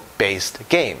skill-based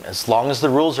game. As long as the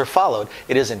rules are followed,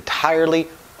 it is entirely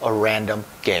a random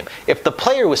game. If the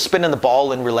player was spinning the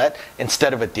ball in roulette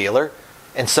instead of a dealer,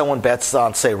 and someone bets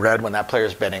on, say, red when that player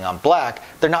is betting on black,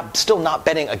 they're still not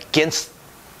betting against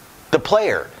the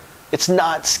player. It's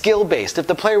not skill-based. If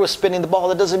the player was spinning the ball,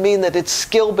 that doesn't mean that it's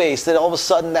skill-based, that all of a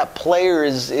sudden that player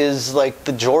is like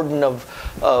the Jordan of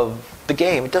the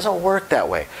game. It doesn't work that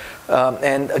way.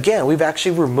 And again, we've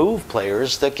actually removed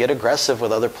players that get aggressive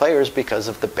with other players because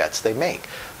of the bets they make.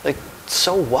 Like,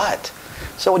 so what?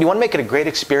 So when you want to make it a great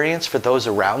experience for those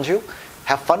around you,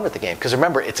 Have fun with the game. Because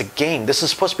remember, it's a game. This is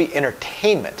supposed to be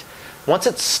entertainment. Once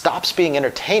it stops being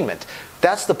entertainment,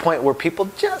 that's the point where people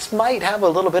just might have a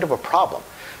little bit of a problem.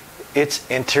 It's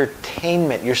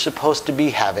entertainment. You're supposed to be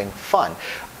having fun.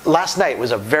 Last night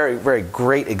was a very, very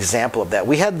great example of that.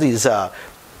 We had these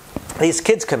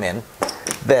kids come in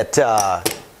that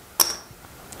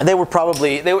they were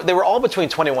probably, they were all between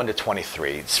 21 to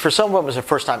 23. For some of them, it was their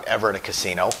first time ever in a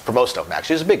casino. For most of them,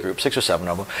 actually. It was a big group, 6 or 7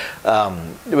 of them.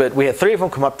 But we had 3 of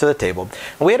them come up to the table.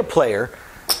 And we had a player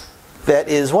that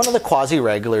is one of the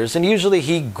quasi-regulars, and usually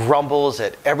he grumbles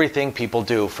at everything people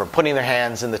do, from putting their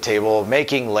hands in the table,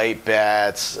 making late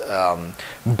bets,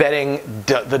 betting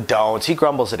the don'ts. He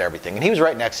grumbles at everything. And he was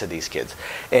right next to these kids.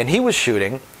 And he was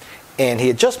shooting, and he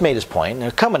had just made his point, and they're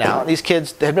coming out. And these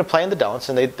kids had been playing the don'ts,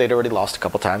 and they'd already lost a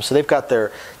couple times, so they've got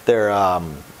their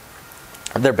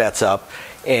bets up.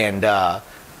 And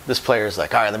this player's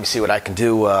like, all right, let me see what I can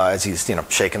do, as he's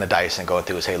shaking the dice and going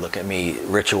through his hey, look at me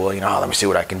ritual. Let me see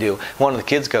what I can do. One of the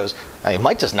kids goes, he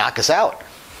might just knock us out.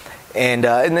 And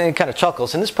then he kind of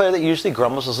chuckles. And this player that usually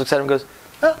grumbles just looks at him and goes,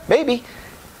 oh, maybe.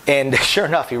 And sure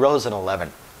enough, he rolls an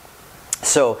 11.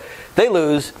 So they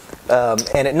lose,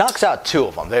 and it knocks out 2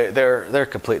 of them. They're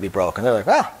completely broken. They're like,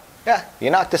 oh, yeah,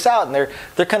 you knocked us out. And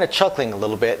they're kind of chuckling a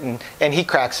little bit. And he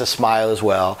cracks a smile as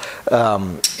well.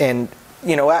 And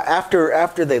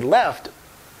after they left,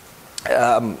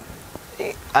 I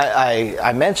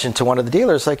mentioned to one of the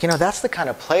dealers, like, that's the kind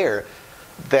of player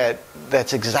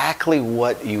that's exactly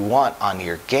what you want on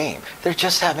your game. They're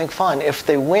just having fun. If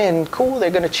they win, cool,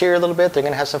 they're going to cheer a little bit. They're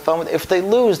going to have some fun with it. If they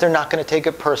lose, they're not going to take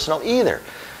it personal either.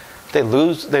 They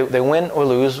win or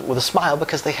lose with a smile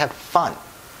because they had fun.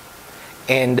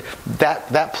 And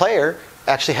that player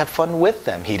actually had fun with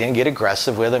them. He didn't get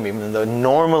aggressive with them, even though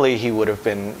normally he would have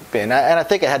been. And I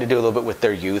think it had to do a little bit with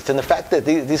their youth and the fact that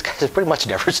these guys pretty much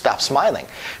never stop smiling.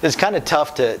 It's kind of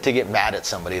tough to get mad at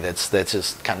somebody that's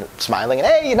just kind of smiling and,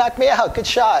 hey, you knocked me out, good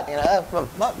shot.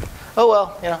 Oh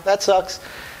well, that sucks.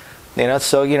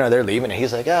 So they're leaving, and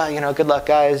he's like, good luck,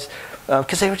 guys,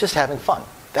 because they were just having fun.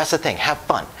 That's the thing. Have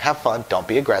fun. Don't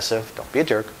be aggressive. Don't be a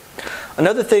jerk.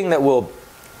 Another thing that will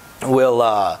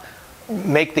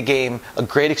make the game a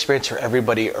great experience for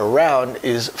everybody around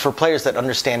is for players that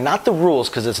understand not the rules,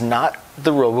 because it's not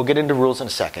the rule. We'll get into rules in a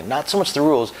second. Not so much the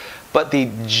rules, but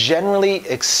the generally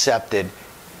accepted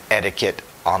etiquette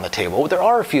on the table. There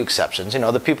are a few exceptions.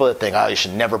 The people that think, you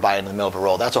should never buy in the middle of a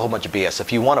roll. That's a whole bunch of BS.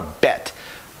 If you want to bet,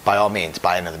 by all means,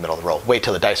 buy in the middle of the roll. Wait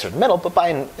till the dice are in the middle, but buy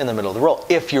in the middle of the roll.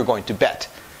 If you're going to bet,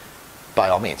 by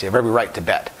all means, you have every right to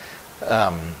bet.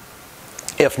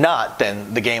 If not,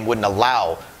 then the game wouldn't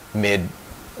allow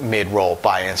mid-roll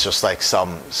buy-ins, just like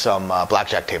some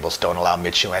blackjack tables don't allow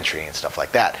mid-shoe entry and stuff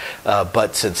like that.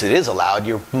 But since it is allowed,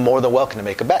 you're more than welcome to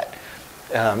make a bet.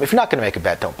 If you're not going to make a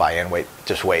bet, don't buy in.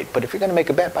 Just wait. But if you're going to make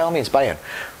a bet, by all means, buy in.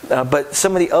 But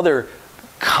some of the other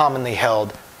commonly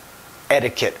held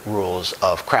etiquette rules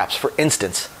of craps, for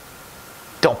instance,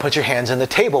 don't put your hands on the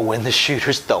table when the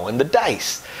shooter's throwing the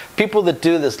dice. People that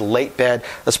do this late bet,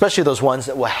 especially those ones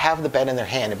that will have the bet in their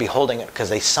hand and be holding it because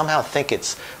they somehow think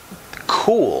it's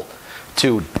cool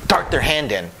to dart their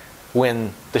hand in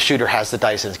when the shooter has the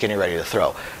dice and is getting ready to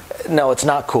throw. No, it's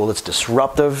not cool. It's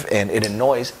disruptive, and it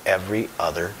annoys every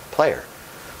other player.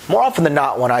 More often than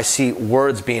not, when I see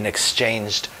words being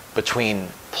exchanged between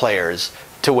players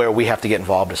to where we have to get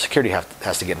involved, or security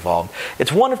has to get involved,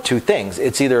 it's one of two things.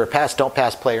 It's either a pass, don't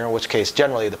pass player, in which case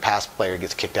generally the pass player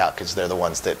gets kicked out because they're the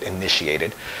ones that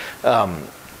initiated. And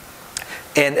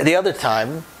the other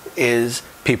time is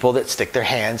people that stick their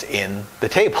hands in the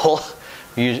table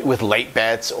with late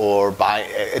bets or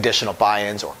additional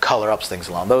buy-ins or color-ups, things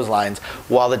along those lines,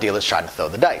 while the dealer's trying to throw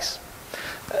the dice.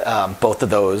 Both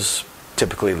of those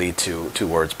typically lead to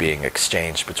words being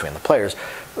exchanged between the players,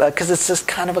 because it's just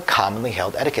kind of a commonly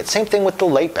held etiquette. Same thing with the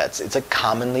late bets. It's a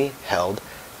commonly held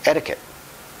etiquette.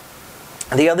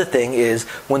 The other thing is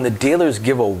when the dealers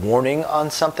give a warning on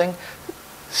something,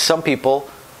 some people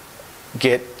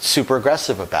get super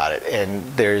aggressive about it, and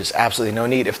there's absolutely no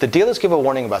need. If the dealers give a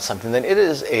warning about something, then it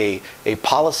is a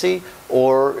policy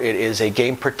or it is a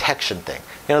game protection thing.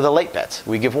 The late bets,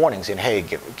 we give warnings, hey,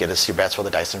 get us your bets for the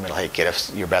dice in the middle. Hey, get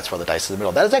us your bets for the dice in the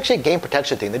middle. That is actually a game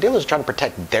protection thing. The dealers are trying to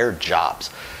protect their jobs.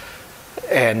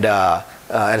 And at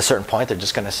a certain point, they're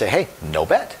just going to say, hey, no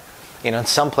bet. And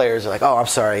some players are like, oh, I'm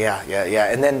sorry, yeah.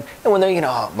 And when they're,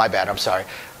 oh, my bad, I'm sorry.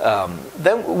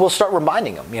 Then we'll start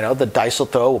reminding them, the dice will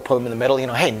throw, we'll put them in the middle,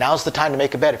 hey, now's the time to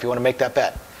make a bet if you want to make that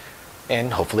bet.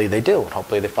 And hopefully they do, and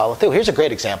hopefully they follow through. Here's a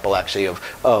great example, actually, of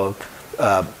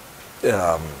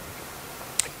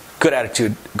good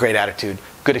attitude, great attitude,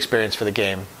 good experience for the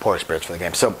game, poor experience for the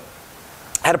game. So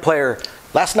I had a player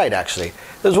last night, actually.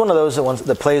 It was one of those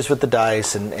that plays with the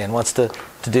dice and wants to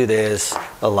do this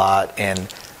a lot. And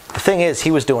the thing is,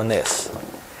 he was doing this.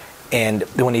 And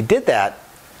when he did that,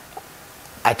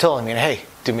 I told him, hey,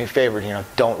 do me a favor,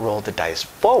 don't roll the dice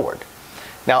forward.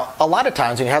 Now, a lot of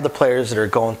times when you have the players that are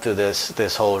going through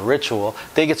this whole ritual,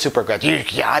 they get super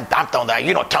aggressive. Yeah, I'm doing that.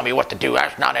 You don't tell me what to do.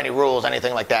 There's not any rules,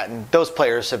 anything like that. And those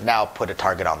players have now put a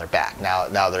target on their back.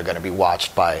 Now they're going to be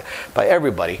watched by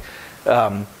everybody.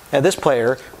 And this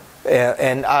player,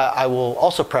 and I will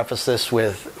also preface this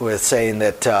with saying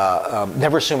that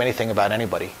never assume anything about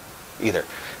anybody either.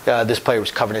 This player was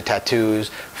covered in tattoos,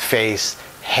 face,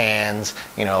 hands,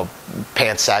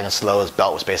 pants sagging slow. His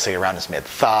belt was basically around his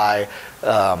mid-thigh.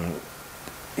 A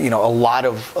lot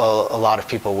of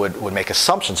people would make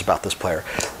assumptions about this player.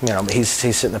 He's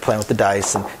sitting there playing with the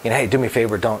dice, and hey, do me a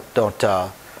favor, don't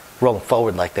roll him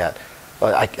forward like that.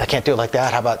 I can't do it like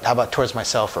that. How about towards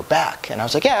myself or back? And I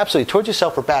was like, yeah, absolutely, towards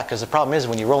yourself or back. Because the problem is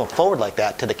when you roll him forward like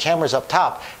that to the cameras up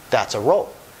top, that's a roll.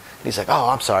 And he's like, oh,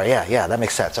 I'm sorry, yeah, that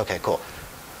makes sense. Okay, cool.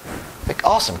 Like,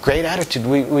 awesome, great attitude.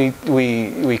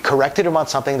 We corrected him on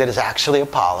something that is actually a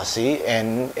policy,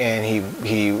 and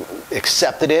he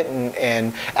accepted it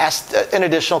and asked an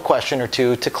additional question or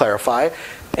two to clarify,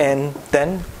 and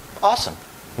then awesome,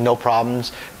 no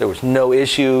problems. There was no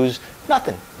issues,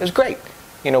 nothing. It was great.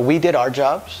 We did our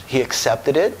jobs. He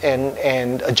accepted it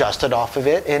and adjusted off of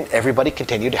it, and everybody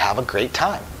continued to have a great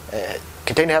time.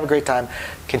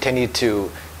 Continued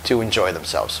to enjoy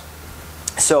themselves.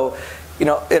 So,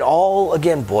 it all,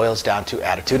 again, boils down to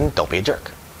attitude, and don't be a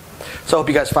jerk. So I hope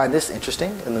you guys find this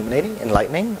interesting, illuminating,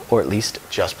 enlightening, or at least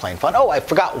just plain fun. Oh, I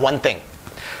forgot one thing.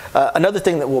 Another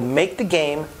thing that will make the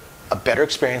game a better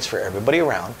experience for everybody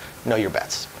around, know your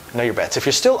bets. Know your bets. If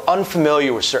you're still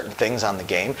unfamiliar with certain things on the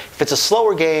game, if it's a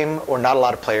slower game or not a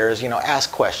lot of players,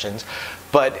 ask questions.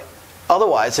 But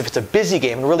otherwise, if it's a busy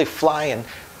game and really flying,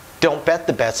 don't bet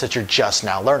the bets that you're just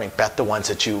now learning. Bet the ones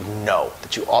that you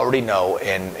already know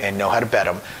and know how to bet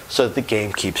them, so that the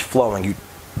game keeps flowing.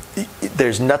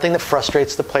 There's nothing that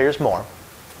frustrates the players more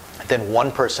than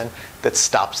one person that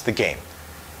stops the game.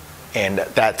 And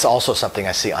that's also something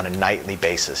I see on a nightly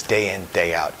basis, day in,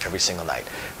 day out, every single night.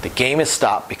 The game is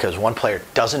stopped because one player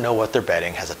doesn't know what they're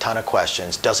betting, has a ton of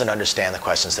questions, doesn't understand the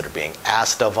questions that are being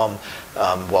asked of them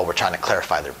while we're trying to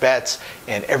clarify their bets.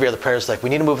 And every other player is like, we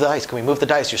need to move the dice. Can we move the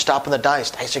dice? You're stopping the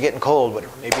dice. Dice are getting cold.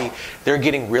 Whatever. Maybe they're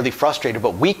getting really frustrated,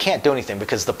 but we can't do anything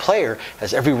because the player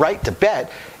has every right to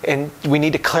bet, and we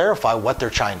need to clarify what they're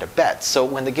trying to bet. So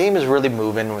when the game is really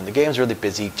moving, when the game is really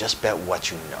busy, just bet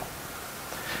what you know.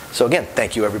 So again,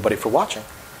 thank you everybody for watching.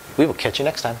 We will catch you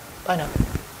next time. Bye now.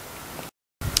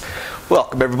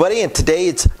 Welcome everybody, and today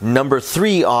it's number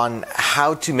 3 on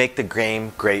how to make the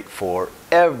game great for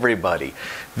everybody.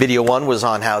 Video 1 was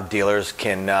on how dealers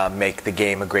can make the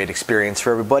game a great experience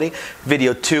for everybody.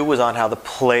 Video 2 was on how the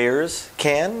players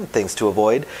can, things to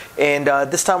avoid. And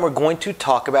this time we're going to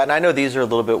talk about, and I know these are a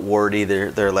little bit wordy,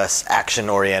 they're less action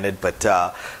oriented, but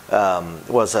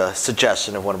was a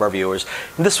suggestion of one of our viewers.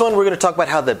 In this one we're going to talk about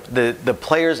how the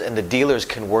players and the dealers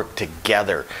can work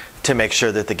together to make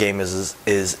sure that the game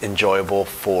is enjoyable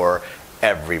for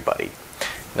everybody.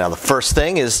 Now the first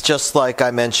thing is, just like I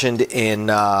mentioned in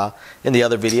the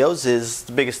other videos, is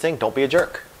the biggest thing: don't be a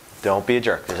jerk. Don't be a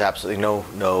jerk. There's absolutely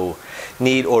no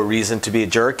need or reason to be a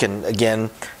jerk. And again,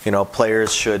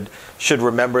 players should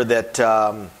remember that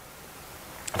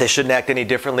they shouldn't act any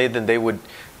differently than they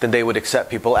would accept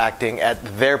people acting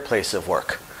at their place of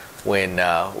work when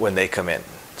they come in.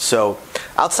 So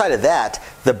outside of that,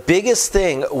 the biggest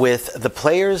thing with the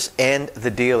players and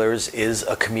the dealers is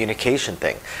a communication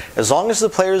thing. As long as the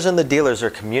players and the dealers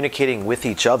are communicating with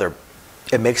each other,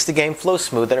 it makes the game flow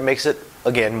smooth, and it makes it,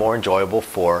 again, more enjoyable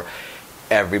for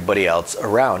everybody else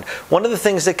around. One of the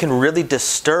things that can really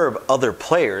disturb other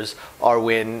players are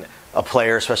when a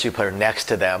player, especially a player next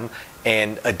to them,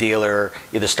 and a dealer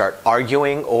either start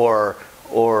arguing or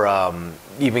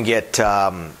even get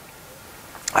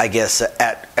I guess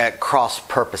at cross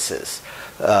purposes.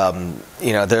 One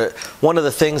of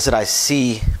the things that I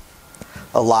see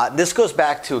a lot, this goes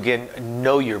back to, again,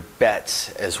 know your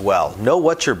bets as well. Know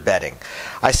what you're betting.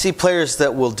 I see players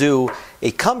that will do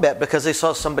a come bet because they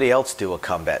saw somebody else do a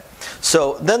come bet.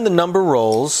 So then the number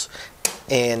rolls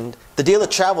and the dealer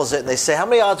travels it and they say, how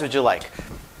many odds would you like?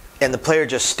 And the player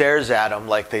just stares at them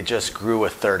like they just grew a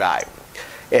third eye.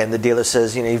 And the dealer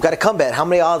says, you've got a come bet. How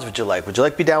many odds would you like? Would you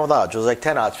like to be down with odds? Would you like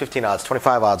 10 odds, 15 odds,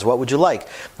 25 odds? What would you like?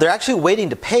 They're actually waiting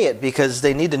to pay it because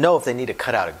they need to know if they need to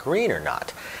cut out a green or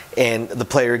not. And the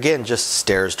player, again, just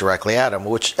stares directly at him,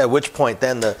 at which point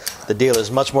then the dealer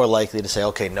is much more likely to say,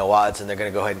 okay, no odds, and they're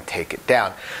going to go ahead and take it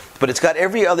down. but it's got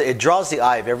every other. It draws the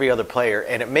eye of every other player,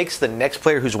 and it makes the next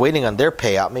player who's waiting on their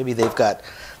payout. Maybe they've got,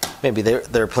 maybe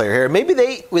their player here. Maybe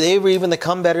they were even the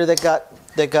come better that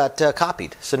got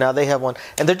copied. So now they have one,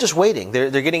 and they're just waiting. They're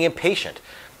getting impatient,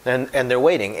 and they're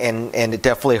waiting, and it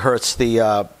definitely hurts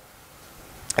the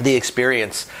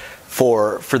experience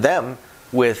for them,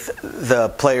 with the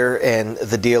player and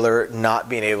the dealer not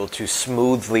being able to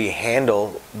smoothly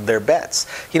handle their bets.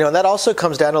 And that also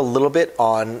comes down a little bit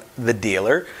on the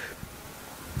dealer,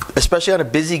 especially on a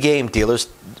busy game. Dealers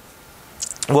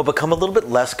will become a little bit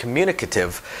less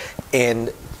communicative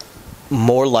and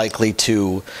more likely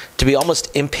to be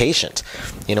almost impatient.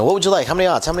 What would you like? How many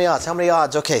odds? How many odds? How many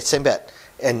odds? Okay, same bet.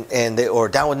 Or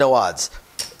down with no odds.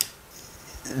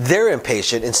 They're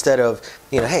impatient instead of,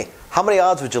 hey, how many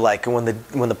odds would you like? And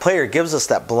when the player gives us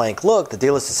that blank look, the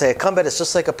dealer is to say a come bet is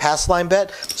just like a pass line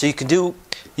bet, so you can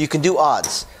do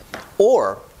odds.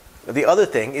 Or the other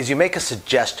thing is you make a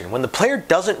suggestion. When the player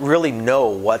doesn't really know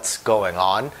what's going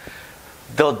on,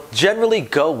 they'll generally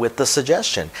go with the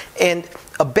suggestion. And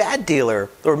a bad dealer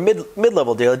or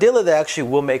mid-level dealer, a dealer that actually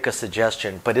will make a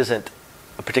suggestion but isn't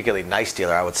a particularly nice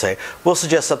dealer, I would say, will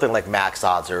suggest something like max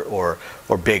odds or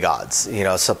big odds.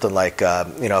 Something like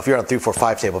if you're on 3, 4,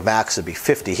 5 table, max would be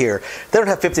 50 here. They don't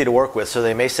have 50 to work with, so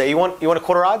they may say, you want a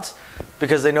quarter odds,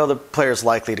 because they know the player's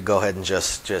likely to go ahead and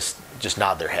just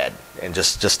nod their head and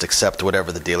just accept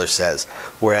whatever the dealer says.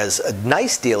 Whereas a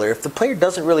nice dealer, if the player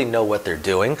doesn't really know what they're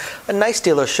doing, a nice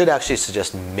dealer should actually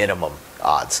suggest minimum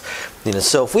odds.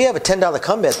 So if we have a $10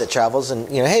 come bet that travels, and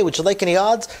hey, would you like any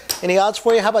odds? Any odds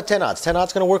for you? How about 10 odds? 10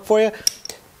 odds going to work for you?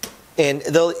 And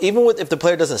they'll, if the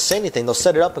player doesn't say anything, they'll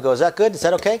set it up and go, is that good? Is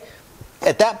that okay?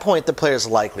 At that point, the player's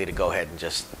likely to go ahead and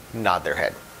just nod their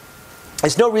head.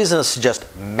 There's no reason to suggest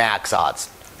max odds.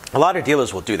 A lot of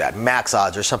dealers will do that, max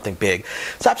odds or something big.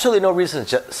 There's absolutely no reason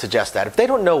to suggest that. If they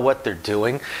don't know what they're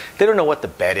doing, they don't know what the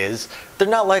bet is, they're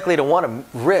not likely to want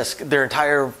to risk their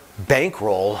entire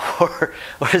bankroll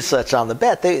or such on the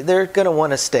bet. They're going to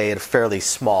want to stay at a fairly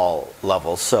small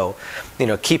level. So,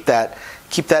 keep that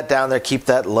down there, keep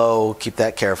that low, keep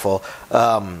that careful.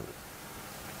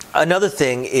 Another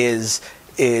thing is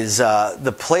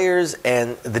the players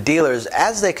and the dealers,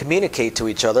 as they communicate to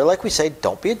each other, like we say,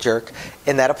 don't be a jerk,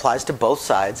 and that applies to both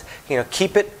sides.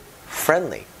 Keep it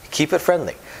friendly. Keep it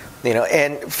friendly.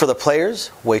 And for the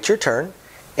players, wait your turn,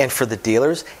 and for the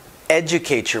dealers,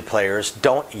 educate your players.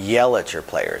 Don't yell at your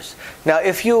players. Now,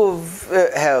 if you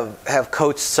have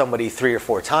coached somebody 3 or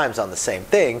 4 times on the same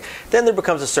thing, then there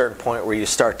becomes a certain point where you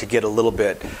start to get a little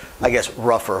bit, I guess,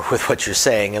 rougher with what you're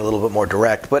saying and a little bit more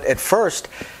direct. But at first,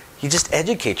 you just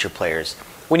educate your players.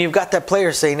 When you've got that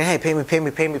player saying, hey, pay me, pay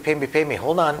me, pay me, pay me, pay me,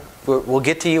 hold on, we'll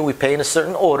get to you. We pay in a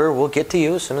certain order. We'll get to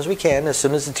you as soon as we can. As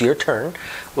soon as it's your turn,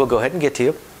 we'll go ahead and get to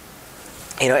you.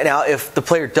 Now, if the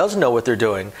player doesn't know what they're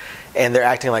doing and they're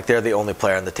acting like they're the only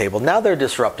player on the table, now they're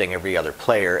disrupting every other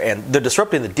player, and they're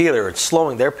disrupting the dealer and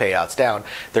slowing their payouts down.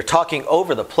 They're talking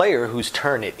over the player whose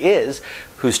turn it is,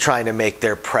 who's trying to make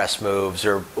their press moves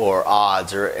or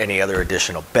odds or any other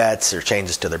additional bets or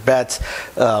changes to their bets.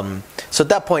 So at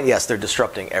that point, yes, they're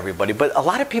disrupting everybody. But a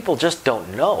lot of people just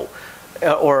don't know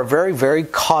or are very, very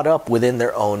caught up within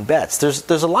their own bets.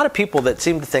 There's a lot of people that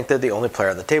seem to think they're the only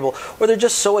player on the table, or they're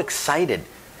just so excited.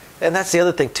 And that's the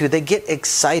other thing, too. They get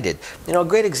excited. A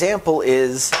great example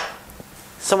is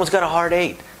someone's got a hard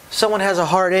 8. Someone has a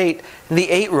hard 8, and the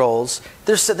 8 rolls.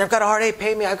 They've got a hard 8,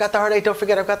 pay me, I've got the hard 8, don't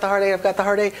forget, I've got the hard 8, I've got the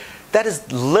hard 8. That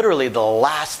is literally the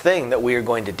last thing that we are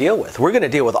going to deal with. We're going to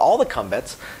deal with all the come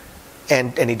bets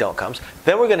and any don't comes.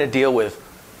 Then we're going to deal with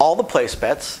all the place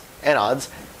bets and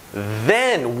odds.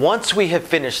 Then, once we have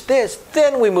finished this,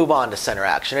 then we move on to center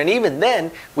action. And even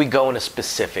then, we go in a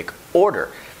specific order.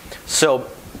 So,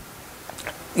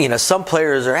 some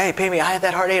players are, hey, pay me, I had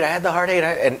that hard 8, I had the hard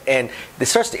 8. And it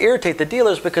starts to irritate the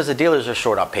dealers because the dealers are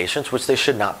short on patience, which they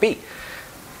should not be.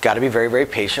 Got to be very, very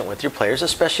patient with your players,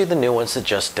 especially the new ones that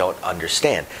just don't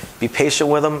understand. Be patient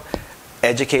with them.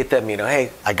 Educate them,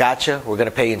 hey, I got you. We're going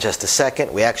to pay you in just a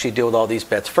second. We actually deal with all these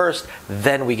bets first.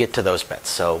 Then we get to those bets.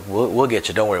 So we'll get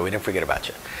you. Don't worry. We didn't forget about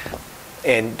you.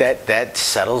 And that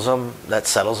settles them. That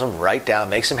settles them right down.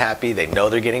 Makes them happy. They know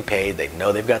they're getting paid. They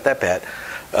know they've got that bet.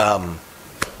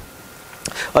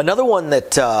 Another one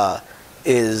that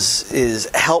is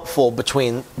helpful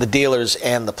between the dealers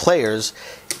and the players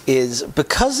is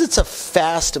because it's a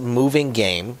fast-moving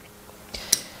game.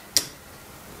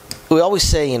 We always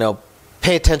say,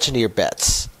 pay attention to your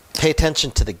bets. Pay attention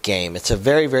to the game. It's a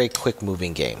very, very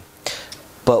quick-moving game.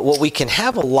 But what we can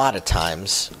have a lot of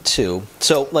times, too,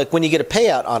 so like when you get a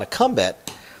payout on a come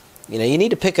bet, you need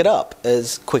to pick it up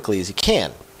as quickly as you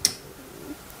can.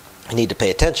 You need to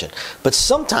pay attention. But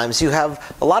sometimes you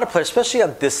have a lot of players, especially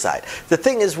on this side. The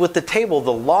thing is, with the table,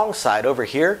 the long side over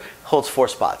here holds 4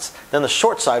 spots. Then the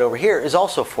short side over here is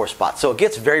also 4 spots. So it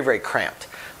gets very, very cramped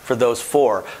for those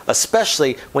 4,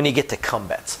 especially when you get to come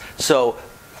bets. So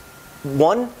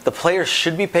 1, the players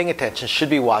should be paying attention, should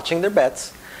be watching their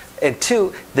bets. And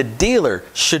 2, the dealer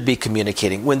should be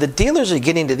communicating. When the dealers are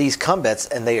getting to these come bets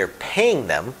and they are paying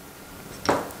them,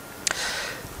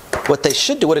 what they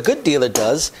should do, what a good dealer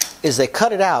does, is they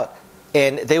cut it out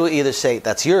and they will either say,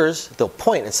 that's yours, they'll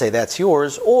point and say, that's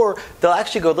yours, or they'll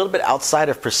actually go a little bit outside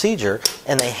of procedure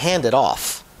and they hand it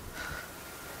off.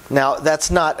 Now, that's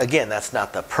not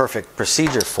the perfect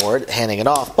procedure for it, handing it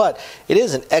off, but it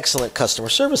is an excellent customer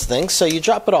service thing. So you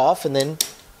drop it off and then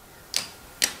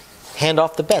hand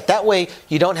off the bet. That way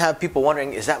you don't have people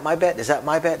wondering, is that my bet? Is that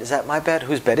my bet? Is that my bet?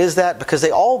 Whose bet is that? Because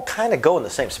they all kind of go in the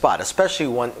same spot, especially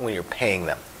when you're paying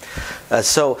them.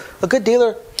 So a good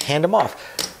dealer, hand them off.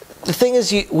 The thing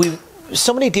is,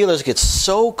 so many dealers get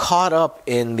so caught up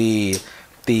in the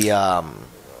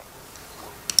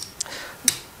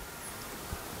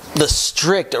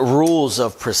strict rules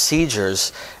of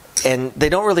procedures, and they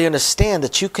don't really understand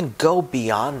that you can go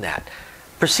beyond that.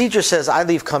 Procedure says I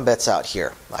leave come bets out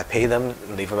here. I pay them,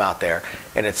 leave them out there,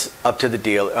 and it's up to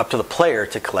the player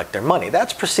to collect their money.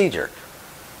 That's procedure.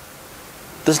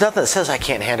 There's nothing that says I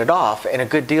can't hand it off, and a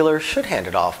good dealer should hand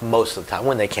it off most of the time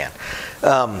when they can.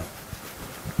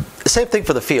 Same thing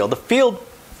for the field. The field,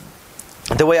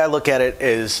 the way I look at it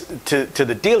is, to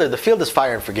the dealer, the field is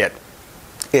fire and forget.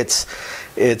 It's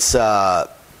a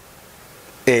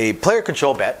player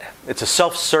control bet. It's a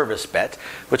self-service bet,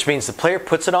 which means the player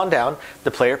puts it on down,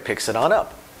 the player picks it on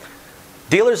up.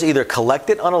 Dealers either collect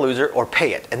it on a loser or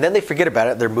pay it, and then they forget about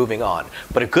it, they're moving on.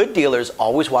 But a good dealer is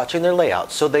always watching their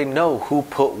layout so they know who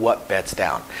put what bets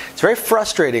down. It's very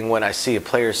frustrating when I see a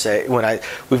player say,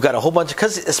 we've got a whole bunch of,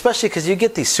 especially because you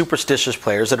get these superstitious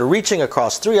players that are reaching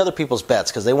across 3 other people's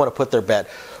bets because they want to put their bet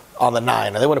on the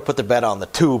 9, or they want to put their bet on the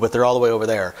 2, but they're all the way over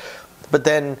there. But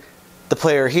then the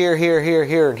player here,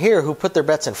 and here who put their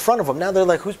bets in front of them, now they're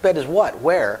like, whose bet is what,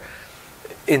 where?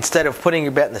 Instead of putting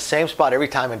your bet in the same spot every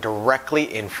time and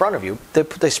directly in front of you,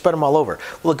 they spread them all over.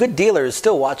 Well, a good dealer is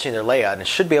still watching their layout and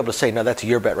should be able to say, no, that's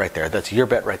your bet right there. That's your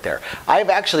bet right there.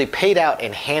 I've actually paid out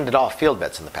and handed off field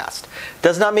bets in the past.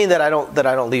 Does not mean that I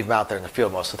don't leave them out there in the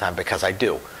field most of the time, because I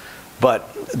do.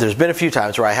 But there's been a few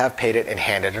times where I have paid it and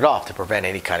handed it off to prevent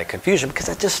any kind of confusion, because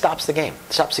that just stops the game.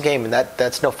 It stops the game, and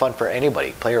that's no fun for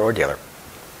anybody, player or dealer.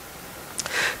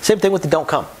 Same thing with the don't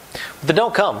come. With the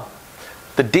don't come,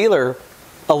 the dealer,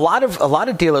 a lot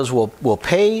of dealers will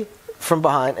pay from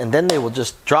behind, and then they will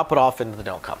just drop it off into the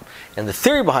don't come. And the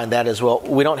theory behind that is, well,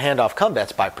 we don't hand off come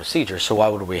bets by procedure, so why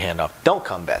would we hand off don't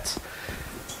come bets?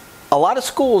 A lot of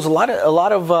schools, a lot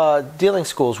of dealing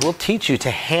schools will teach you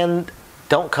to hand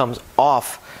don't comes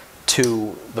off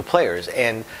to the players,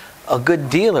 and a good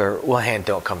dealer will hand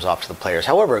don't comes off to the players.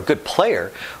 However, a good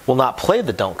player will not play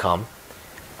the don't come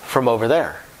from over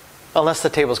there, unless the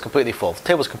table is completely full. If the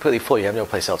table is completely full, you have no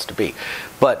place else to be.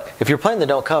 But if you're playing the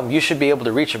don't come, you should be able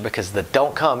to reach it, because the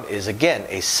don't come is, again,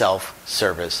 a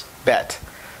self-service bet.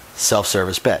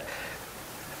 Self-service bet.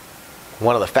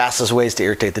 One of the fastest ways to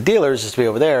irritate the dealers is to be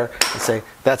over there and say,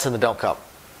 that's in the don't come.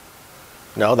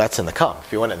 No, that's in the come.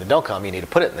 If you want it in the don't come, you need to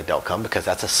put it in the don't come, because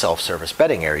that's a self-service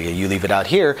betting area. You leave it out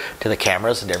here to the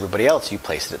cameras and to everybody else. You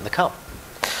place it in the come.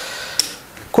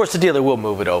 Of course, the dealer will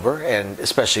move it over, and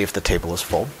especially if the table is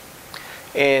full.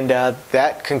 And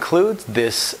that concludes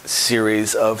this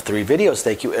series of 3 videos.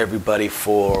 Thank you, everybody,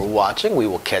 for watching. We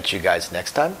will catch you guys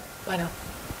next time. Bye now.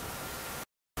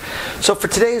 So for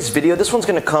today's video, this one's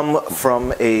going to come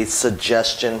from a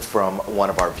suggestion from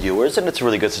one of our viewers, and it's a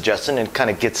really good suggestion and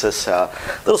kind of gets us a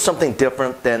little something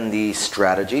different than the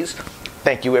strategies.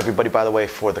 Thank you, everybody, by the way,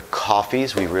 for the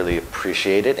coffees. We really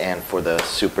appreciate it, and for the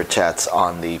super chats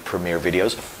on the premiere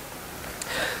videos.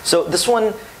 So this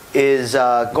one is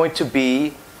going to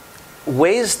be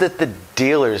ways that the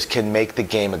dealers can make the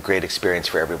game a great experience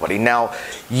for everybody. Now,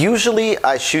 usually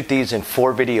I shoot these in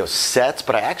 4 video sets,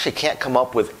 but I actually can't come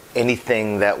up with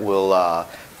anything that will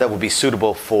be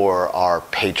suitable for our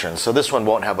patrons. So this one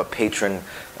won't have a patron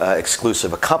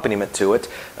exclusive accompaniment to it,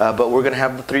 but we're going to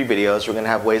have the 3 videos. We're going to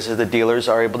have ways that the dealers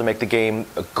are able to make the game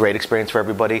a great experience for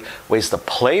everybody, ways the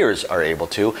players are able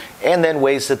to, and then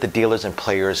ways that the dealers and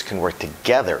players can work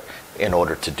together in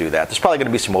order to do that. There's probably going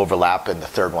to be some overlap in the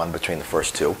 3rd one between the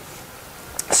first 2.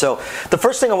 So the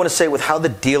first thing I want to say with how the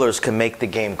dealers can make the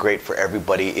game great for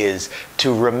everybody is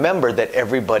to remember that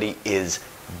everybody is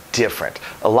different.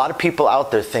 A lot of people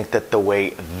out there think that the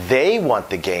way they want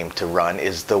the game to run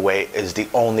is the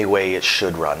only way it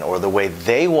should run, or the way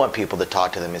they want people to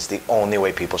talk to them is the only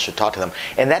way people should talk to them.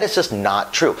 And that is just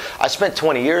not true. I spent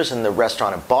 20 years in the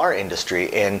restaurant and bar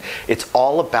industry, and it's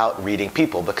all about reading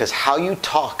people, because how you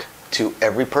talk to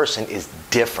every person is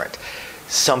different.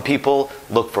 Some people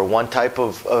look for one type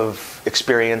of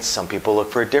experience, some people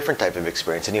look for a different type of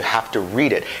experience, and you have to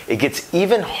read it. It gets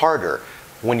even harder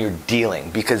when you're dealing,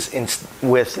 because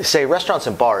with, say, restaurants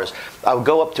and bars, I would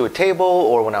go up to a table,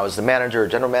 or when I was the manager or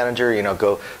general manager,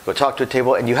 go talk to a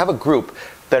table, and you have a group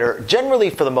that are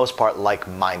generally, for the most part,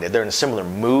 like-minded. They're in similar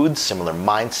moods, similar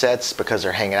mindsets, because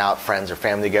they're hanging out, friends or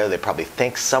family together. They probably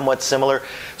think somewhat similar.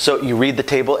 So you read the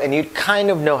table, and you kind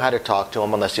of know how to talk to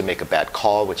them, unless you make a bad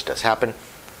call, which does happen.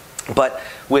 But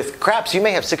with craps, you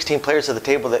may have 16 players at the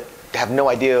table that have no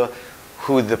idea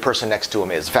who the person next to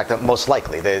them is. In fact, most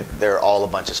likely, they're all a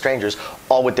bunch of strangers,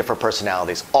 all with different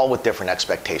personalities, all with different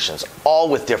expectations, all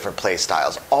with different play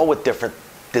styles, all with different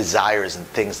desires and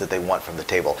things that they want from the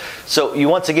table. So you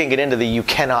once again get into you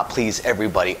cannot please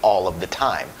everybody all of the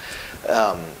time.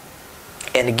 And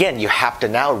again, you have to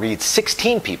now read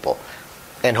 16 people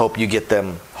and hope you get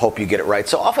it right.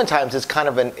 So oftentimes it's kind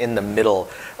of in the middle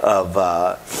of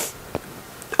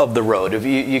the road. If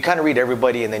you kind of read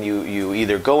everybody, and then you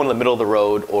either go in the middle of the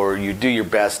road, or you do your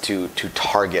best to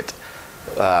target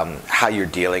how you're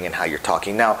dealing and how you're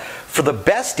talking. Now, for the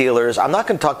best dealers, I'm not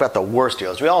going to talk about the worst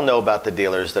dealers. We all know about the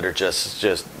dealers that are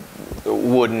just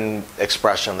wooden,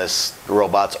 expressionless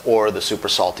robots, or the super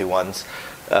salty ones.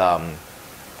 And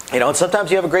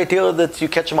sometimes you have a great dealer that you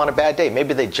catch them on a bad day.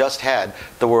 Maybe they just had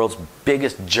the world's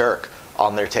biggest jerk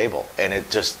on their table, and it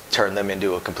just turned them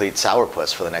into a complete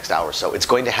sourpuss for the next hour. So it's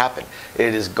going to happen.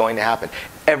 It is going to happen.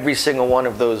 Every single one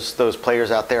of those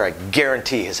players out there, I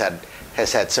guarantee, has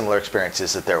had similar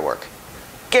experiences at their work.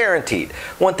 Guaranteed.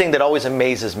 One thing that always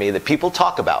amazes me that people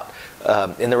talk about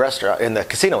in the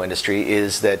casino industry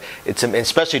is that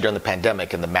especially during the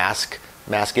pandemic and the mask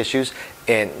issues.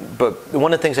 But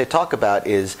one of the things they talk about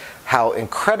is how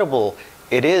incredible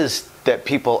it is that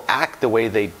people act the way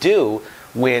they do,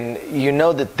 when you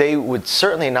know that they would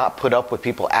certainly not put up with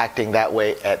people acting that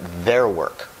way at their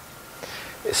work.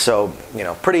 So,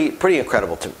 pretty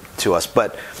incredible to us.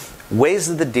 But ways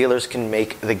that the dealers can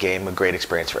make the game a great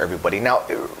experience for everybody. Now,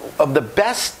 of the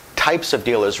best types of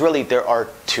dealers, really, there are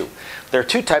two. There are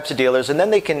two types of dealers, and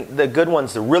then the good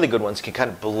ones, the really good ones, can kind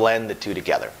of blend the two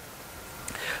together.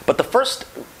 But the first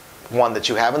one that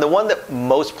you have, and the one that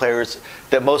most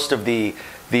of the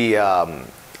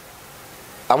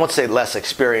I won't say less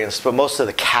experienced, but most of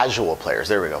the casual players,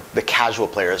 there we go, the casual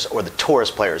players or the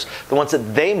tourist players, the ones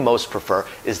that they most prefer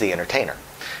is the entertainer.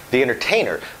 The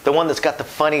entertainer, the one that's got the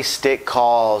funny stick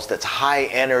calls, that's high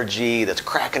energy, that's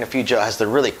cracking a few jokes, has the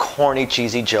really corny,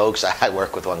 cheesy jokes. I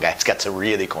work with one guy that's got some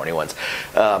really corny ones.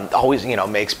 Always,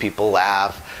 makes people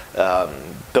laugh.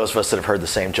 Those of us that have heard the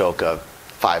same joke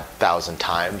 5,000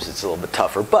 times, it's a little bit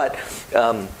tougher. But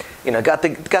got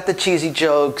the cheesy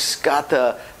jokes, got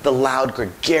the loud,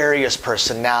 gregarious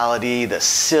personality, the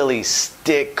silly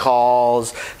stick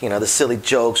calls, the silly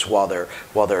jokes while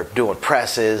they're doing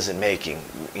presses and making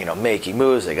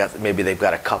moves. Maybe they've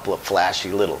got a couple of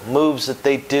flashy little moves that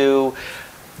they do,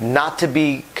 not to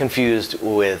be confused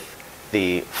with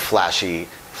the flashy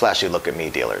look at me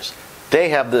dealers. They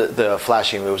have the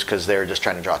flashy moves because they're just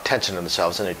trying to draw attention to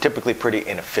themselves, and they're typically pretty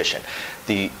inefficient.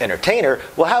 The entertainer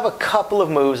will have a couple of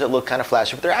moves that look kind of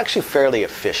flashy, but they're actually fairly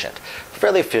efficient.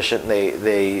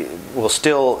 They will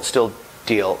still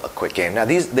deal a quick game. Now,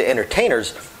 the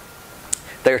entertainers,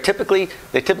 they typically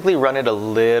run it a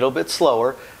little bit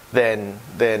slower than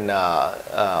the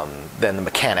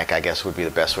mechanic, I guess would be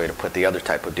the best way to put the other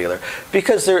type of dealer,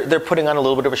 because they're putting on a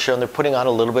little bit of a show, and they're putting on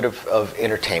a little bit of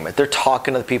entertainment. They're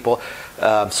talking to the people,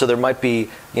 so there might be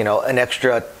an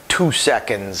extra 2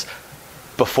 seconds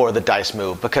before the dice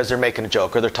move, because they're making a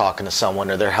joke, or they're talking to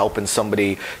someone, or they're helping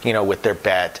somebody with their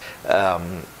bet.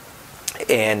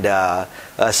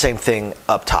 Same thing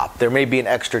up top. There may be an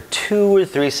extra 2 or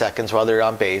 3 seconds while they're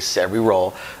on base every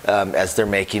roll, as they're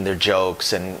making their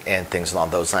jokes and things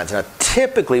along those lines. Now,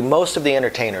 typically, most of the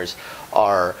entertainers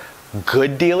are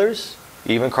good dealers,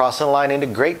 even crossing the line into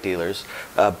great dealers,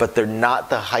 but they're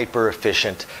not the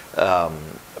hyper-efficient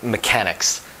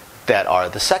mechanics that are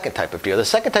the second type of dealer. The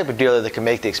second type of dealer that can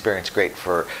make the experience great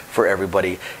for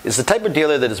everybody is the type of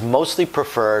dealer that is mostly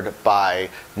preferred by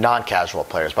non-casual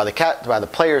players, by the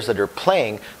players that are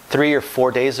playing 3 or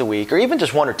 4 days a week, or even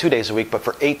just 1 or 2 days a week, but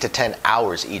for 8 to 10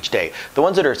 hours each day. The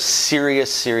ones that are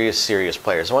serious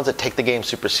players, the ones that take the game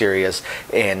super serious,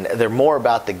 and they're more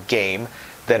about the game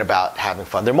than about having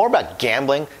fun. They're more about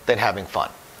gambling than having fun.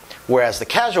 Whereas the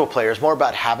casual player is more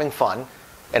about having fun,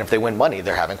 and if they win money,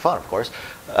 they're having fun, of course,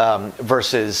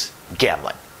 versus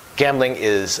gambling. Gambling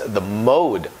is the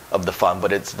mode of the fun,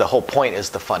 but the whole point is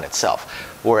the fun itself.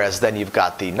 Whereas then you've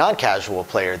got the non-casual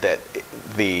player that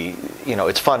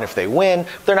it's fun if they win.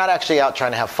 They're not actually out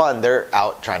trying to have fun. They're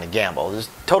out trying to gamble. It's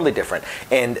totally different.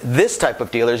 And this type of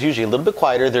dealer is usually a little bit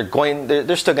quieter.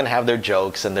 They're still going to have their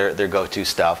jokes and their go-to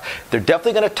stuff. They're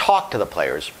definitely going to talk to the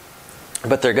players,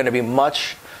 but they're going to be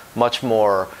much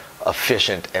more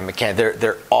efficient and mechanical.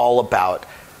 They're all about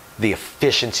the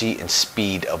efficiency and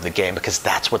speed of the game, because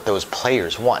that's what those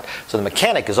players want. So the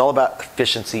mechanic is all about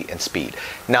efficiency and speed.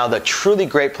 Now, the truly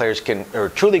great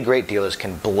truly great dealers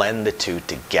can blend the two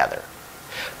together.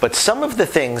 But some of the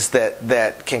things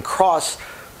that can cross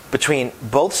between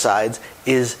both sides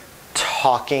is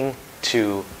talking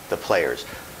to the players.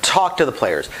 Talk to the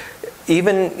players.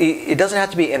 Even, it doesn't have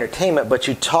to be entertainment, but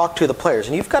you talk to the players.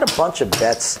 And you've got a bunch of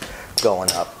bets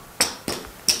going up.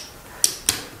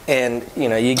 And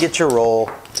you get your roll.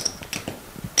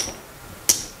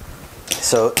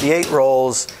 So the 8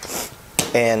 rolls,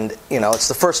 and it's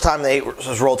the first time the 8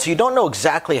 was rolled, so you don't know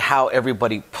exactly how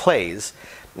everybody plays.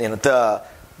 The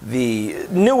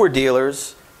newer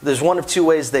dealers, there's one of two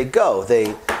ways they go.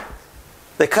 They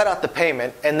cut out the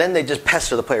payment, and then they just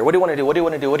pester the player. What do you want to do? What do you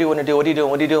want to do? What do you want to do? What are you doing?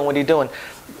 What are you doing? What are you doing?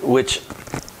 Which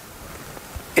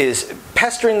is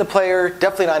pestering the player,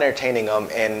 definitely not entertaining them.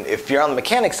 And if you're on the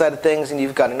mechanic side of things and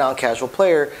you've got a non-casual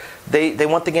player, they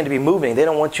want the game to be moving. They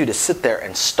don't want you to sit there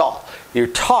and stall. You're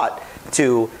taught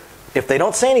to, if they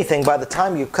don't say anything by the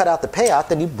time you cut out the payout,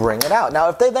 then you bring it out. Now,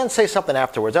 if they then say something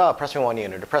afterwards, press me 1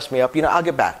 unit, or press me up, I'll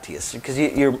get back to you, because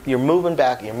you're moving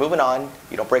back, you're moving on,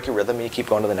 you don't break your rhythm, and you keep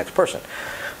going to the next person.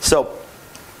 So,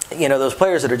 those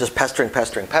players that are just pestering,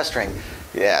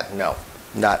 yeah, no,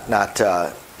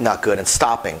 not good. And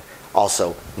stopping,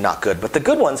 also not good. But the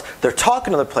good ones, they're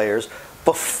talking to the players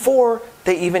before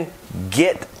they even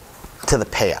get to the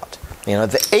payout.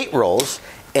 The 8 rolls,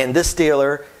 and this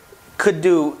dealer could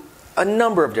do a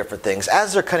number of different things.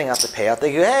 As they're cutting out the payout,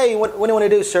 they go, hey, what do you want to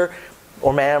do, sir?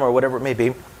 Or ma'am, or whatever it may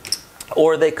be.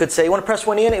 Or they could say, you want to press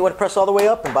 1 unit? You want to press all the way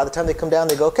up? And by the time they come down,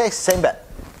 they go, okay, same bet.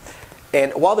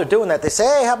 And while they're doing that, they say,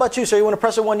 hey, how about you, sir? You want to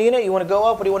press a 1 unit? You want to go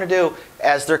up? What do you want to do?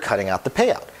 As they're cutting out the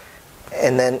payout.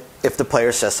 And then if the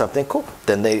player says something, cool,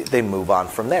 then they move on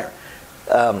from there.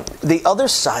 The other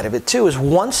side of it, too, is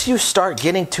once you start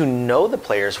getting to know the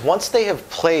players, once they have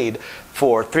played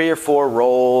for 3 or 4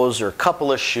 rolls or a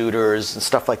couple of shooters and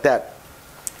stuff like that,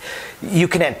 you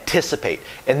can anticipate.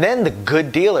 And then the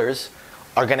good dealers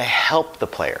are going to help the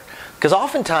player. Because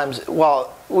oftentimes,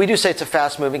 while we do say it's a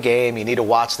fast-moving game, you need to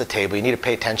watch the table, you need to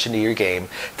pay attention to your game,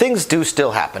 things do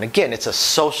still happen. Again, it's a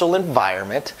social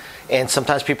environment, and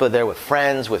sometimes people are there with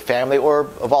friends, with family, or,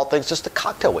 of all things, just a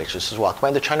cocktail waitress is walking by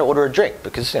and they're trying to order a drink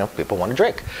because, people want to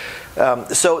drink.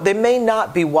 So they may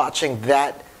not be watching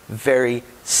that very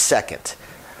second.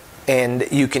 And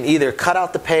you can either cut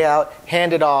out the payout,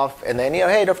 hand it off, and then,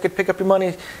 hey, don't forget to pick up your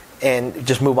money, and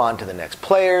just move on to the next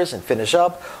players and finish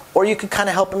up. Or you can kind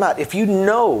of help them out. If you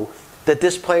know that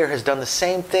this player has done the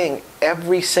same thing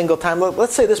every single time.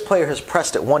 Let's say this player has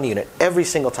pressed at 1 unit every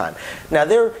single time. Now,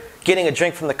 they're getting a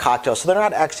drink from the cocktail, so they're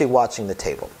not actually watching the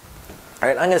table. All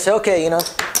right, I'm going to say, okay, I'm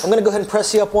going to go ahead and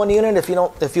press you up 1 unit. If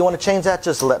you want to change that,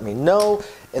 just let me know.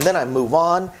 And then I move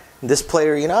on. This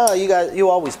player, you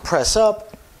always press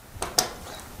up.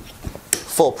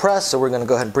 Full press, so we're going to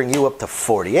go ahead and bring you up to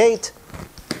 48.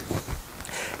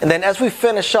 And then as we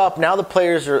finish up, now the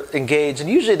players are engaged, and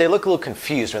usually they look a little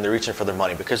confused when they're reaching for their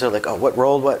money because they're like, oh, what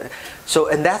rolled, what? So,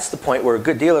 and that's the point where a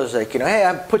good dealer is like, hey,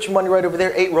 I put your money right over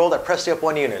there, 8 rolled, I pressed you up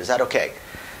 1 unit, is that okay?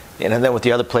 And then with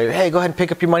the other player, hey, go ahead and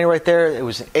pick up your money right there, it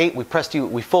was an 8,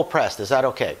 we full pressed, is that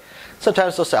okay?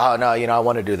 Sometimes they'll say, oh, no, I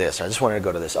want to do this, I just wanted to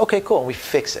go to this. Okay, cool, and we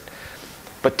fix it.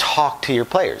 But talk to your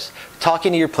players.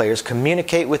 Talking to your players,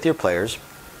 communicate with your players.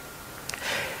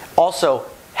 Also,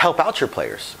 help out your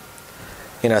players.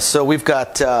 So we've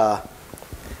got,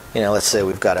 let's say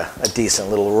we've got a decent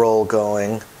little roll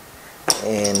going,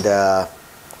 and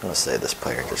let's say this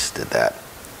player just did that.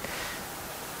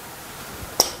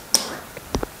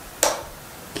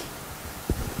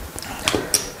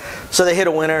 So they hit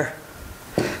a winner.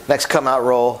 Next come out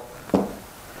roll,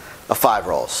 a 5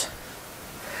 rolls.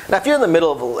 Now, if you're in the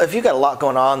middle of, if you've got a lot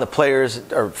going on, the players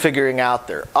are figuring out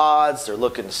their odds, they're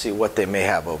looking to see what they may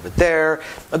have over there.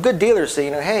 A good dealer is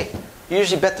saying, hey, you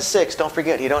usually bet the 6. Don't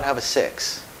forget, you don't have a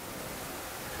 6.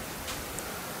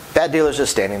 Bad dealers are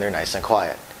standing there nice and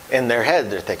quiet. In their head,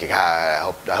 they're thinking,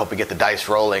 I hope we get the dice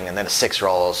rolling, and then a 6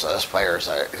 rolls. This player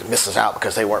misses out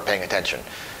because they weren't paying attention.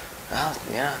 well,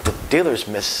 yeah, the dealers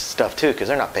miss stuff too because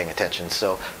they're not paying attention.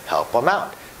 So help them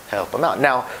out. Help them out.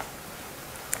 Now,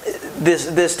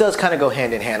 this does kind of go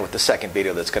hand in hand with the second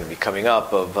video that's going to be coming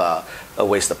up of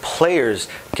ways the players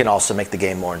can also make the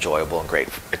game more enjoyable and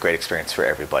a great experience for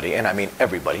everybody. And I mean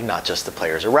everybody, not just the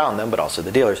players around them, but also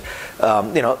the dealers.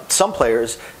 You know, some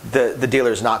players, the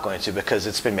dealer's not going to, because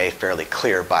it's been made fairly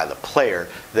clear by the player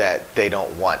that they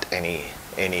don't want any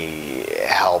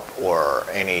help or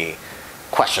any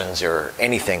questions or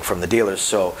anything from the dealers.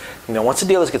 So, you know, once the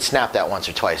dealers get snapped at once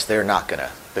or twice, they're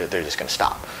just gonna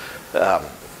stop.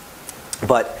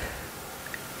 But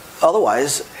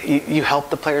otherwise, you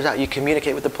help the players out. You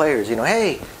communicate with the players. You know,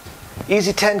 hey,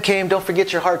 easy 10 came. Don't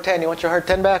forget your hard 10. You want your hard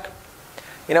 10 back?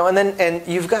 You know, and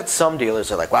you've got some dealers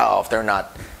that are like, wow, if they're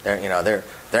not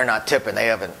tipping, they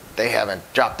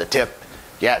haven't dropped the tip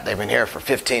yet. They've been here for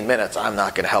 15 minutes. I'm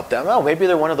not going to help them. Oh, maybe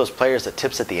they're one of those players that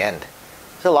tips at the end.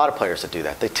 There's a lot of players that do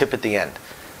that. They tip at the end.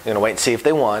 They're going to wait and see if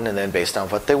they won, and then based on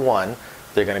what they won,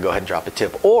 they're going to go ahead and drop a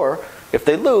tip. Or if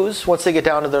they lose, once they get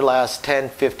down to their last 10,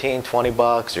 15, 20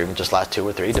 bucks, or even just last 2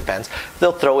 or 3, depends,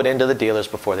 they'll throw it into the dealers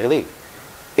before they leave,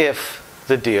 if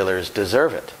the dealers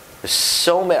deserve it. There's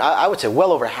so many, I would say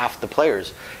well over half the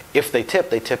players, if they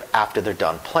tip after they're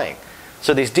done playing.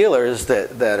 So these dealers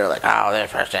that are like, oh, they're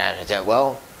first chance to tip,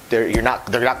 well, they're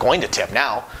not going to tip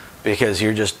now because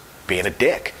you're just being a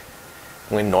dick,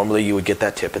 when normally you would get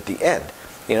that tip at the end.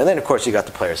 You know, then of course you got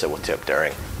the players that will tip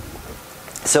during.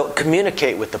 So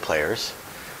communicate with the players,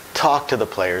 talk to the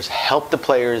players, help the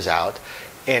players out,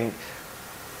 and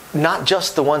not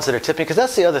just the ones that are tipping, because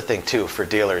that's the other thing too for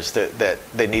dealers that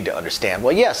they need to understand.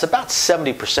 Well, yes, about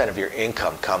 70% of your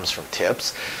income comes from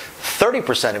tips.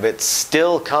 30% of it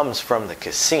still comes from the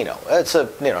casino. It's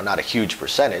not a huge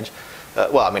percentage.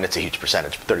 Well, I mean, it's a huge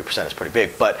percentage. 30% is pretty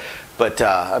big, but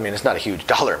I mean, it's not a huge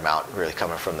dollar amount really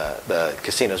coming from the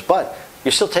casinos. But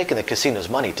you're still taking the casino's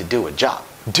money to do a job.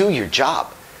 Do your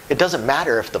job. It doesn't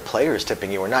matter if the player is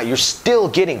tipping you or not. You're still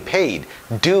getting paid.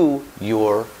 Do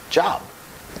your job.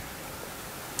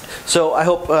 So I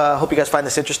hope you guys find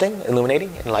this interesting,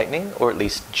 illuminating, enlightening, or at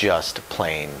least just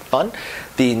plain fun.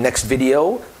 The next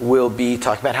video will be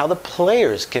talking about how the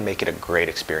players can make it a great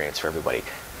experience for everybody.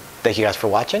 Thank you guys for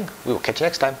watching. We will catch you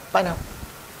next time. Bye now.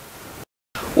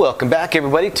 Welcome back,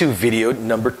 everybody, to video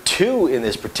number 2 in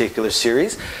this particular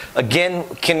series. Again,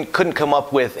 couldn't come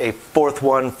up with a 4th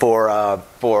one for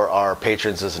our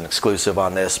patrons as an exclusive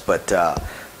on this, but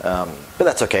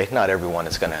that's okay. Not everyone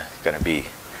is gonna be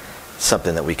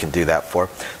something that we can do that for.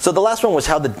 So the last one was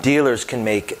how the dealers can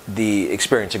make the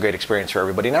experience a great experience for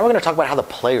everybody. Now we're going to talk about how the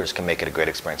players can make it a great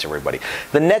experience for everybody.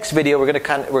 The next video we're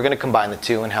going to combine the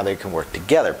two and how they can work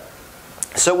together.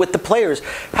 So with the players,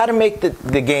 how to make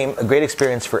the game a great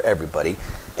experience for everybody.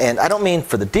 And I don't mean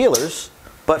for the dealers,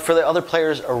 but for the other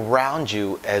players around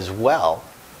you as well.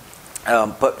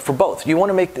 But for both. You want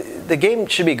to make the game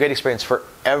should be a great experience for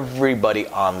everybody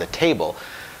on the table.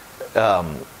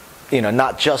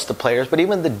 Not just the players, but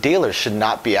even the dealers should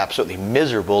not be absolutely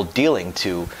miserable dealing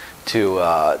to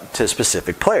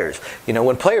specific players. You know,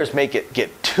 when players make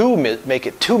it too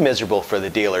miserable for the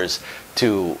dealers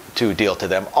to deal to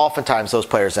them, oftentimes those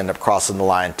players end up crossing the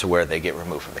line to where they get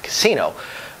removed from the casino.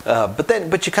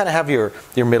 But you kind of have your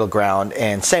middle ground.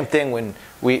 And same thing when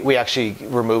we actually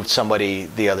removed somebody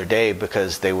the other day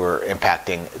because they were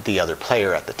impacting the other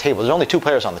player at the table. There's only 2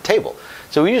 players on the table.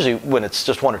 So we usually, when it's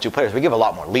just 1 or 2 players, we give a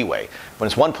lot more leeway. When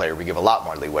it's 1 player, we give a lot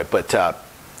more leeway. But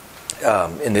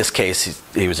in this case,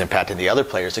 he was impacting the other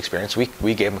player's experience.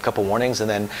 We gave him a couple warnings, and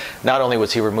then not only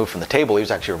was he removed from the table, he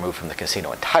was actually removed from the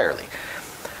casino entirely.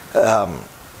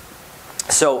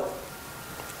 So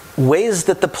ways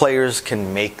that the players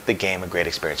can make the game a great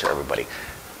experience for everybody.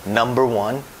 Number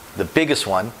 1, the biggest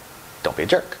one, don't be a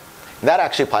jerk. And that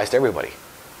actually applies to everybody.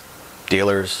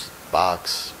 Dealers,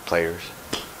 box, players.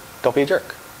 Don't be a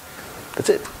jerk. That's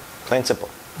it. Plain and simple.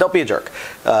 Don't be a jerk.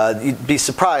 You'd be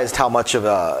surprised how much of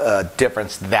a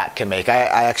difference that can make.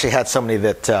 I actually had somebody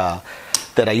that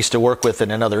I used to work with in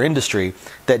another industry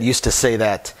that used to say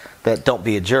that don't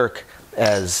be a jerk,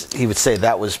 as he would say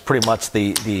that was pretty much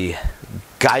the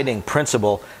guiding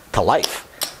principle to life,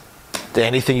 to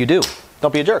anything you do.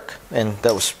 Don't be a jerk. And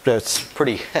that's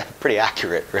pretty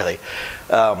accurate, really.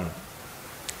 Don't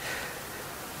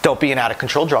be an out of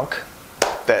control drunk.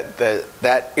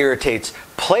 That irritates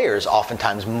players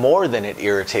oftentimes more than it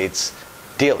irritates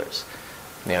dealers.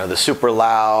 You know, the super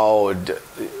loud,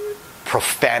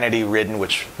 profanity-ridden,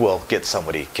 which will get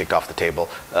somebody kicked off the table.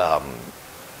 I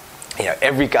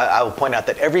will point out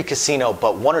that every casino,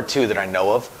 but 1 or 2 that I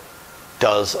know of,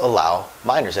 does allow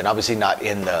minors. And obviously not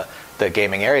in the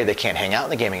gaming area. They can't hang out in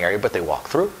the gaming area, but they walk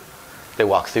through. They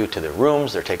walk through to their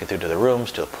rooms. They're taken through to their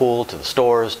rooms, to the pool, to the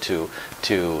stores, to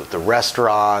the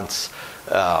restaurants.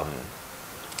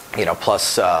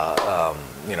 Plus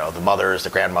the mothers, the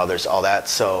grandmothers, all that.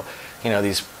 So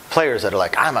these players that are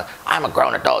like, I'm a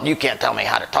grown adult. You can't tell me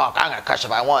how to talk. I'm gonna cuss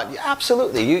if I want. Yeah,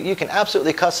 absolutely, you can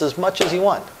absolutely cuss as much as you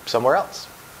want somewhere else.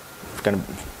 If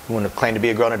you're you want to claim to be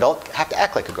a grown adult, have to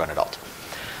act like a grown adult.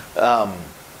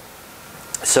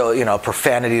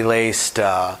 Profanity-laced,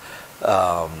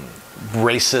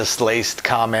 racist-laced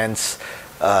comments.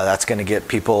 That's going to get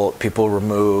people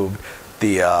removed.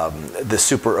 The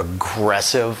super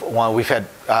aggressive one.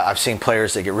 I've seen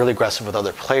players that get really aggressive with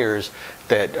other players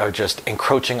that are just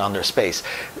encroaching on their space.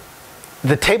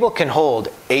 The table can hold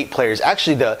 8 players.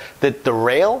 Actually, the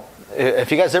rail.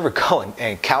 If you guys ever go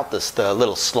and count the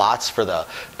little slots for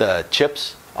the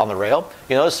chips on the rail,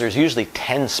 you notice there's usually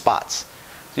 10 spots.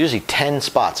 There's usually 10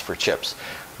 spots for chips.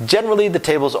 Generally, the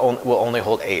tables will only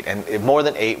hold 8, and if more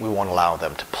than 8, we won't allow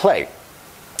them to play.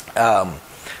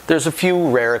 There's a few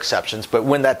rare exceptions, but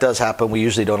when that does happen, we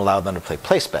usually don't allow them to play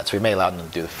place bets. We may allow them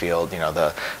to do the field,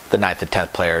 the 9th and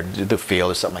 10th player, do the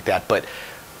field or something like that. But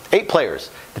 8 players.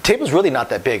 The table's really not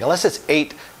that big. Unless it's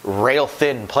 8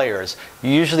 rail-thin players,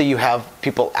 usually you have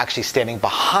people actually standing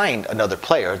behind another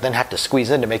player, then have to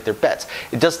squeeze in to make their bets.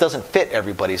 It just doesn't fit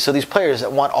everybody. So these players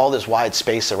that want all this wide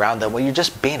space around them, well, you're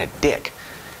just being a dick.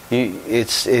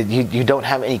 You don't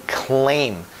have any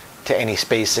claim to any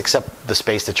space except the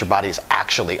space that your body is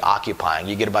actually occupying.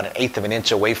 You get about 1/8 of an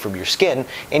inch away from your skin,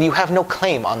 and you have no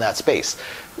claim on that space.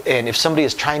 And if somebody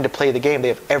is trying to play the game, they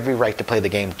have every right to play the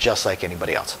game just like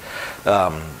anybody else.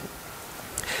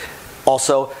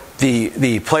 Also,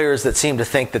 the players that seem to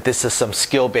think that this is some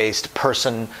skill-based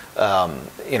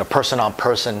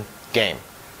person-on-person game.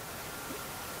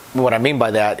 What I mean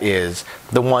by that is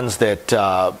the ones that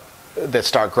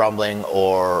start grumbling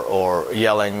or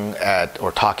yelling at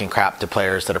or talking crap to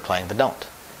players that are playing that don't.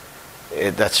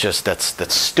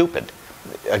 That's stupid.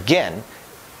 Again,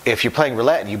 if you're playing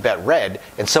roulette and you bet red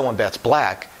and someone bets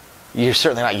black, you're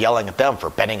certainly not yelling at them for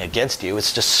betting against you.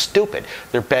 It's just stupid.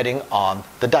 They're betting on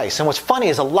the dice. And what's funny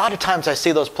is a lot of times I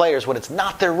see those players, when it's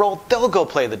not their role, they'll go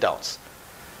play the don'ts.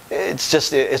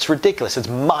 It's ridiculous. It's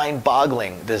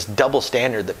mind-boggling, this double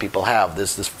standard that people have,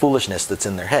 this foolishness that's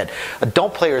in their head. A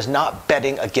don't player is not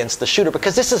betting against the shooter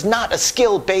because this is not a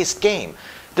skill-based game.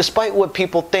 Despite what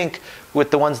people think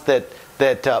with the ones that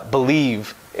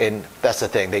believe in, that's the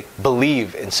thing, they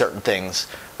believe in certain things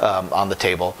on the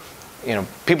table.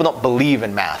 People don't believe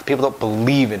in math. People don't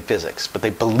believe in physics, but they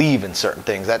believe in certain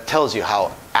things. That tells you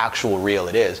how actual real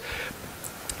it is.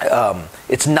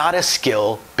 It's not a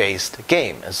skill-based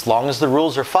game. As long as the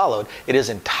rules are followed, it is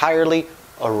entirely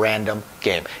a random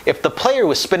game. If the player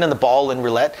was spinning the ball in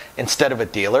roulette instead of a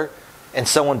dealer, and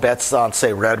someone bets on,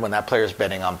 say, red when that player is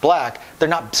betting on black,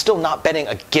 they're still not betting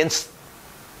against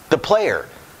the player.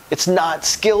 It's not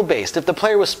skill-based. If the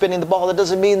player was spinning the ball, that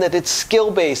doesn't mean that it's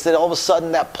skill-based, that all of a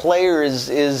sudden that player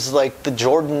is like the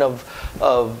Jordan of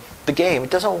the game. It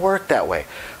doesn't work that way.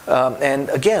 And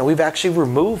again, we've actually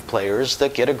removed players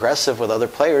that get aggressive with other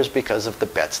players because of the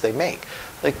bets they make.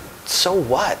 Like, so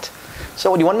what?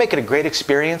 So when you want to make it a great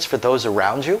experience for those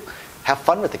around you, have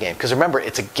fun with the game. Because remember,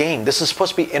 it's a game. This is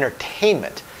supposed to be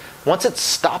entertainment. Once it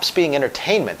stops being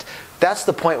entertainment, that's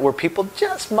the point where people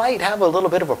just might have a little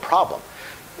bit of a problem.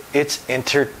 It's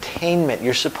entertainment.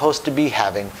 You're supposed to be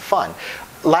having fun.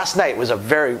 Last night was a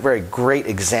very, very great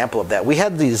example of that. We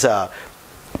had these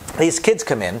kids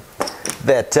come in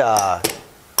that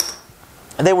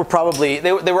they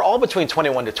were all between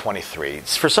 21 to 23.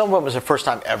 For some of them, it was their first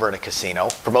time ever in a casino.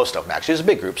 For most of them, actually, it was a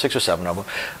big group, 6 or 7 of them.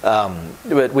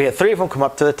 But we had 3 of them come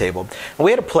up to the table, and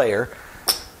we had a player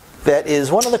that is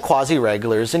one of the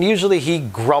quasi-regulars, and usually he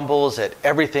grumbles at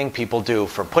everything people do,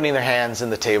 from putting their hands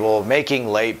in the table, making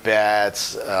late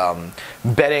bets,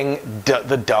 betting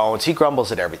the don'ts. He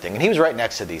grumbles at everything, and he was right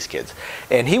next to these kids.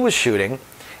 And he was shooting,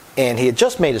 and he had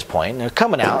just made his point, and they're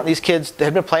coming out, and these kids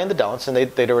had been playing the don'ts, and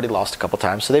they'd already lost a couple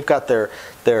times, so they've got their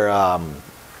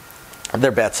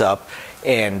bets up,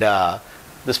 and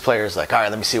this player's like, all right,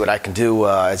 let me see what I can do,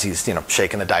 as he's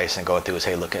shaking the dice and going through his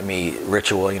hey, look at me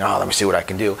ritual, let me see what I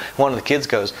can do. One of the kids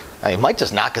goes, he might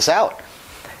just knock us out.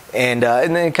 And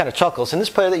then he kind of chuckles, and this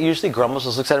player that usually grumbles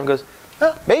just looks at him and goes,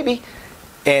 oh, maybe.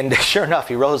 And sure enough,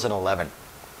 he rolls an 11.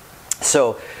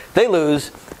 So they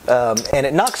lose, and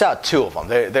it knocks out 2 of them.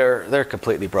 They're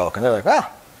completely broken. They're like, oh,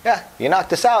 yeah, you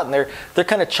knocked us out. And they're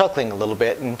kind of chuckling a little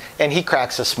bit, and he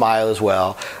cracks a smile as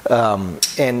well.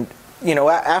 And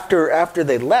after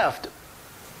they left,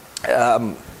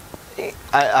 I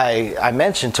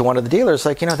mentioned to one of the dealers,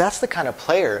 like, that's the kind of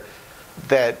player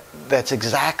that's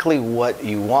exactly what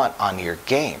you want on your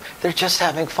game. They're just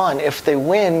having fun. If they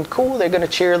win, cool, they're going to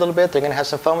cheer a little bit, they're going to have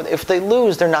some fun with it. If they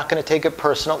lose, they're not going to take it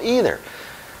personal either.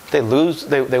 They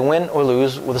win or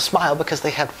lose with a smile because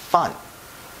they had fun.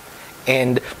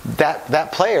 And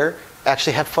that player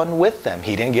actually had fun with them.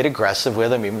 He didn't get aggressive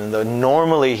with them, even though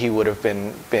normally he would have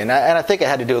been. And I think it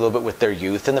had to do a little bit with their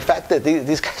youth and the fact that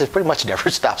these guys pretty much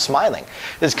never stop smiling.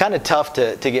 It's kind of tough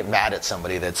to get mad at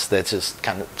somebody that's just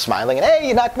kind of smiling and, hey,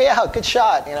 you knocked me out, good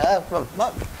shot.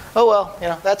 Oh well,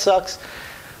 that sucks.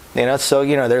 So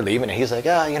they're leaving, and he's like,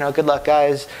 good luck,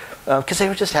 guys, because they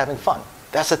were just having fun.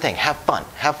 That's the thing. Have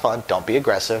fun. Don't be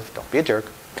aggressive. Don't be a jerk.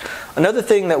 Another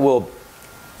thing that will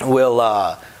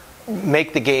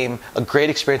make the game a great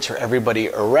experience for everybody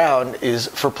around is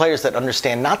for players that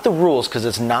understand not the rules, because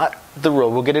it's not the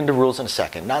rule. We'll get into rules in a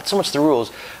second. Not so much the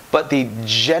rules, but the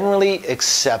generally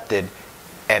accepted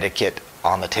etiquette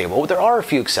on the table. There are a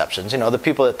few exceptions. The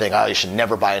people that think, you should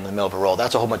never buy into the middle of a roll.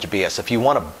 That's a whole bunch of BS. If you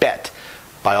want to bet,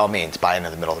 by all means, buy into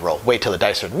the middle of the roll. Wait till the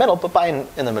dice are in the middle, but buy in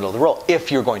the middle of the roll.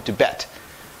 If you're going to bet,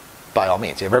 by all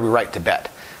means, you have every right to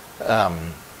bet.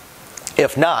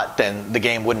 If not, then the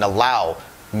game wouldn't allow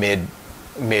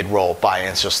mid-roll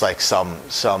buy-ins, just like some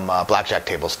blackjack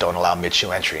tables don't allow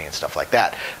mid-shoe entry and stuff like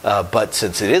that. But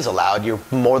since it is allowed, you're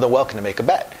more than welcome to make a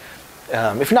bet.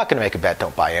 If you're not going to make a bet,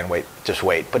 don't buy in. Just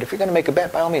wait. But if you're going to make a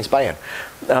bet, by all means, buy in.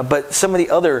 But some of the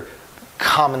other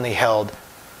commonly held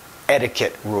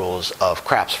etiquette rules of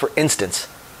craps, for instance,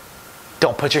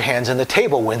 don't put your hands on the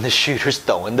table when the shooter's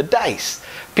throwing the dice.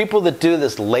 People that do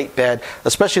this late bet,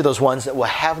 especially those ones that will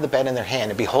have the bet in their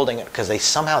hand and be holding it because they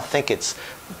somehow think it's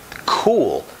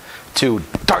cool to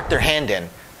dart their hand in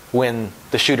when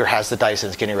the shooter has the dice and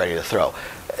is getting ready to throw.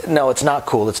 No, it's not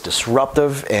cool. It's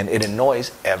disruptive, and it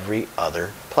annoys every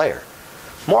other player.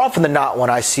 More often than not,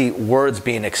 when I see words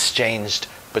being exchanged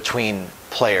between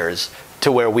players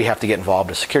to where we have to get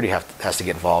involved, or security has to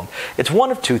get involved, it's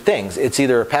one of two things. It's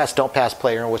either a pass, don't pass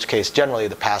player, in which case generally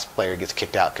the pass player gets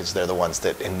kicked out because they're the ones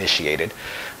that initiated.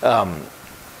 And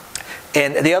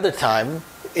the other time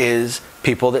is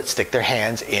people that stick their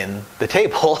hands in the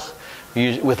table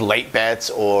with late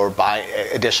bets or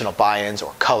additional buy-ins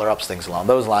or color-ups, things along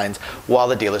those lines, while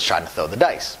the dealer's trying to throw the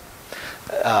dice.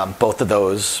 Both of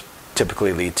those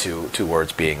typically lead to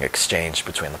words being exchanged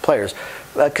between the players,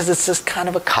 because it's just kind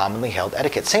of a commonly held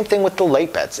etiquette. Same thing with the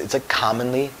late bets. It's a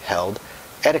commonly held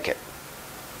etiquette.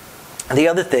 And the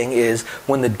other thing is,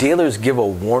 when the dealers give a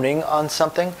warning on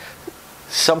something,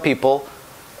 some people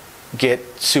get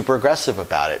super aggressive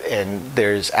about it, and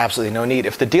there's absolutely no need.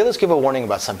 If the dealers give a warning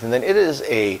about something, then it is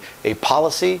a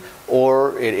policy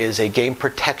or it is a game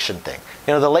protection thing.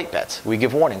 The late bets, we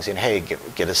give warnings, hey,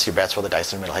 get us your bets for the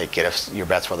dice in the middle. Hey, get us your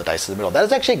bets for the dice in the middle. That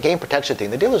is actually a game protection thing.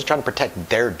 The dealers are trying to protect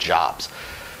their jobs.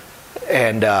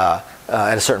 And at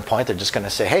a certain point, they're just going to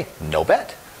say, hey, no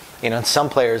bet. And some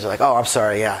players are like, oh, I'm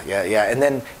sorry, yeah.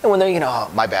 And when they're,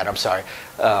 oh, my bad, I'm sorry.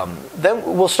 Then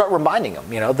we'll start reminding them,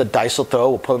 the dice will throw,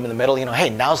 we'll put them in the middle, hey,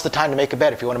 now's the time to make a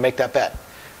bet if you want to make that bet.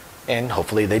 And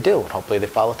hopefully they do, and hopefully they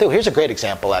follow through. Here's a great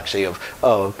example, actually, of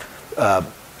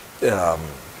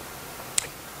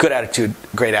good attitude,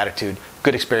 great attitude,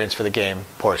 good experience for the game,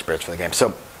 poor experience for the game.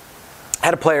 So I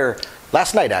had a player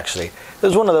last night, actually. It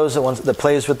was one of those that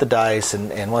plays with the dice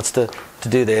and wants to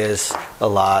do this a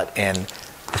lot. And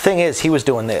the thing is, he was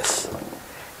doing this.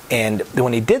 And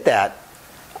when he did that,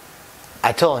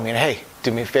 I told him, hey,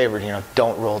 do me a favor,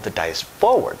 don't roll the dice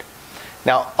forward.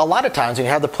 Now, a lot of times when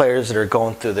you have the players that are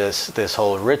going through this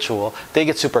whole ritual, they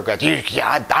get super aggressive.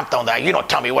 I'm throwing that. You don't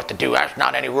tell me what to do. There's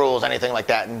not any rules, anything like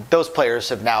that. And those players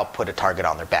have now put a target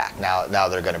on their back. Now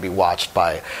they're going to be watched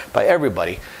by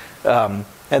everybody. And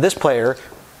this player,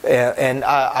 and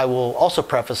I will also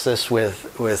preface this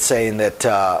with saying that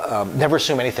never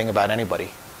assume anything about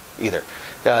anybody either.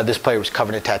 This player was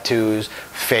covered in tattoos,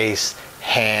 face,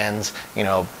 hands,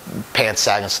 pants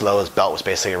sagging slow. His belt was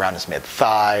basically around his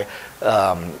mid-thigh.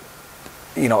 A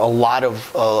lot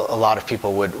of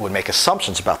people would make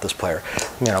assumptions about this player.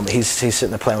 He's sitting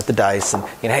there playing with the dice, and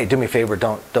hey, do me a favor,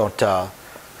 don't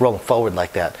roll him forward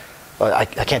like that. I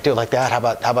can't do it like that. How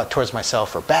about towards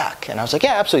myself or back? And I was like,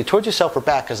 yeah, absolutely, towards yourself or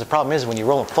back. Because the problem is when you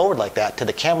roll him forward like that to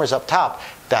the cameras up top,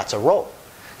 that's a roll.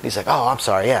 And he's like, oh, I'm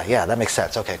sorry, yeah, that makes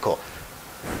sense. Okay, cool.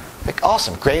 Like,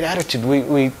 awesome, great attitude.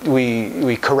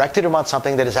 We corrected him on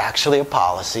something that is actually a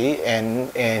policy,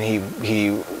 and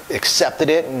he accepted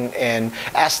it and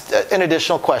asked an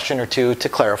additional question or two to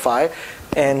clarify,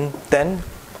 and then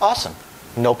awesome,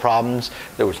 no problems.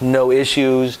 There was no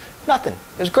issues, nothing.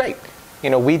 It was great.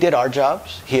 We did our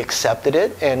jobs. He accepted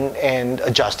it and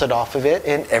adjusted off of it,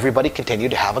 and everybody continued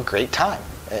to have a great time.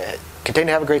 continue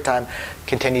to have a great time,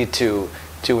 continue to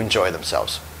enjoy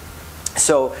themselves.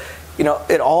 So, you know,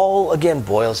 it all, again,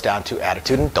 boils down to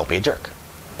attitude, and don't be a jerk.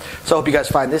 So I hope you guys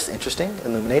find this interesting,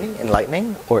 illuminating,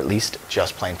 enlightening, or at least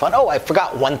just plain fun. Oh, I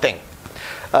forgot one thing.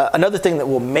 Another thing that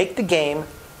will make the game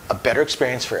a better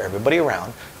experience for everybody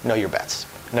around, know your bets.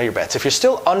 Know your bets. If you're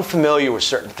still unfamiliar with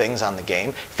certain things on the game,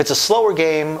 if it's a slower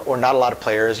game or not a lot of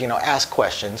players, you know, ask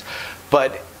questions.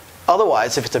 But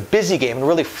otherwise, if it's a busy game and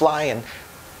really flying,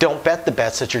 don't bet the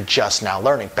bets that you're just now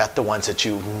learning. Bet the ones that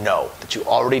you know, that you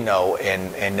already know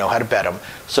and know how to bet them,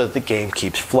 so that the game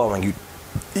keeps flowing.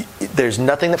 There's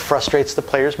nothing that frustrates the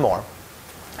players more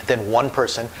than one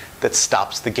person that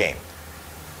stops the game.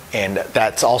 And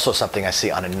that's also something I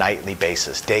see on a nightly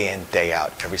basis, day in, day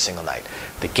out, every single night.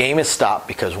 The game is stopped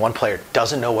because one player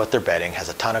doesn't know what they're betting, has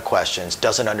a ton of questions,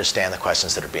 doesn't understand the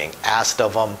questions that are being asked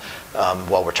of them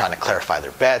while we're trying to clarify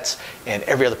their bets. And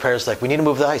every other player is like, we need to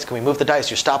move the dice. Can we move the dice?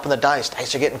 You're stopping the dice.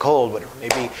 Dice are getting cold. Whatever.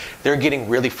 Maybe they're getting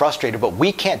really frustrated, but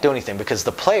we can't do anything because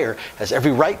the player has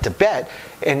every right to bet,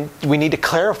 and we need to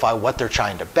clarify what they're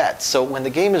trying to bet. So when the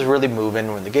game is really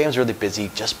moving, when the game is really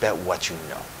busy, just bet what you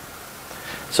know.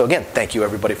 So again, thank you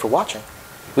everybody for watching.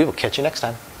 We will catch you next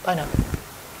time. Bye now.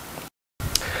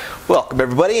 Welcome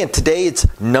everybody, and today it's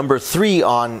number 3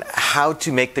 on how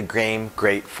to make the game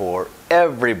great for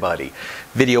everybody.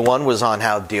 Video 1 was on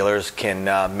how dealers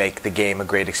can make the game a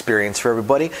great experience for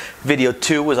everybody. Video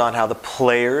 2 was on how the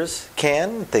players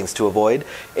can, things to avoid.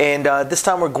 And this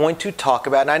time we're going to talk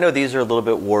about, and I know these are a little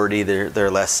bit wordy,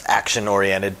 they're less action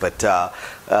oriented, but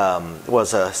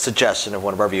was a suggestion of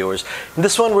one of our viewers. In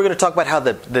this one we're going to talk about how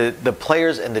the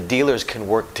players and the dealers can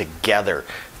work together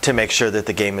to make sure that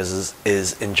the game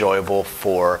is enjoyable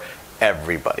for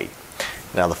everybody.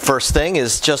 Now the first thing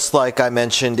is, just like I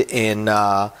mentioned in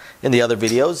the other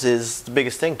videos, is the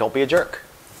biggest thing: don't be a jerk.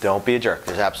 Don't be a jerk.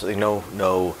 There's absolutely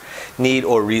no need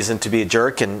or reason to be a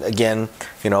jerk. And again,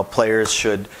 you know, players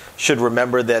should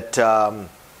remember that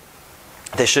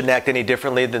they shouldn't act any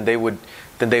differently than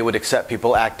they would accept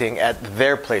people acting at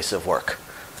their place of work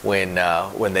when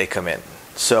they come in.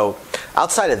 So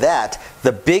outside of that,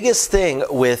 the biggest thing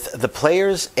with the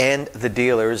players and the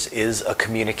dealers is a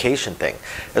communication thing.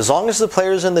 As long as the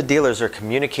players and the dealers are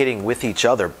communicating with each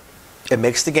other, it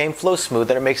makes the game flow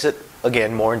smooth, and it makes it,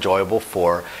 again, more enjoyable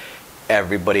for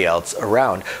everybody else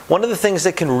around. One of the things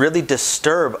that can really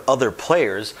disturb other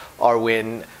players are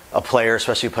when a player,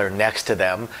 especially a player next to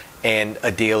them, and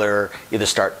a dealer either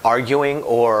start arguing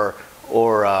or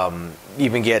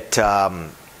even get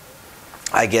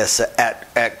I guess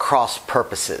at cross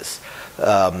purposes.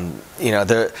 You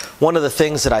know, one of the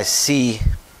things that I see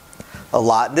a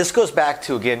lot, this goes back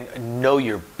to, again, know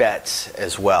your bets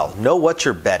as well. Know what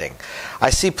you're betting. I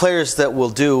see players that will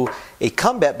do a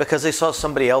come bet because they saw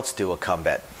somebody else do a come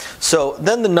bet. So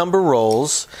then the number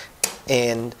rolls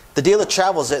and the dealer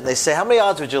travels it, and they say, how many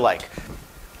odds would you like?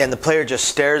 And the player just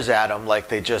stares at them like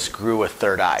they just grew a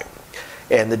third eye.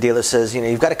 And the dealer says, you know,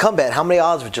 you've got a come bet. How many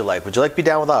odds would you like? Would you like to be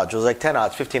down with odds? Would you like 10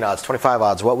 odds, 15 odds, 25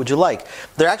 odds? What would you like?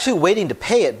 They're actually waiting to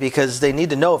pay it because they need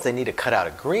to know if they need to cut out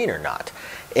a green or not.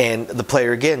 And the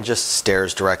player, again, just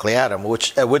stares directly at him,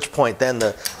 at which point then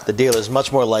the dealer is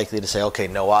much more likely to say, okay,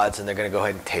 no odds, and they're going to go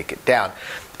ahead and take it down.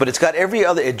 But it's got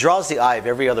it draws the eye of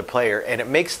every other player, and it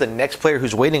makes the next player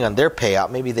who's waiting on their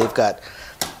payout, maybe their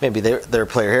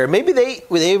player here, maybe they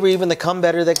were even the come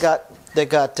better that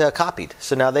got copied.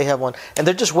 So now they have one, and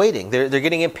they're just waiting. They're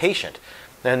getting impatient,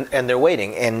 and they're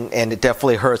waiting, and it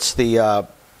definitely hurts the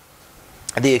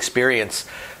experience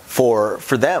for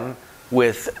them,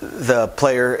 with the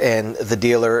player and the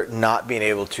dealer not being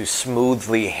able to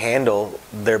smoothly handle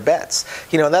their bets.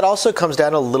 You know, and that also comes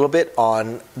down a little bit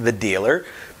on the dealer,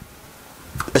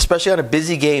 especially on a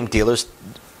busy game. Dealers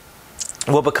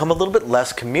will become a little bit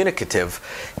less communicative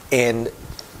and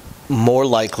more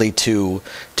likely to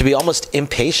be almost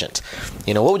impatient.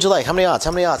 You know, what would you like? How many odds?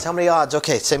 How many odds? How many odds?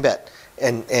 Okay, same bet.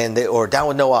 Or down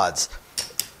with no odds.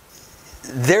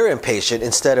 They're impatient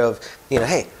instead of, you know,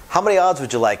 hey, how many odds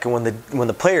would you like? And when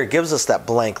the player gives us that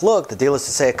blank look, the dealer is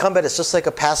to say a come bet is just like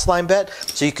a pass line bet,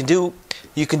 so you can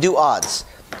do odds.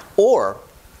 Or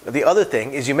the other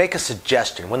thing is you make a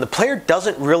suggestion. When the player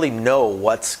doesn't really know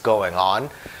what's going on,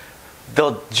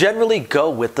 they'll generally go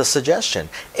with the suggestion.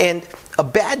 And a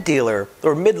bad dealer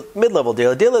or mid-level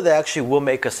dealer, a dealer that actually will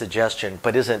make a suggestion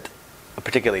but isn't a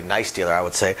particularly nice dealer, I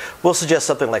would say, will suggest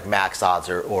something like max odds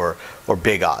or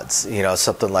big odds. You know,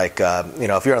 something like, you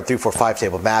know, if you're on a 3, 4, 5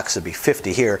 table, max would be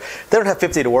 50 here. They don't have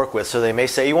 50 to work with, so they may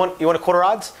say, you want a quarter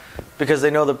odds? Because they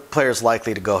know the player's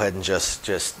likely to go ahead and just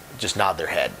nod their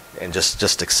head. and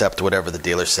just accept whatever the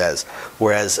dealer says.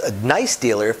 Whereas a nice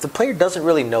dealer, if the player doesn't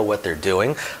really know what they're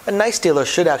doing, a nice dealer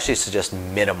should actually suggest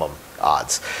minimum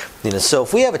odds. So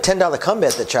if we have a $10 come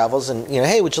bet that travels, and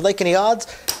hey, would you like any odds?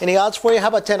 Any odds for you? How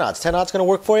about 10 odds? 10 odds going to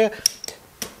work for you?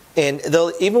 And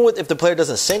they'll, even if the player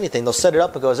doesn't say anything, they'll set it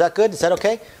up and go, is that good? Is that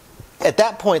okay? At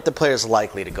that point, the player is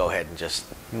likely to go ahead and just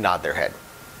nod their head.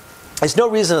 There's no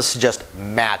reason to suggest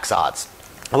max odds.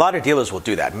 A lot of dealers will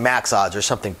do that, max odds or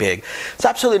something big. There's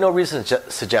absolutely no reason to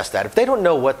suggest that. If they don't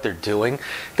know what they're doing,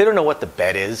 they don't know what the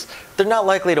bet is, they're not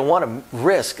likely to want to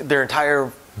risk their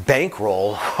entire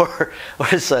bankroll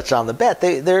or such on the bet.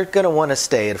 They're going to want to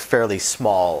stay at a fairly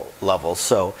small level.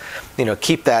 So,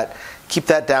 keep that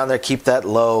down there, keep that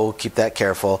low, keep that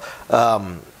careful.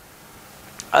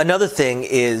 Another thing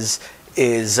is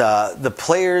the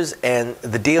players and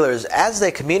the dealers, as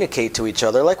they communicate to each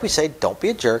other, like we say, don't be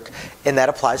a jerk, and that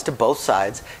applies to both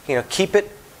sides. Keep it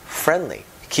friendly.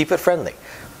 Keep it friendly.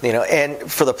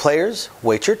 And for the players,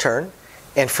 wait your turn,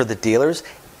 and for the dealers,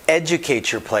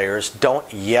 educate your players.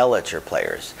 Don't yell at your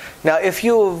players. Now, if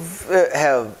you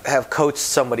have coached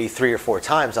somebody 3 or 4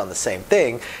 times on the same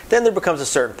thing, then there becomes a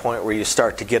certain point where you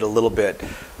start to get a little bit,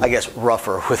 I guess,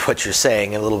 rougher with what you're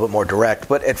saying and a little bit more direct.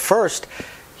 But at first,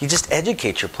 you just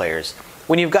educate your players.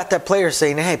 When you've got that player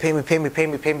saying, hey, pay me, pay me, pay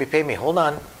me, pay me, pay me, hold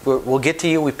on, we'll get to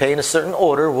you. We pay in a certain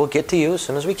order. We'll get to you as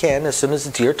soon as we can. As soon as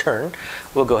it's your turn,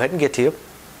 we'll go ahead and get to you.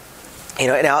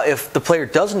 Now, if the player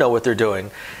doesn't know what they're doing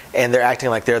and they're acting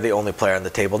like they're the only player on the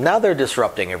table, now they're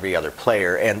disrupting every other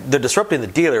player, and they're disrupting the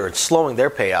dealer and slowing their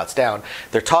payouts down.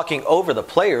 They're talking over the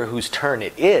player whose turn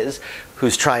it is,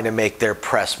 who's trying to make their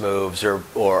press moves or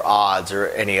odds or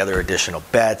any other additional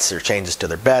bets or changes to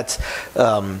their bets.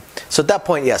 So at that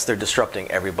point, yes, they're disrupting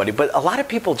everybody. But a lot of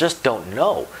people just don't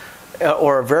know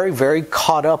or are very, very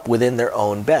caught up within their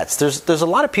own bets. There's a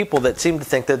lot of people that seem to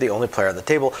think they're the only player on the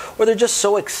table, or they're just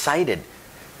so excited.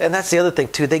 And that's the other thing,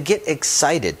 too. They get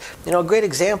excited. A great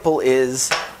example is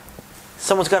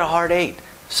someone's got a hard 8.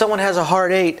 Someone has a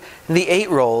hard 8, and the 8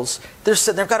 rolls. They've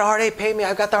got a hard 8, pay me,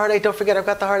 I've got the hard 8, don't forget, I've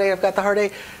got the hard 8, I've got the hard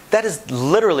 8. That is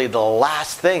literally the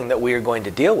last thing that we are going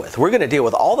to deal with. We're going to deal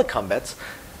with all the come bets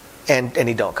and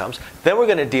any don't comes. Then we're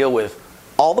going to deal with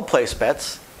all the place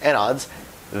bets and odds.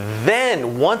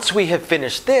 Then, once we have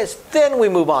finished this, then we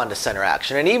move on to center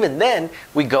action. And even then,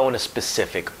 we go in a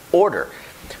specific order.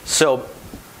 So,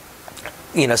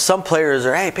 some players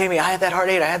are, hey, pay me, I had that hard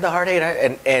 8, I had the hard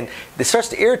 8. And it starts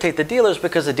to irritate the dealers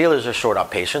because the dealers are short on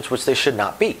patience, which they should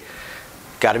not be.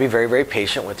 Got to be very, very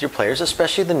patient with your players,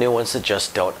 especially the new ones that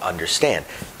just don't understand.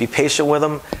 Be patient with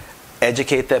them.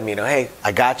 Educate them, hey,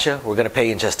 I got you. We're going to pay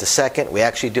you in just a second. We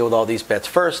actually deal with all these bets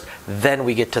first. Then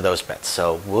we get to those bets.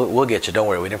 So we'll get you. Don't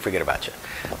worry. We didn't forget about you.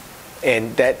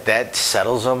 And that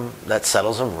settles them. That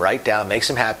settles them right down. Makes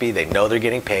them happy. They know they're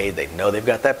getting paid. They know they've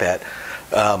got that bet.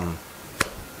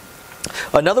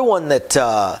 Another one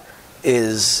that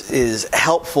is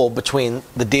helpful between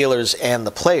the dealers and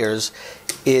the players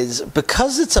is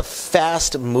because it's a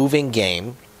fast-moving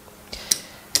game.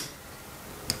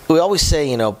 We always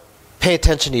say, pay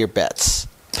attention to your bets.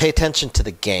 Pay attention to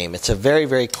the game. It's a very,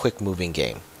 very quick-moving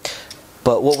game.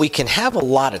 But what we can have a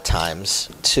lot of times,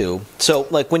 too, so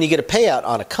like when you get a payout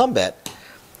on a come bet,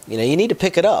 you need to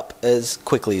pick it up as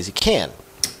quickly as you can.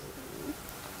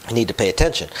 You need to pay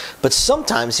attention. But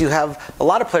sometimes you have a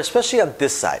lot of players, especially on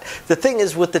this side. The thing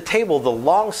is, with the table, the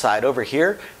long side over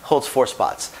here holds 4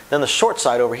 spots. Then the short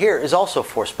side over here is also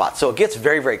 4 spots. So it gets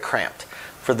very, very cramped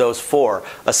for those 4,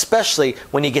 especially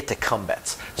when you get to come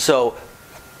bets. So,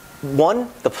 1,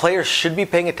 the players should be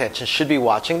paying attention, should be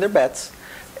watching their bets.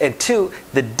 And 2,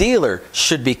 the dealer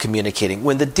should be communicating.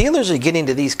 When the dealers are getting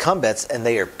to these come bets and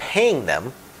they are paying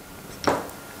them,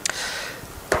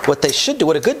 what they should do,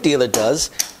 what a good dealer does,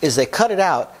 is they cut it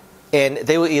out and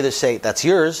they will either say, that's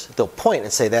yours, they'll point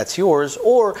and say, that's yours,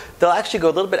 or they'll actually go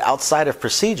a little bit outside of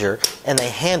procedure and they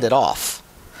hand it off.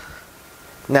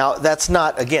 Now, that's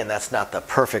not the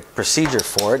perfect procedure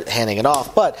for it, handing it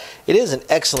off, but it is an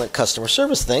excellent customer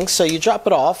service thing. So you drop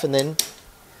it off and then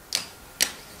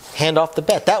hand off the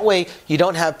bet. That way, you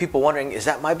don't have people wondering, is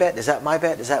that my bet? Is that my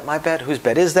bet? Is that my bet? Whose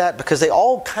bet is that? Because they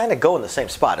all kind of go in the same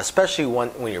spot, especially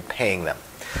when you're paying them.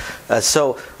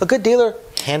 So a good dealer,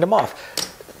 hand them off.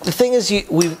 The thing is,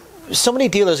 so many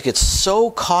dealers get so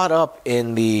caught up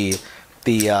in the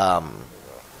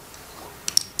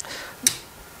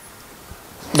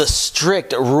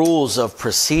strict rules of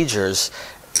procedures,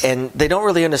 and they don't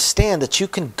really understand that you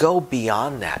can go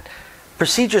beyond that.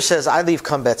 Procedure says I leave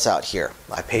come bets out here.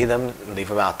 I pay them, leave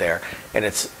them out there, and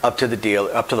it's up to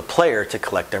the player to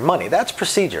collect their money. That's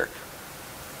procedure.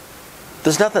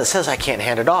 there's nothing that says I can't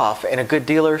hand it off, and a good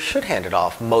dealer should hand it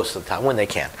off most of the time when they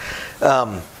can.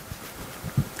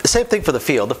 Same thing for the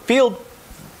field. The field,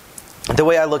 the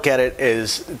way I look at it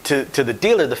is, to the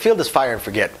dealer, the field is fire and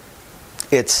forget.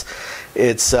 It's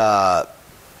a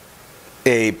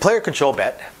player control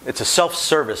bet. It's a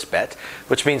self-service bet,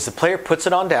 which means the player puts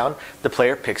it on down, the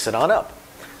player picks it on up.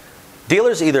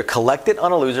 Dealers either collect it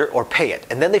on a loser or pay it,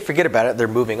 and then they forget about it, they're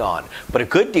moving on. But a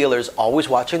good dealer is always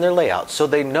watching their layout, so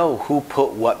they know who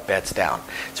put what bets down.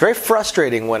 It's very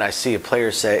frustrating when I see a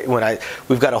player say,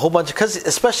 we've got a whole bunch of,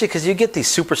 especially because you get these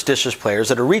superstitious players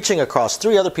that are reaching across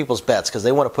 3 other people's bets because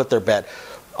they want to put their bet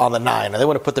on the 9, or they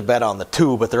want to put their bet on the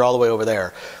 2, but they're all the way over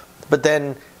there. But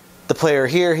then the player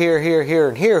here,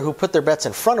 and here who put their bets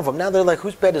in front of them, now they're like,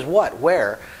 whose bet is what,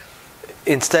 where?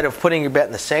 Instead of putting your bet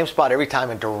in the same spot every time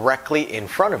and directly in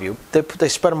front of you, they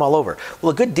spread them all over.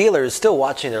 Well, a good dealer is still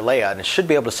watching their layout and should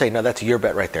be able to say, no, that's your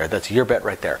bet right there. That's your bet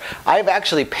right there. I've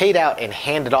actually paid out and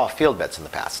handed off field bets in the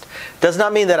past. Does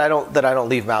not mean that I don't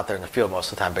leave them out there in the field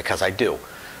most of the time, because I do.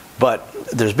 But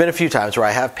there's been a few times where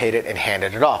I have paid it and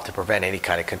handed it off to prevent any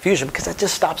kind of confusion, because that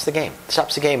just stops the game. It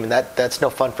stops the game, and that's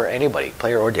no fun for anybody,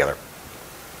 player or dealer.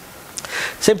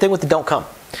 Same thing with the don't come.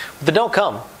 With the don't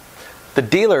come, the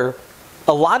dealer,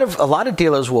 a lot of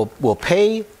dealers will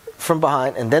pay from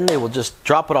behind, and then they will just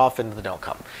drop it off into the don't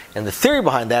come. And the theory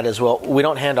behind that is, well, we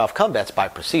don't hand off come bets by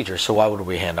procedure, so why would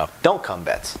we hand off don't come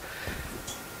bets?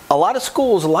 A lot of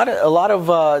schools, a lot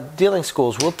of dealing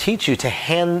schools will teach you to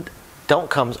hand don't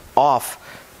comes off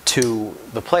to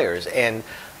the players, and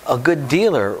a good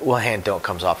dealer will hand don't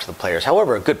comes off to the players.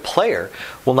 However, a good player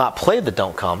will not play the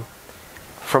don't come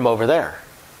from over there,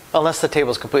 unless the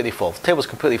table is completely full. If the table is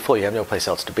completely full, you have no place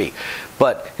else to be.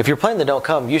 But if you're playing the don't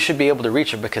come, you should be able to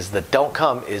reach it, because the don't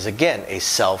come is, again, a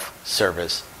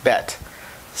self-service bet.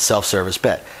 Self-service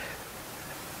bet.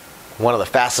 One of the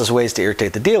fastest ways to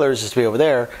irritate the dealers is to be over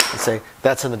there and say,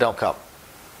 that's in the don't come.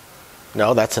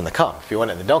 No, that's in the come. If you want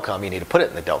it in the don't come, you need to put it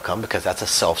in the don't come, because that's a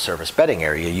self-service betting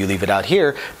area. You leave it out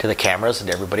here to the cameras and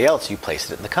to everybody else. You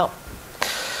place it in the come.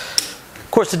 Of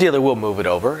course, the dealer will move it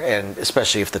over, and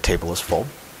especially if the table is full.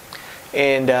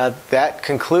 And that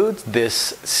concludes this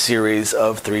series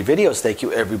of 3 videos. Thank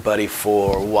you, everybody,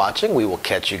 for watching. We will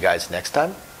catch you guys next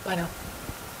time. Bye now.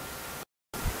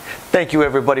 Thank you,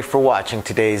 everybody, for watching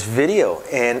today's video.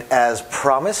 And as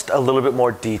promised, a little bit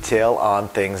more detail on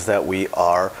things that we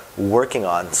are working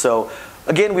on. So,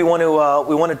 again, we want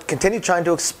to continue trying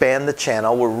to expand the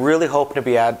channel. We're really hoping to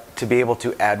be able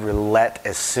to add roulette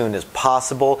as soon as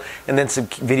possible, and then some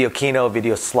video keno,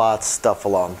 video slots, stuff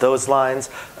along those lines.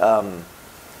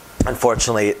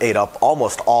 Unfortunately, it ate up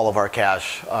almost all of our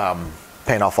cash,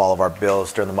 paying off all of our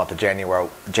bills during the month of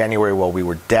January while we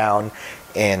were down.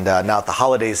 And now that the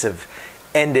holidays have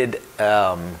ended,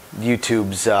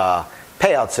 YouTube's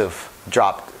payouts have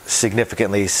dropped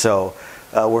significantly. So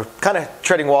we're kind of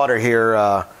treading water here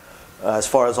as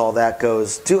far as all that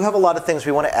goes. Do have a lot of things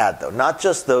we want to add, though. Not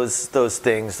just those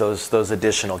things, those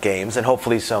additional games, and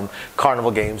hopefully some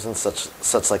carnival games and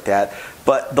such like that,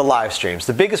 but the live streams.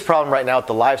 The biggest problem right now with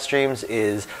the live streams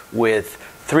is with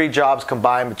 3 jobs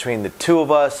combined between the 2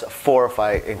 of us, 4 if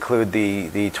I include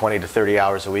the 20 to 30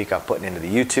 hours a week I'm putting into the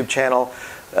YouTube channel.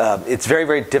 It's very,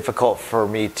 very difficult for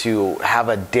me to have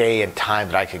a day and time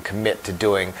that I can commit to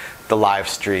doing the live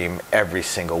stream every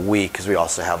single week, because we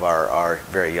also have our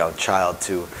very young child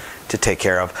to take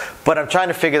care of. But I'm trying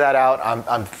to figure that out.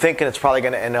 I'm thinking it's probably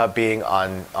going to end up being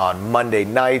on Monday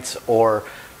nights or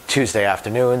Tuesday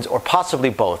afternoons, or possibly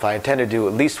both. I intend to do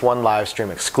at least 1 live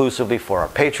stream exclusively for our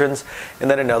patrons,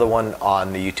 and then another one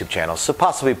on the YouTube channel. So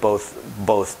possibly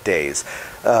both days.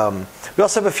 We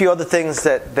also have a few other things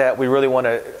that we really want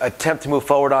to attempt to move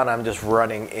forward on. I'm just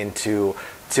running into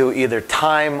either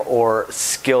time or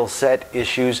skill set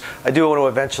issues. I do want to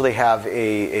eventually have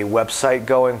a website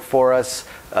going for us.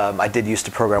 I did used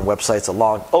to program websites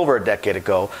over a decade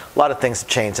ago. A lot of things have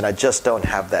changed, and I just don't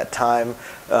have that time.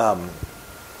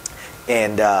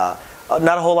 And not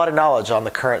a whole lot of knowledge on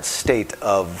the current state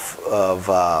of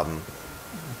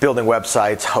building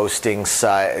websites, hosting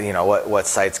what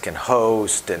sites can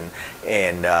host,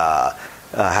 and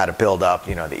how to build up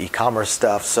the e-commerce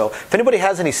stuff. So if anybody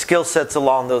has any skill sets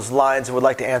along those lines and would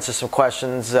like to answer some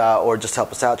questions or just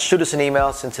help us out, shoot us an email,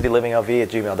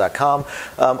 sincitylivingLV@gmail.com.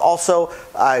 Also,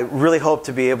 I really hope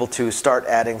to be able to start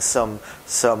adding some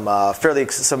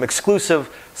exclusive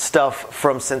stuff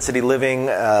from Sin City Living,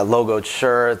 logoed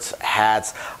shirts,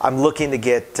 hats. I'm looking to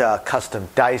get custom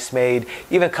dice made,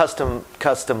 even custom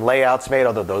layouts made,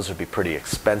 although those would be pretty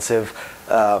expensive.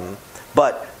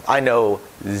 But I know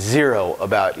zero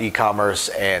about e-commerce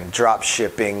and drop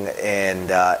shipping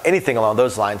and anything along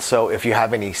those lines. So if you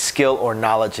have any skill or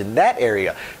knowledge in that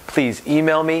area, please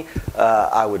email me.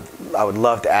 I would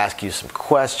love to ask you some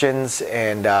questions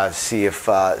and see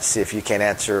if you can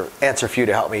answer a few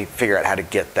to help me figure out how to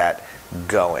get that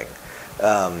going.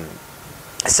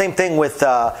 Same thing with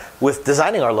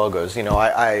designing our logos. You know,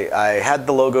 I had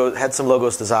some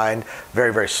logos designed,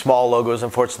 very, very small logos,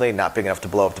 unfortunately, not big enough to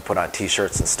blow up to put on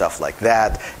T-shirts and stuff like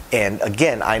that. And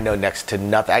again, I know next to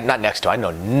nothing. I know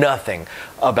nothing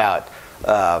about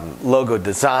logo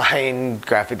design,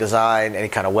 graphic design, any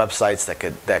kind of websites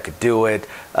that could do it.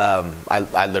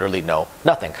 I literally know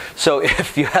nothing. So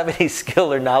if you have any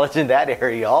skill or knowledge in that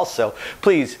area, also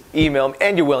please email me,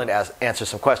 and you're willing to answer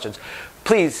some questions.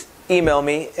 Please email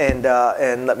me and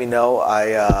let me know.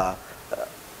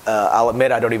 I'll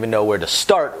admit I don't even know where to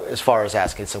start as far as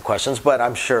asking some questions, but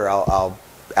I'm sure I'll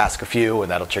ask a few, and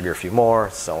that'll trigger a few more,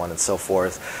 so on and so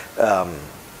forth.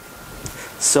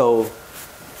 So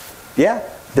yeah,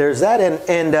 there's that,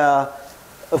 and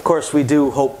of course we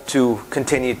do hope to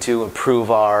continue to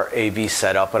improve our AV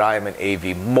setup, but I am an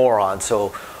AV moron,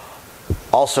 so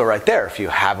also right there, if you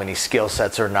have any skill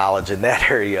sets or knowledge in that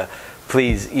area,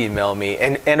 please email me,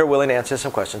 and are willing to answer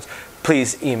some questions.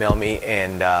 Please email me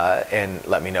and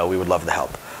let me know. We would love to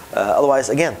help. Otherwise,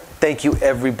 again, thank you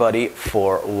everybody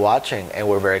for watching, and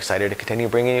we're very excited to continue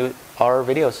bringing you our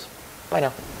videos. Bye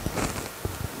now.